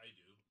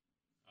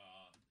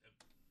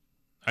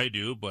 I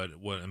do, but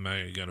what am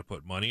I going to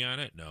put money on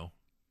it? No.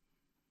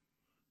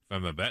 If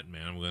I'm a betting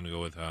man, I'm going to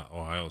go with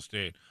Ohio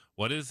State.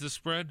 What is the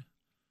spread?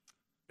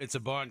 It's a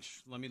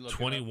bunch. Let me look.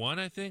 21,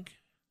 I think.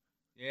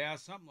 Yeah,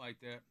 something like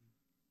that.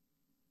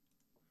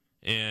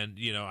 And,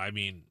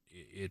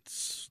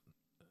 it's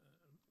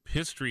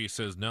history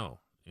says no.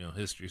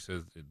 History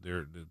says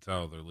it's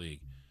out of their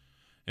league.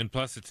 And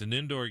plus, it's an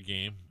indoor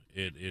game.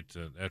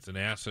 That's an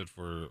asset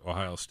for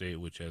Ohio State,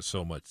 which has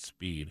so much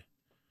speed.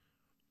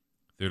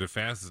 They're the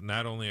fastest.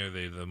 Not only are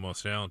they the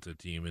most talented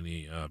team in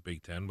the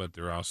Big Ten, but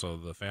they're also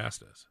the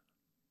fastest.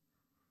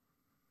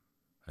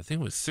 I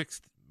think it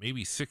was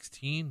maybe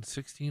 16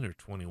 or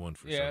 21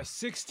 for some.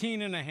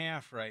 16 and a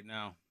half right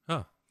now.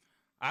 Huh.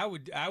 I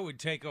would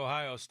take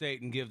Ohio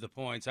State and give the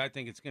points. I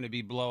think it's going to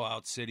be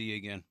blowout city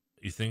again.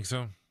 You think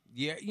so?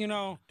 Yeah,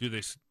 Do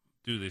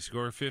they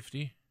score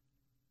 50?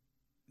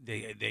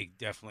 They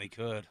definitely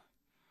could.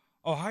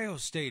 Ohio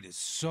State is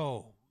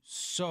so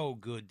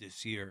good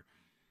this year.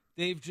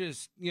 They've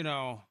just,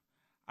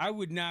 I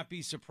would not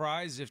be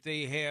surprised if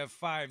they have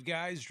 5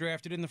 guys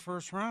drafted in the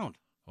first round.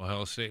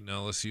 Ohio State and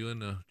LSU in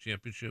the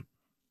championship?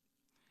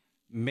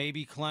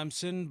 Maybe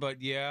Clemson,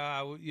 but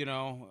yeah,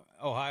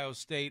 Ohio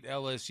State,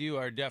 LSU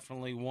are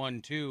definitely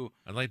 1-2.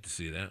 I'd like to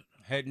see that.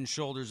 Head and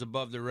shoulders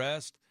above the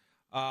rest.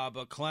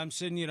 But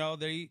Clemson,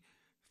 they,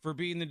 for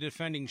being the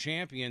defending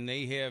champion,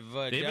 they have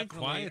they've been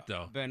quiet,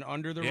 though. Been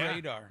under the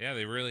radar. Yeah,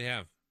 they really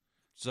have.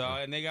 So,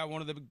 and they got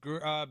one of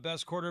the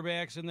best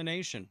quarterbacks in the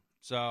nation.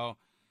 So,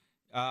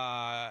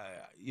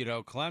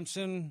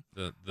 Clemson,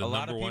 the a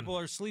lot of people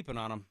are sleeping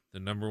on them. The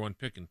number 1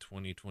 pick in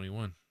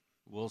 2021.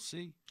 We'll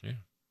see. Yeah.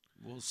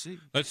 We'll see.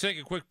 Let's take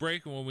a quick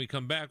break, and when we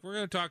come back, we're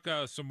going to talk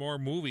some more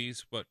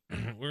movies, but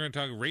we're going to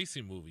talk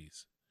racing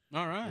movies.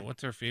 All right. Well,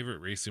 what's our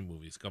favorite racing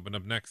movies? Coming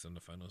up next on the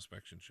Final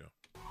Inspection Show.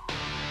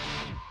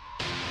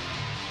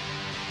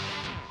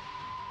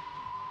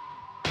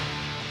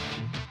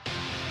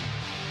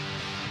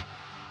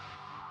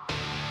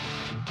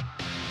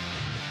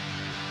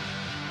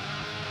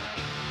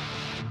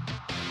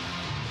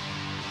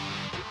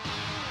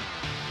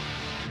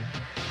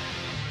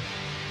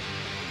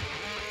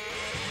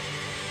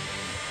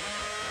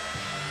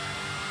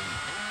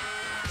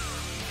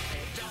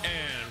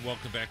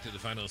 Welcome back to the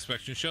Final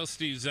Inspection Show.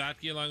 Steve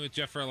Zotke along with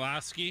Jeff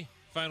Orlowski.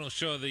 Final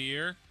show of the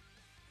year.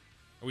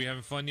 Are we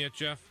having fun yet,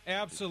 Jeff?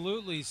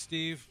 Absolutely,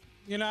 Steve.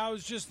 I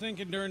was just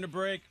thinking during the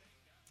break,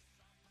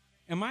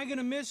 am I going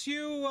to miss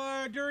you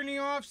during the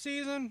off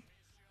season?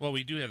 Well,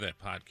 we do have that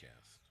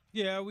podcast.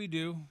 Yeah, we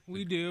do.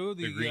 We do.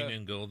 The Green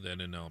and Gold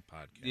NNL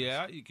podcast.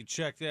 Yeah, you can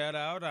check that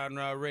out on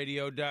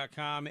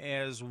radio.com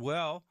as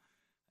well.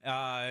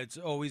 It's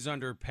always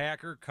under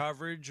Packer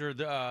coverage or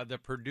the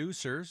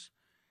producers.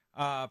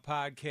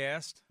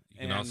 Podcast. You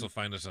can also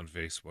find us on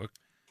Facebook.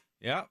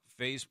 Yeah,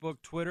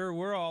 Facebook, Twitter.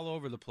 We're all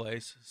over the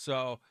place.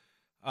 So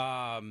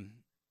I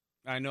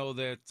know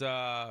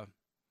that,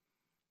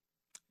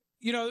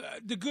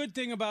 the good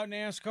thing about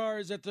NASCAR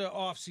is that the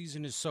off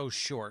season is so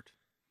short.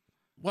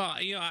 Well,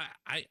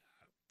 I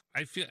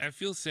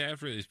feel sad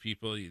for these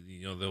people.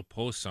 They'll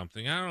post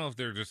something. I don't know if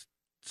they're just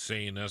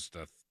saying this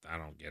to, I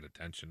don't get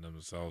attention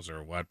themselves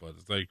or what, but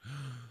it's like,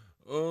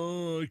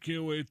 oh, I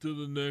can't wait till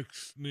the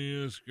next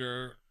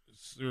NASCAR.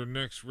 Their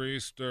next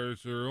race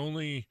starts. There are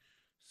only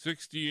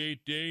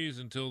 68 days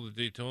until the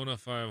Daytona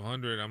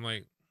 500. I'm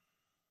like,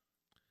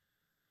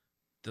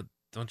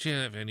 don't you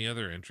have any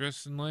other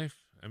interests in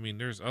life? I mean,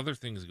 there's other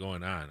things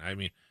going on. I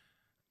mean,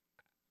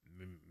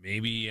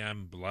 maybe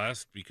I'm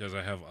blessed because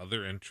I have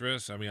other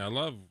interests. I mean, I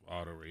love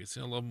auto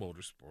racing. I love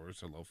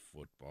motorsports. I love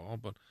football,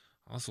 but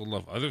I also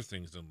love other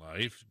things in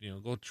life.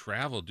 Go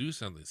travel, do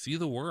something, see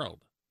the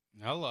world.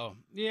 Hello.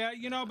 Yeah,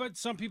 but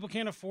some people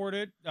can't afford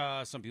it.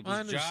 Some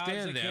people's jobs,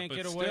 they can't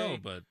get away. Still,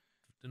 but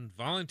then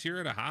volunteer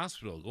at a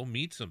hospital. Go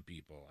meet some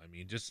people. I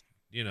mean, just,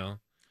 Yeah,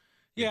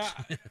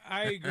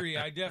 I agree.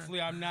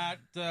 I'm not,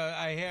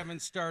 I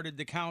haven't started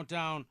the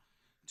countdown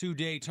to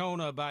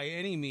Daytona by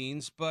any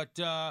means, but,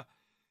 I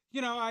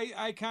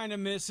kind of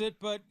miss it.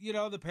 But,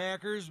 the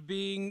Packers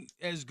being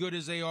as good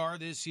as they are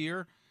this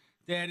year,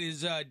 that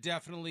is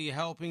definitely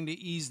helping to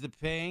ease the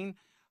pain.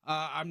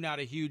 I'm not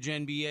a huge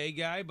NBA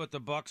guy, but the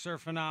Bucks are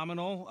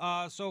phenomenal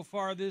so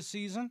far this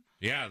season.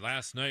 Yeah,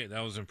 last night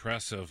that was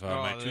impressive.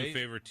 My two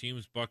favorite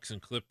teams, Bucks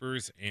and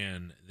Clippers,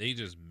 and they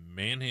just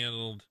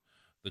manhandled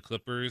the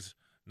Clippers.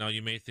 Now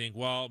you may think,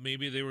 well,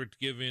 maybe they were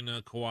giving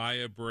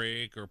Kawhi a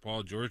break or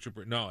Paul George a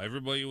break. No,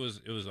 everybody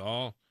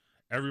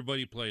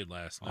everybody played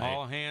last night.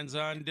 All hands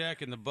on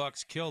deck, and the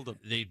Bucks killed them.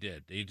 They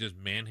did. They just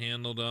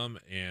manhandled them,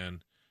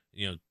 and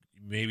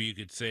maybe you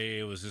could say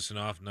it was just an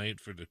off night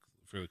for the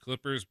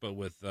Clippers, but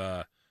with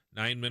 9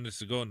 minutes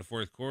to go in the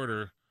fourth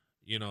quarter,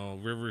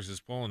 Rivers is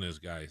pulling his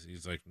guys.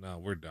 He's like, no,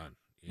 we're done.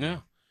 You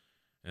know?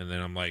 And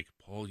then I'm like,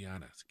 pull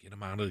Giannis, get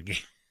him out of the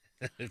game.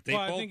 If they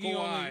I think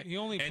Kawhi, he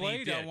only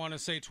played, I want to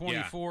say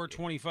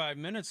 25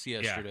 minutes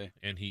yesterday.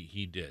 Yeah, and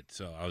he did.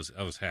 So I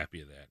was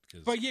happy of that.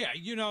 But yeah,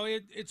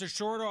 it's a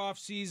short off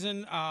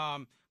season.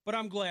 But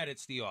I'm glad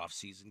it's the off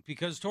season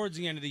because towards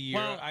the end of the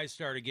year, I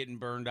started getting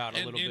burned out a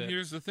little bit. And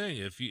here's the thing: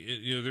 if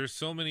there's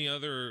so many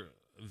other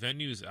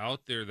venues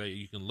out there that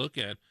you can look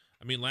at.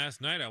 I mean, last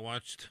night I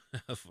watched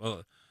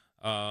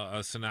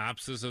a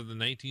synopsis of the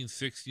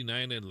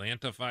 1969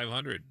 Atlanta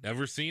 500.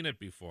 Never seen it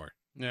before.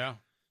 Yeah.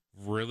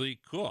 Really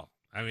cool.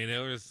 I mean,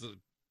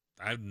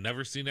 I've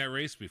never seen that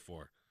race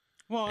before.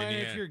 Well, and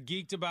if you're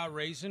geeked about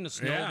racing, the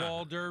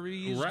snowball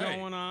derby is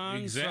going on.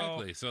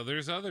 Exactly. So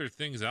there's other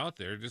things out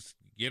there. Just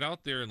get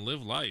out there and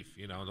live life.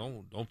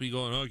 Don't be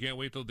going, I can't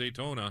wait till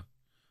Daytona.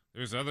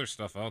 There's other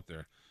stuff out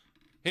there.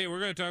 Hey, we're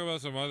going to talk about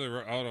some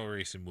other auto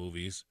racing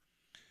movies.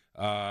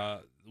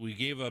 We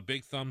gave a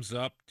big thumbs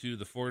up to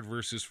the Ford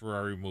versus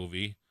Ferrari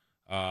movie.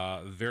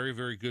 Very,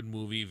 very good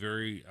movie.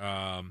 Very,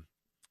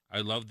 I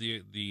love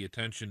the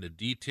attention to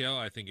detail.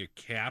 I think it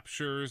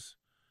captures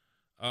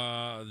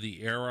the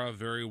era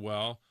very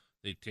well.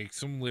 They take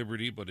some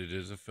liberty, but it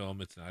is a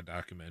film. It's not a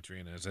documentary.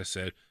 And as I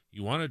said,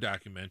 you want a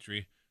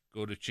documentary,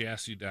 go to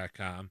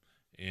chassis.com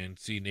and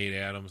see Nate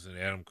Adams and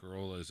Adam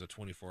Carolla's A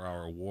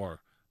 24-Hour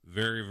War.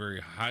 Very,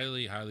 very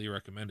highly, highly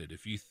recommended.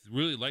 If you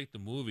really like the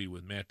movie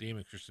with Matt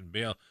Damon, Christian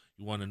Bale,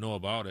 you want to know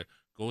about it,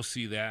 go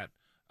see that.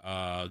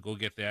 Go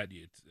get that.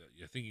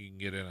 I think you can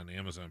get it on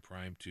Amazon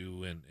Prime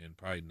too, and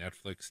probably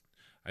Netflix,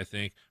 I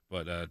think.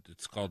 But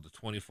it's called The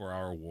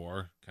 24-Hour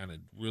War. Kind of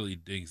really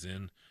digs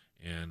in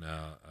and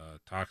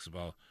talks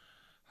about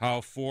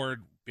how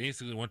Ford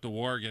basically went to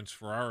war against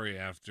Ferrari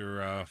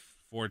after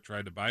Ford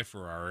tried to buy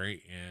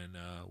Ferrari and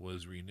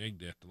was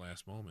reneged at the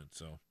last moment.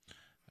 So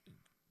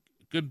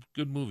good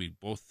movie.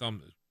 Both.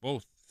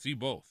 See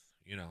both.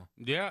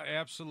 Yeah,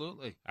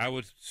 absolutely. I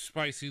would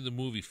probably see the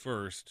movie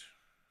first,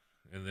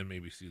 and then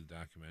maybe see the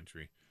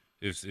documentary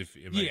if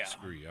it might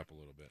screw you up a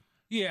little bit.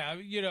 Yeah,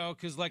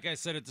 because like I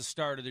said at the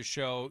start of the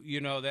show,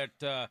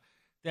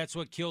 that's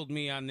what killed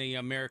me on the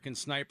American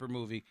Sniper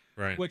movie,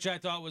 right? Which I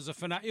thought was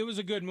it was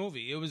a good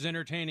movie. It was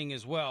entertaining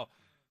as well,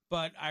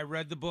 but I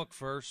read the book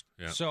first,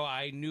 so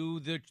I knew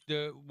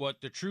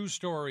what the true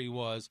story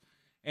was.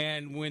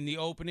 And when the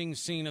opening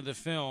scene of the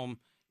film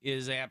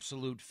is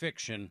absolute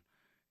fiction,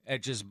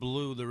 it just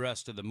blew the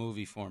rest of the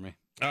movie for me.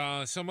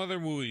 Some other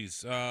movies.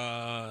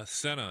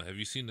 Senna. Have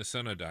you seen the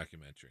Senna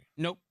documentary?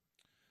 Nope.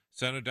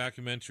 Senna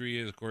documentary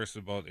is, of course,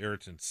 about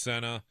Ayrton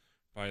Senna,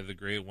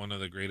 probably one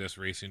of the greatest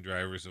racing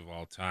drivers of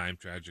all time,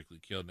 tragically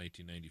killed in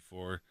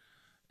 1994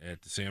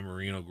 at the San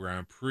Marino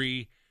Grand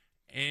Prix,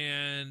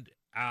 and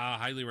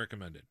highly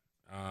recommended.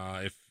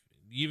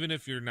 Even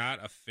if you're not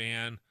a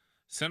fan,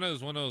 Senna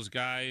is one of those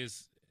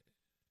guys.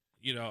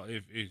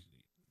 If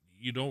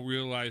you don't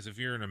realize, if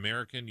you're an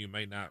American, you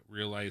might not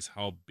realize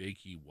how big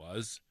he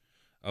was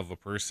of a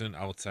person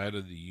outside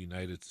of the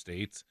United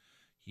States.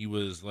 He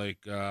was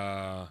like,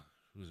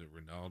 who's it,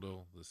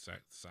 Ronaldo, the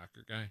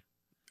soccer guy?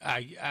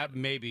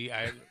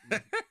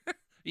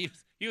 He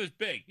was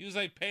big. He was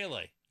like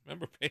Pele.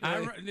 Remember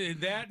Pele?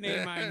 That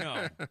name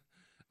I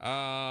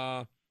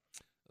know.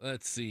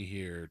 Let's see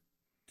here.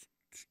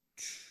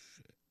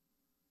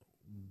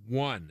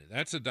 One.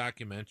 That's a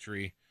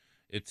documentary.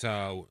 It's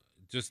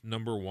just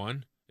number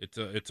one. It's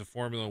a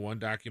Formula One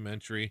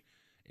documentary,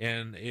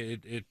 and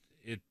it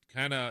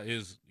kind of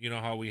is,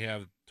 how we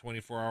have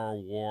 24-Hour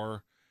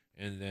War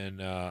and then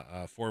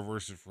Ford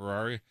versus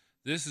Ferrari.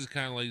 This is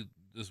kind of like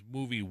this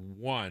movie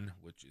One,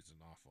 which is an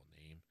awful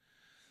name,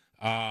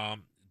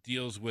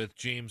 deals with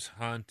James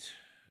Hunt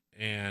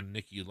and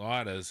Niki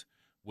Lauda's,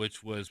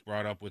 which was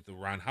brought up with the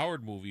Ron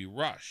Howard movie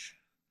Rush.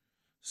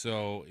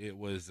 So it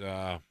was,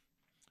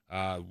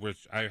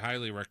 which I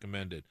highly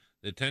recommended.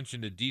 The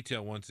attention to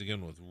detail, once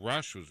again, with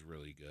Rush was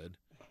really good.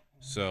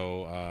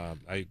 So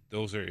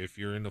those are, if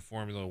you're into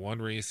Formula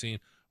One racing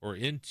or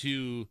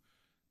into,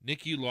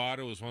 Niki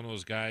Lauda was one of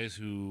those guys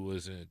who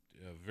was in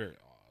a very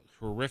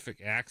horrific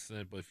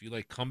accident, but if you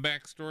like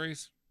comeback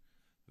stories,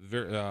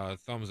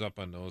 thumbs up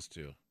on those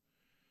two.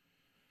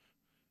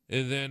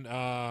 And then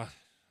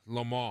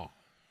Le Mans.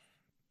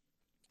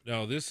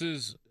 Now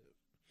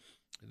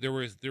there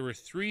were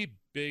three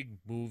big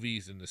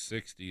movies in the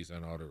 60s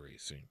on auto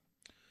racing.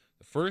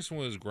 The first one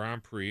was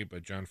Grand Prix by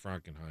John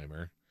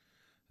Frankenheimer.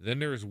 Then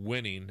there's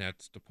Winning,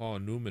 that's the Paul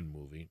Newman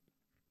movie.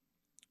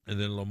 And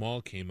then Le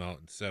Mans came out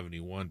in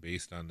 71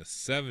 based on the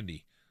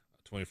 70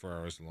 24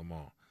 Hours of Le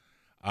Mans.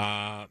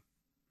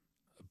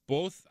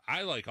 Both,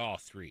 I like all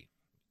three.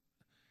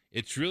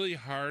 It's really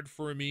hard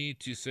for me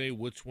to say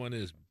which one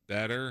is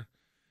better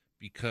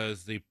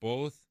because they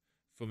both,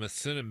 from a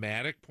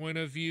cinematic point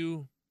of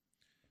view,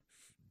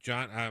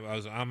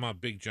 I'm a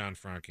big John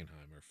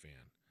Frankenheimer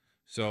fan.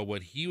 So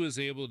what he was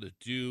able to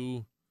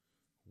do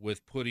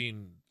with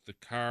putting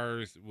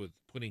cameras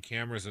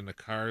in the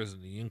cars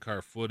and the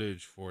in-car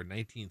footage for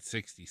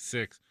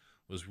 1966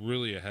 was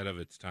really ahead of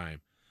its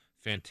time.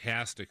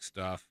 Fantastic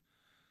stuff.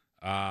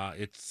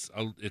 It's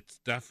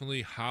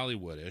definitely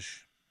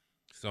Hollywoodish,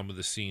 some of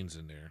the scenes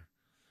in there,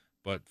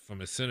 but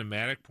from a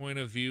cinematic point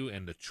of view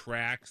and the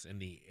tracks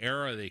and the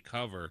era they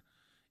cover,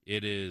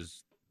 it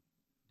is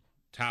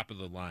top of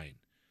the line.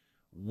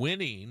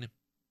 Winning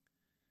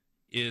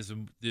is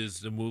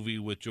the movie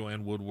with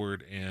Joanne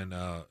Woodward and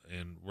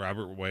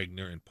Robert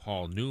Wagner and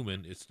Paul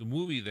Newman. It's the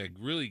movie that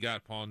really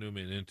got Paul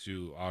Newman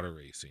into auto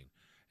racing,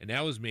 and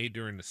that was made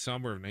during the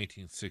summer of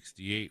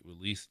 1968,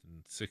 released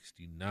in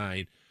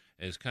 69,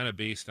 and it's kind of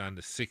based on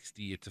the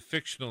 60. It's a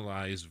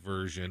fictionalized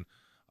version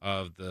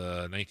of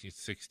the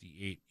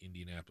 1968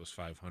 Indianapolis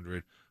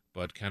 500,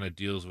 but kind of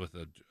deals with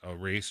a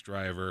race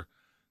driver.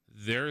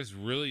 There's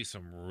really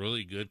some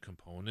really good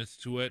components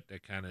to it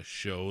that kind of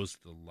shows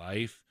the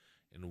life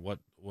and what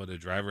a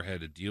driver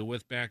had to deal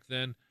with back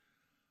then.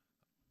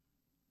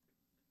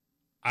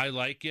 I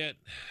like it.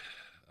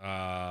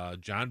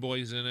 John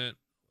Boy's in it.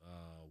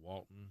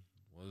 Walton,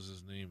 what was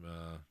his name?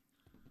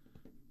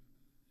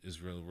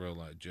 Is real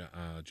life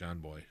John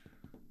Boy.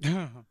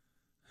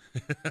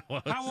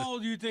 How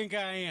old do you think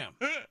I am?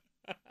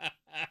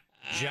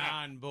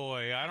 John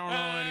Boy. I don't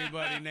know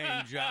anybody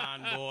named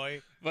John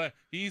Boy. But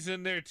he's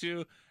in there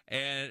too.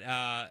 And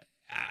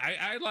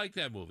I like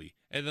that movie.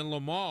 And then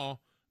Le Mans.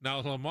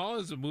 Now, Le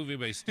Mans is a movie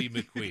by Steve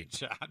McQueen.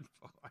 John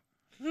Boy.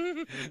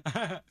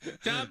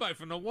 John Boy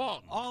from the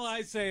Walton. All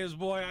I say is,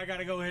 boy, I got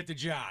to go hit the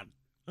John.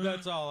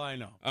 That's all I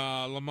know.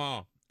 Le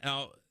Mans.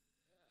 Now,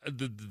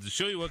 to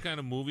show you what kind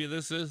of movie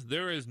this is,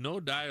 there is no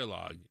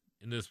dialogue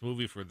in this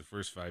movie for the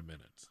first 5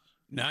 minutes.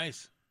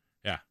 Nice.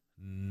 Yeah,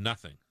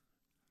 nothing.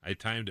 I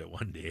timed it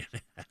one day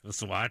and I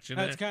was watching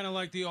That's kind of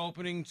like the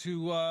opening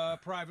to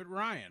Private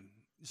Ryan,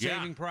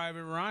 Saving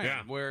Private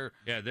Ryan, where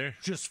they're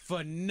just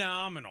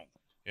phenomenal.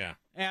 Yeah,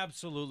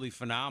 absolutely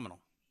phenomenal.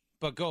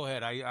 But go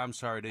ahead. I'm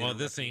sorry to interrupt.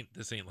 This ain't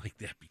like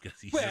that because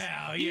he's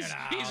he's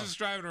just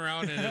driving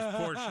around in his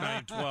Porsche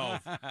 912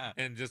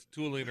 and just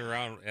tooling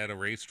around at a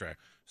racetrack.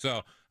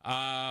 So,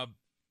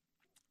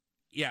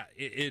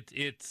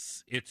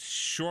 it's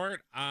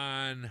short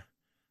on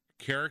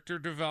character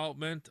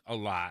development a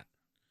lot,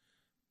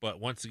 but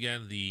once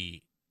again,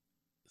 the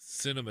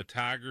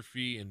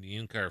cinematography and the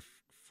in-car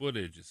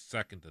footage is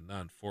second to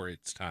none for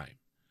its time.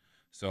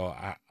 So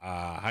I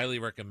highly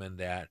recommend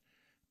that,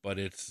 but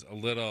it's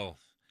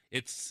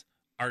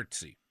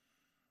artsy.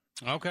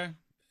 Okay.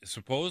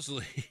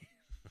 Supposedly,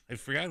 I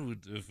forgot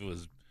if it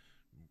was,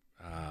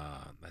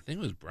 I think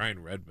it was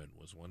Brian Redmond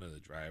was one of the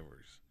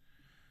drivers.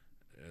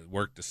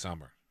 Worked the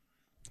summer.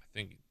 I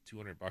think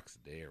 $200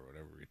 a day or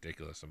whatever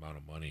ridiculous amount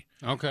of money.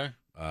 Okay.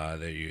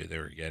 They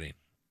were getting,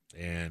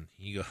 and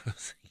he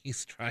goes,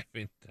 he's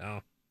driving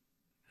down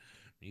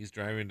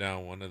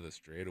one of the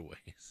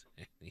straightaways,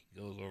 and he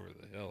goes over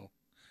the hill.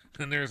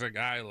 And there's a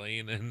guy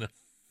laying on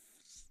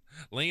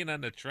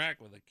the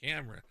track with a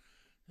camera,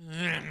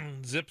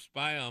 zips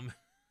by him,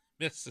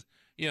 misses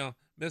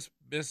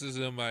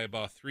him by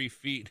about 3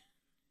 feet.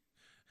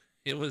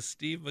 It was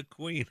Steve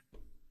McQueen.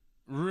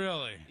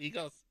 Really? He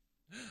goes,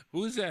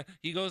 "Who's that?"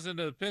 He goes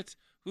into the pits.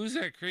 "Who's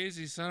that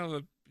crazy son of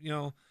a,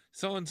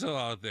 so and so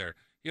out there?"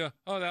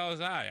 "Oh, that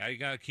was I.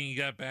 He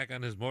got back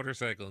on his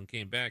motorcycle and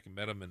came back and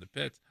met him in the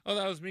pits. Oh,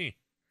 that was me.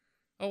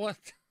 Oh,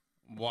 what?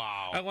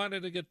 Wow. I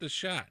wanted to get the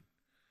shot."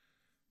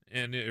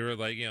 And it were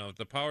like, if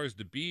the powers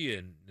to be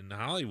in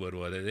Hollywood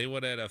would have, they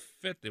would have had a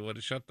fit. They would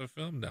have shut the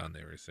film down,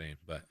 they were saying.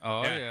 But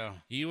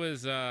he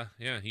was,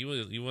 he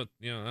was,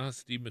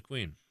 Steve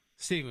McQueen.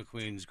 Steve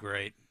McQueen's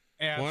great.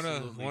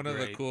 Absolutely one of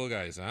the cool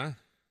guys, huh?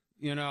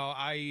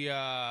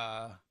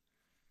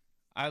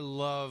 I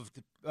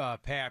loved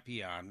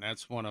Papillon.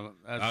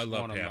 I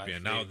love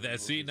Papillon.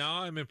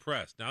 Now I'm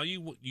impressed. Now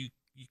you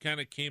kind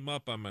of came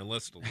up on my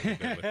list a little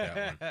bit with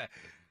that one.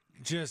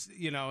 Just,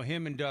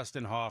 him and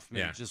Dustin Hoffman.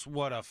 Yeah. Just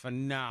what a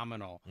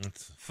phenomenal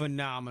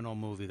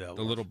movie that was.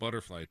 The little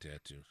butterfly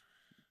tattoo.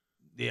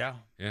 Yeah.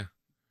 Yeah.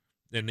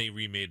 And they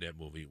remade that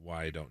movie.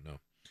 Why, I don't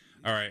know.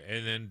 All right.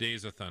 And then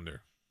Days of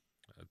Thunder.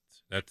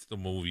 That's the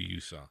movie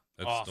you saw.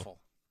 That's awful.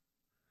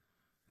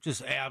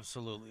 Just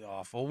absolutely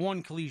awful.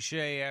 One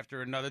cliche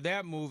after another.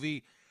 That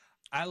movie,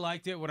 I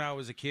liked it when I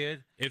was a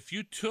kid. If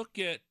you took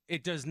it...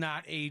 It does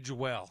not age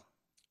well.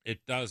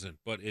 It doesn't.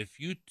 But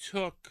if you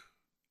took...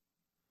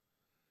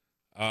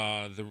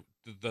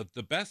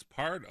 the best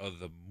part of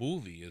the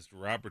movie is the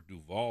Robert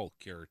Duvall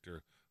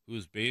character, who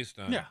is based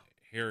on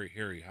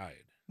Harry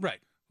Hyde,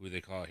 right? Who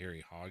they call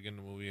Harry Hog in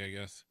the movie, I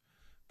guess.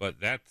 But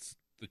that's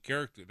the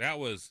character that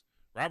was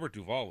Robert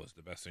Duvall was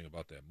the best thing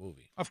about that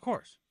movie. Of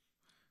course.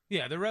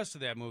 Yeah, the rest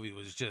of that movie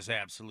was just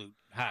absolute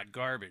hot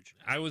garbage.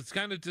 I was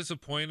kind of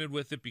disappointed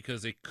with it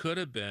because it could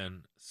have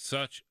been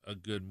such a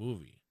good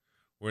movie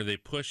where they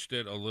pushed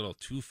it a little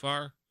too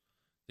far.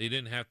 They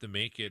didn't have to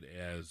make it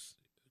as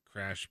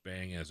crash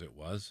bang as it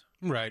was.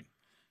 Right.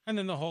 And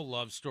then the whole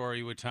love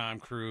story with Tom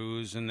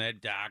Cruise and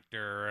that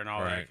doctor and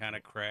all that kind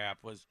of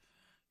crap was,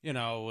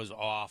 was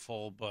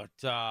awful.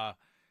 But,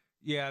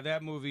 yeah,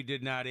 that movie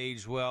did not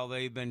age well.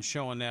 They've been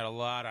showing that a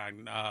lot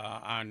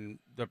on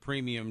the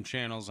premium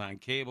channels on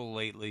cable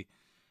lately.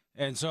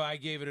 And so I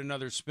gave it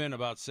another spin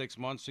about 6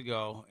 months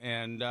ago,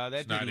 and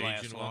that didn't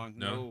last long.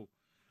 No.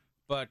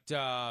 But,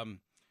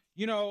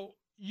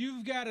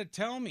 you've got to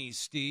tell me,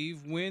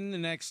 Steve, when the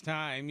next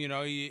time,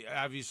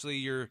 obviously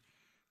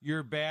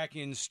you're back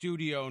in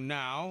studio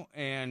now,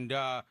 and,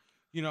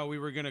 we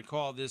were going to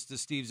call this the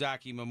Steve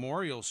Zocchi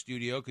Memorial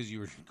Studio because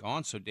you were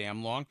gone so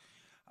damn long.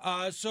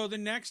 So the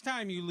next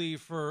time you leave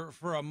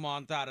for a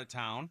month out of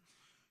town,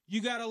 you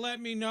got to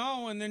let me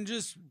know, and then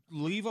just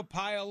leave a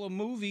pile of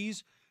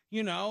movies,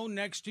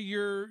 next to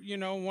your,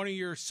 one of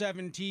your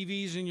 7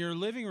 TVs in your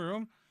living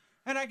room.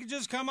 And I could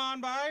just come on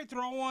by,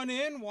 throw one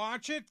in,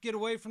 watch it, get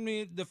away from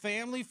the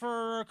family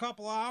for a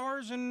couple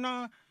hours,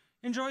 and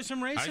enjoy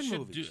some racing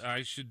movies.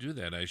 I should do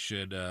that. I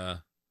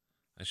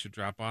should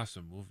drop off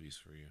some movies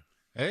for you.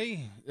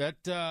 Hey, that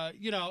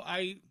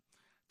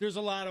there's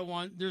a lot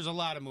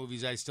of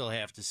movies I still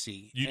have to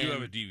see. You do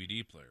have a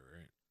DVD player,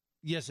 right?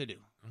 Yes, I do.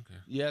 Okay.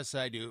 Yes,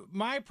 I do.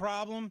 My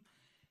problem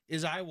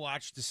is I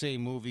watch the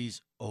same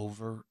movies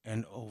over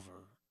and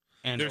over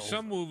and There's over.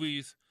 some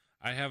movies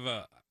I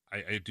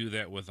do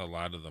that with a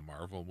lot of the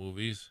Marvel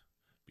movies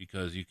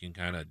because you can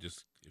kind of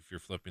just, if you're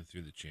flipping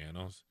through the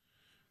channels,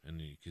 and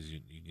because you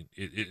can,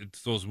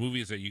 it's those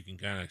movies that you can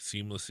kind of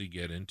seamlessly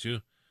get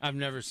into. I've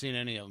never seen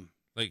any of them.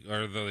 Like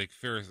a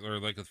Ferris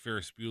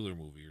Bueller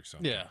movie or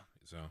something. Yeah.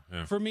 So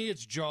yeah. For me,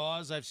 it's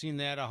Jaws. I've seen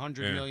that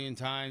 100 million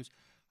times.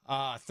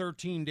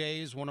 13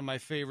 Days, one of my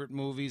favorite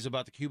movies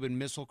about the Cuban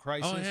Missile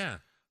Crisis. Oh yeah,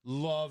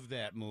 love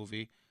that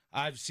movie.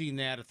 I've seen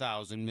that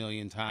 1,000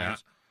 million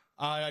times.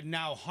 Yeah.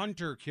 Now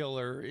Hunter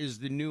Killer is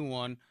the new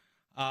one.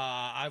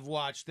 I've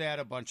watched that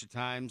a bunch of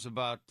times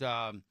about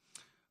a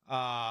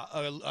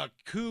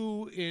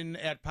coup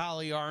at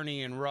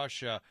Polyarny in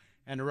Russia,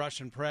 and the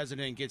Russian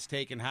president gets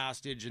taken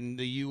hostage, and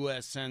the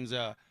U.S. sends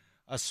a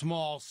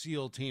small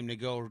SEAL team to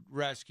go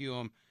rescue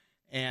him.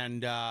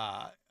 And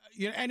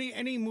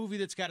any movie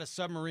that's got a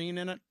submarine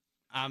in it,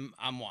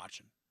 I'm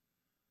watching.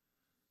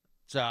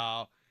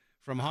 So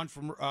from Hunt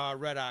for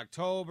Red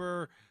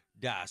October,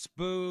 Das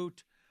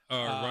Boot,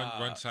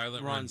 Run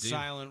Silent, Run Deep.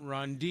 Silent,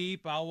 Run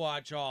Deep. I'll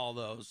watch all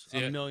those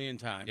a million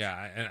times.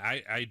 Yeah, and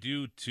I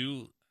do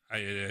too.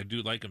 I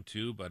do like them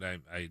too, but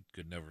I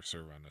could never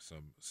serve on a sub.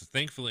 So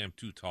thankfully, I'm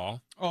too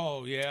tall.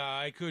 Oh yeah,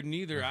 I couldn't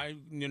either.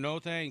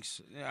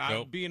 Thanks.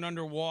 Nope. Being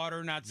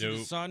underwater, not see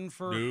the sun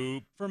for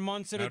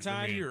months at a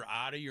time, you're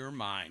out of your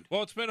mind.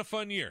 Well, it's been a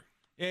fun year.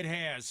 It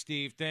has,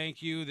 Steve.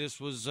 Thank you. This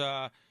was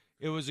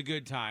it was a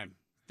good time.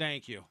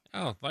 Thank you.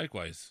 Oh,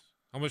 likewise.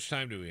 How much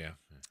time do we have?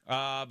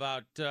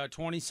 About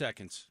 20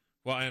 seconds.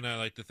 Well, and I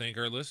like to thank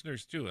our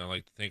listeners too. I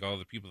like to thank all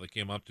the people that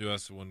came up to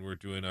us when we're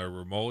doing our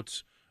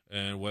remotes.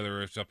 And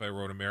whether it's up by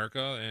Road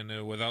America,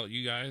 and without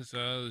you guys,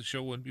 the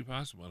show wouldn't be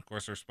possible. And of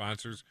course, our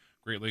sponsors,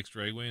 Great Lakes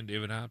Dragway and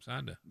David Hobbs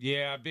Honda.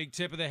 Yeah, big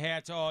tip of the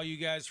hat to all you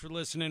guys for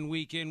listening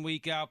week in,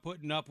 week out,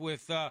 putting up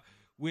with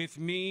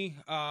me.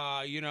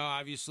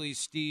 Obviously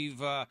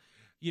Steve,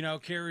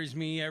 carries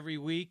me every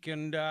week,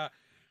 and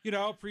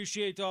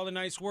appreciate all the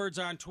nice words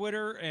on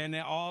Twitter and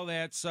all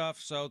that stuff.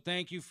 So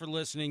thank you for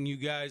listening. You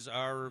guys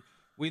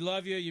we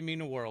love you. You mean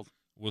the world.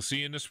 We'll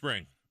see you in the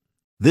spring.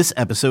 This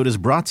episode is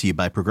brought to you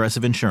by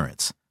Progressive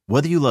Insurance.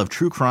 Whether you love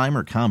true crime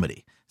or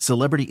comedy,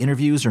 celebrity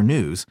interviews or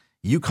news,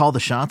 you call the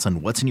shots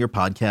on what's in your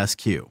podcast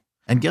queue.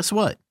 And guess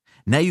what?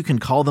 Now you can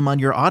call them on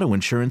your auto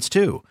insurance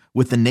too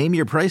with the Name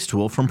Your Price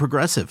tool from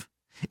Progressive.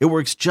 It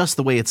works just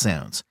the way it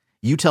sounds.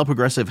 You tell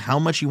Progressive how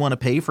much you want to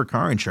pay for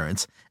car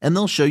insurance, and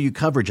they'll show you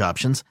coverage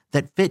options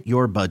that fit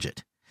your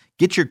budget.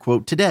 Get your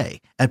quote today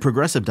at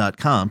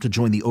Progressive.com to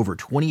join the over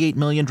 28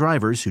 million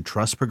drivers who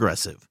trust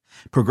Progressive.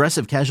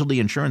 Progressive Casualty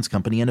Insurance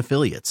Company and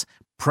Affiliates.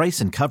 Price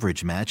and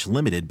coverage match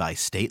limited by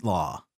state law.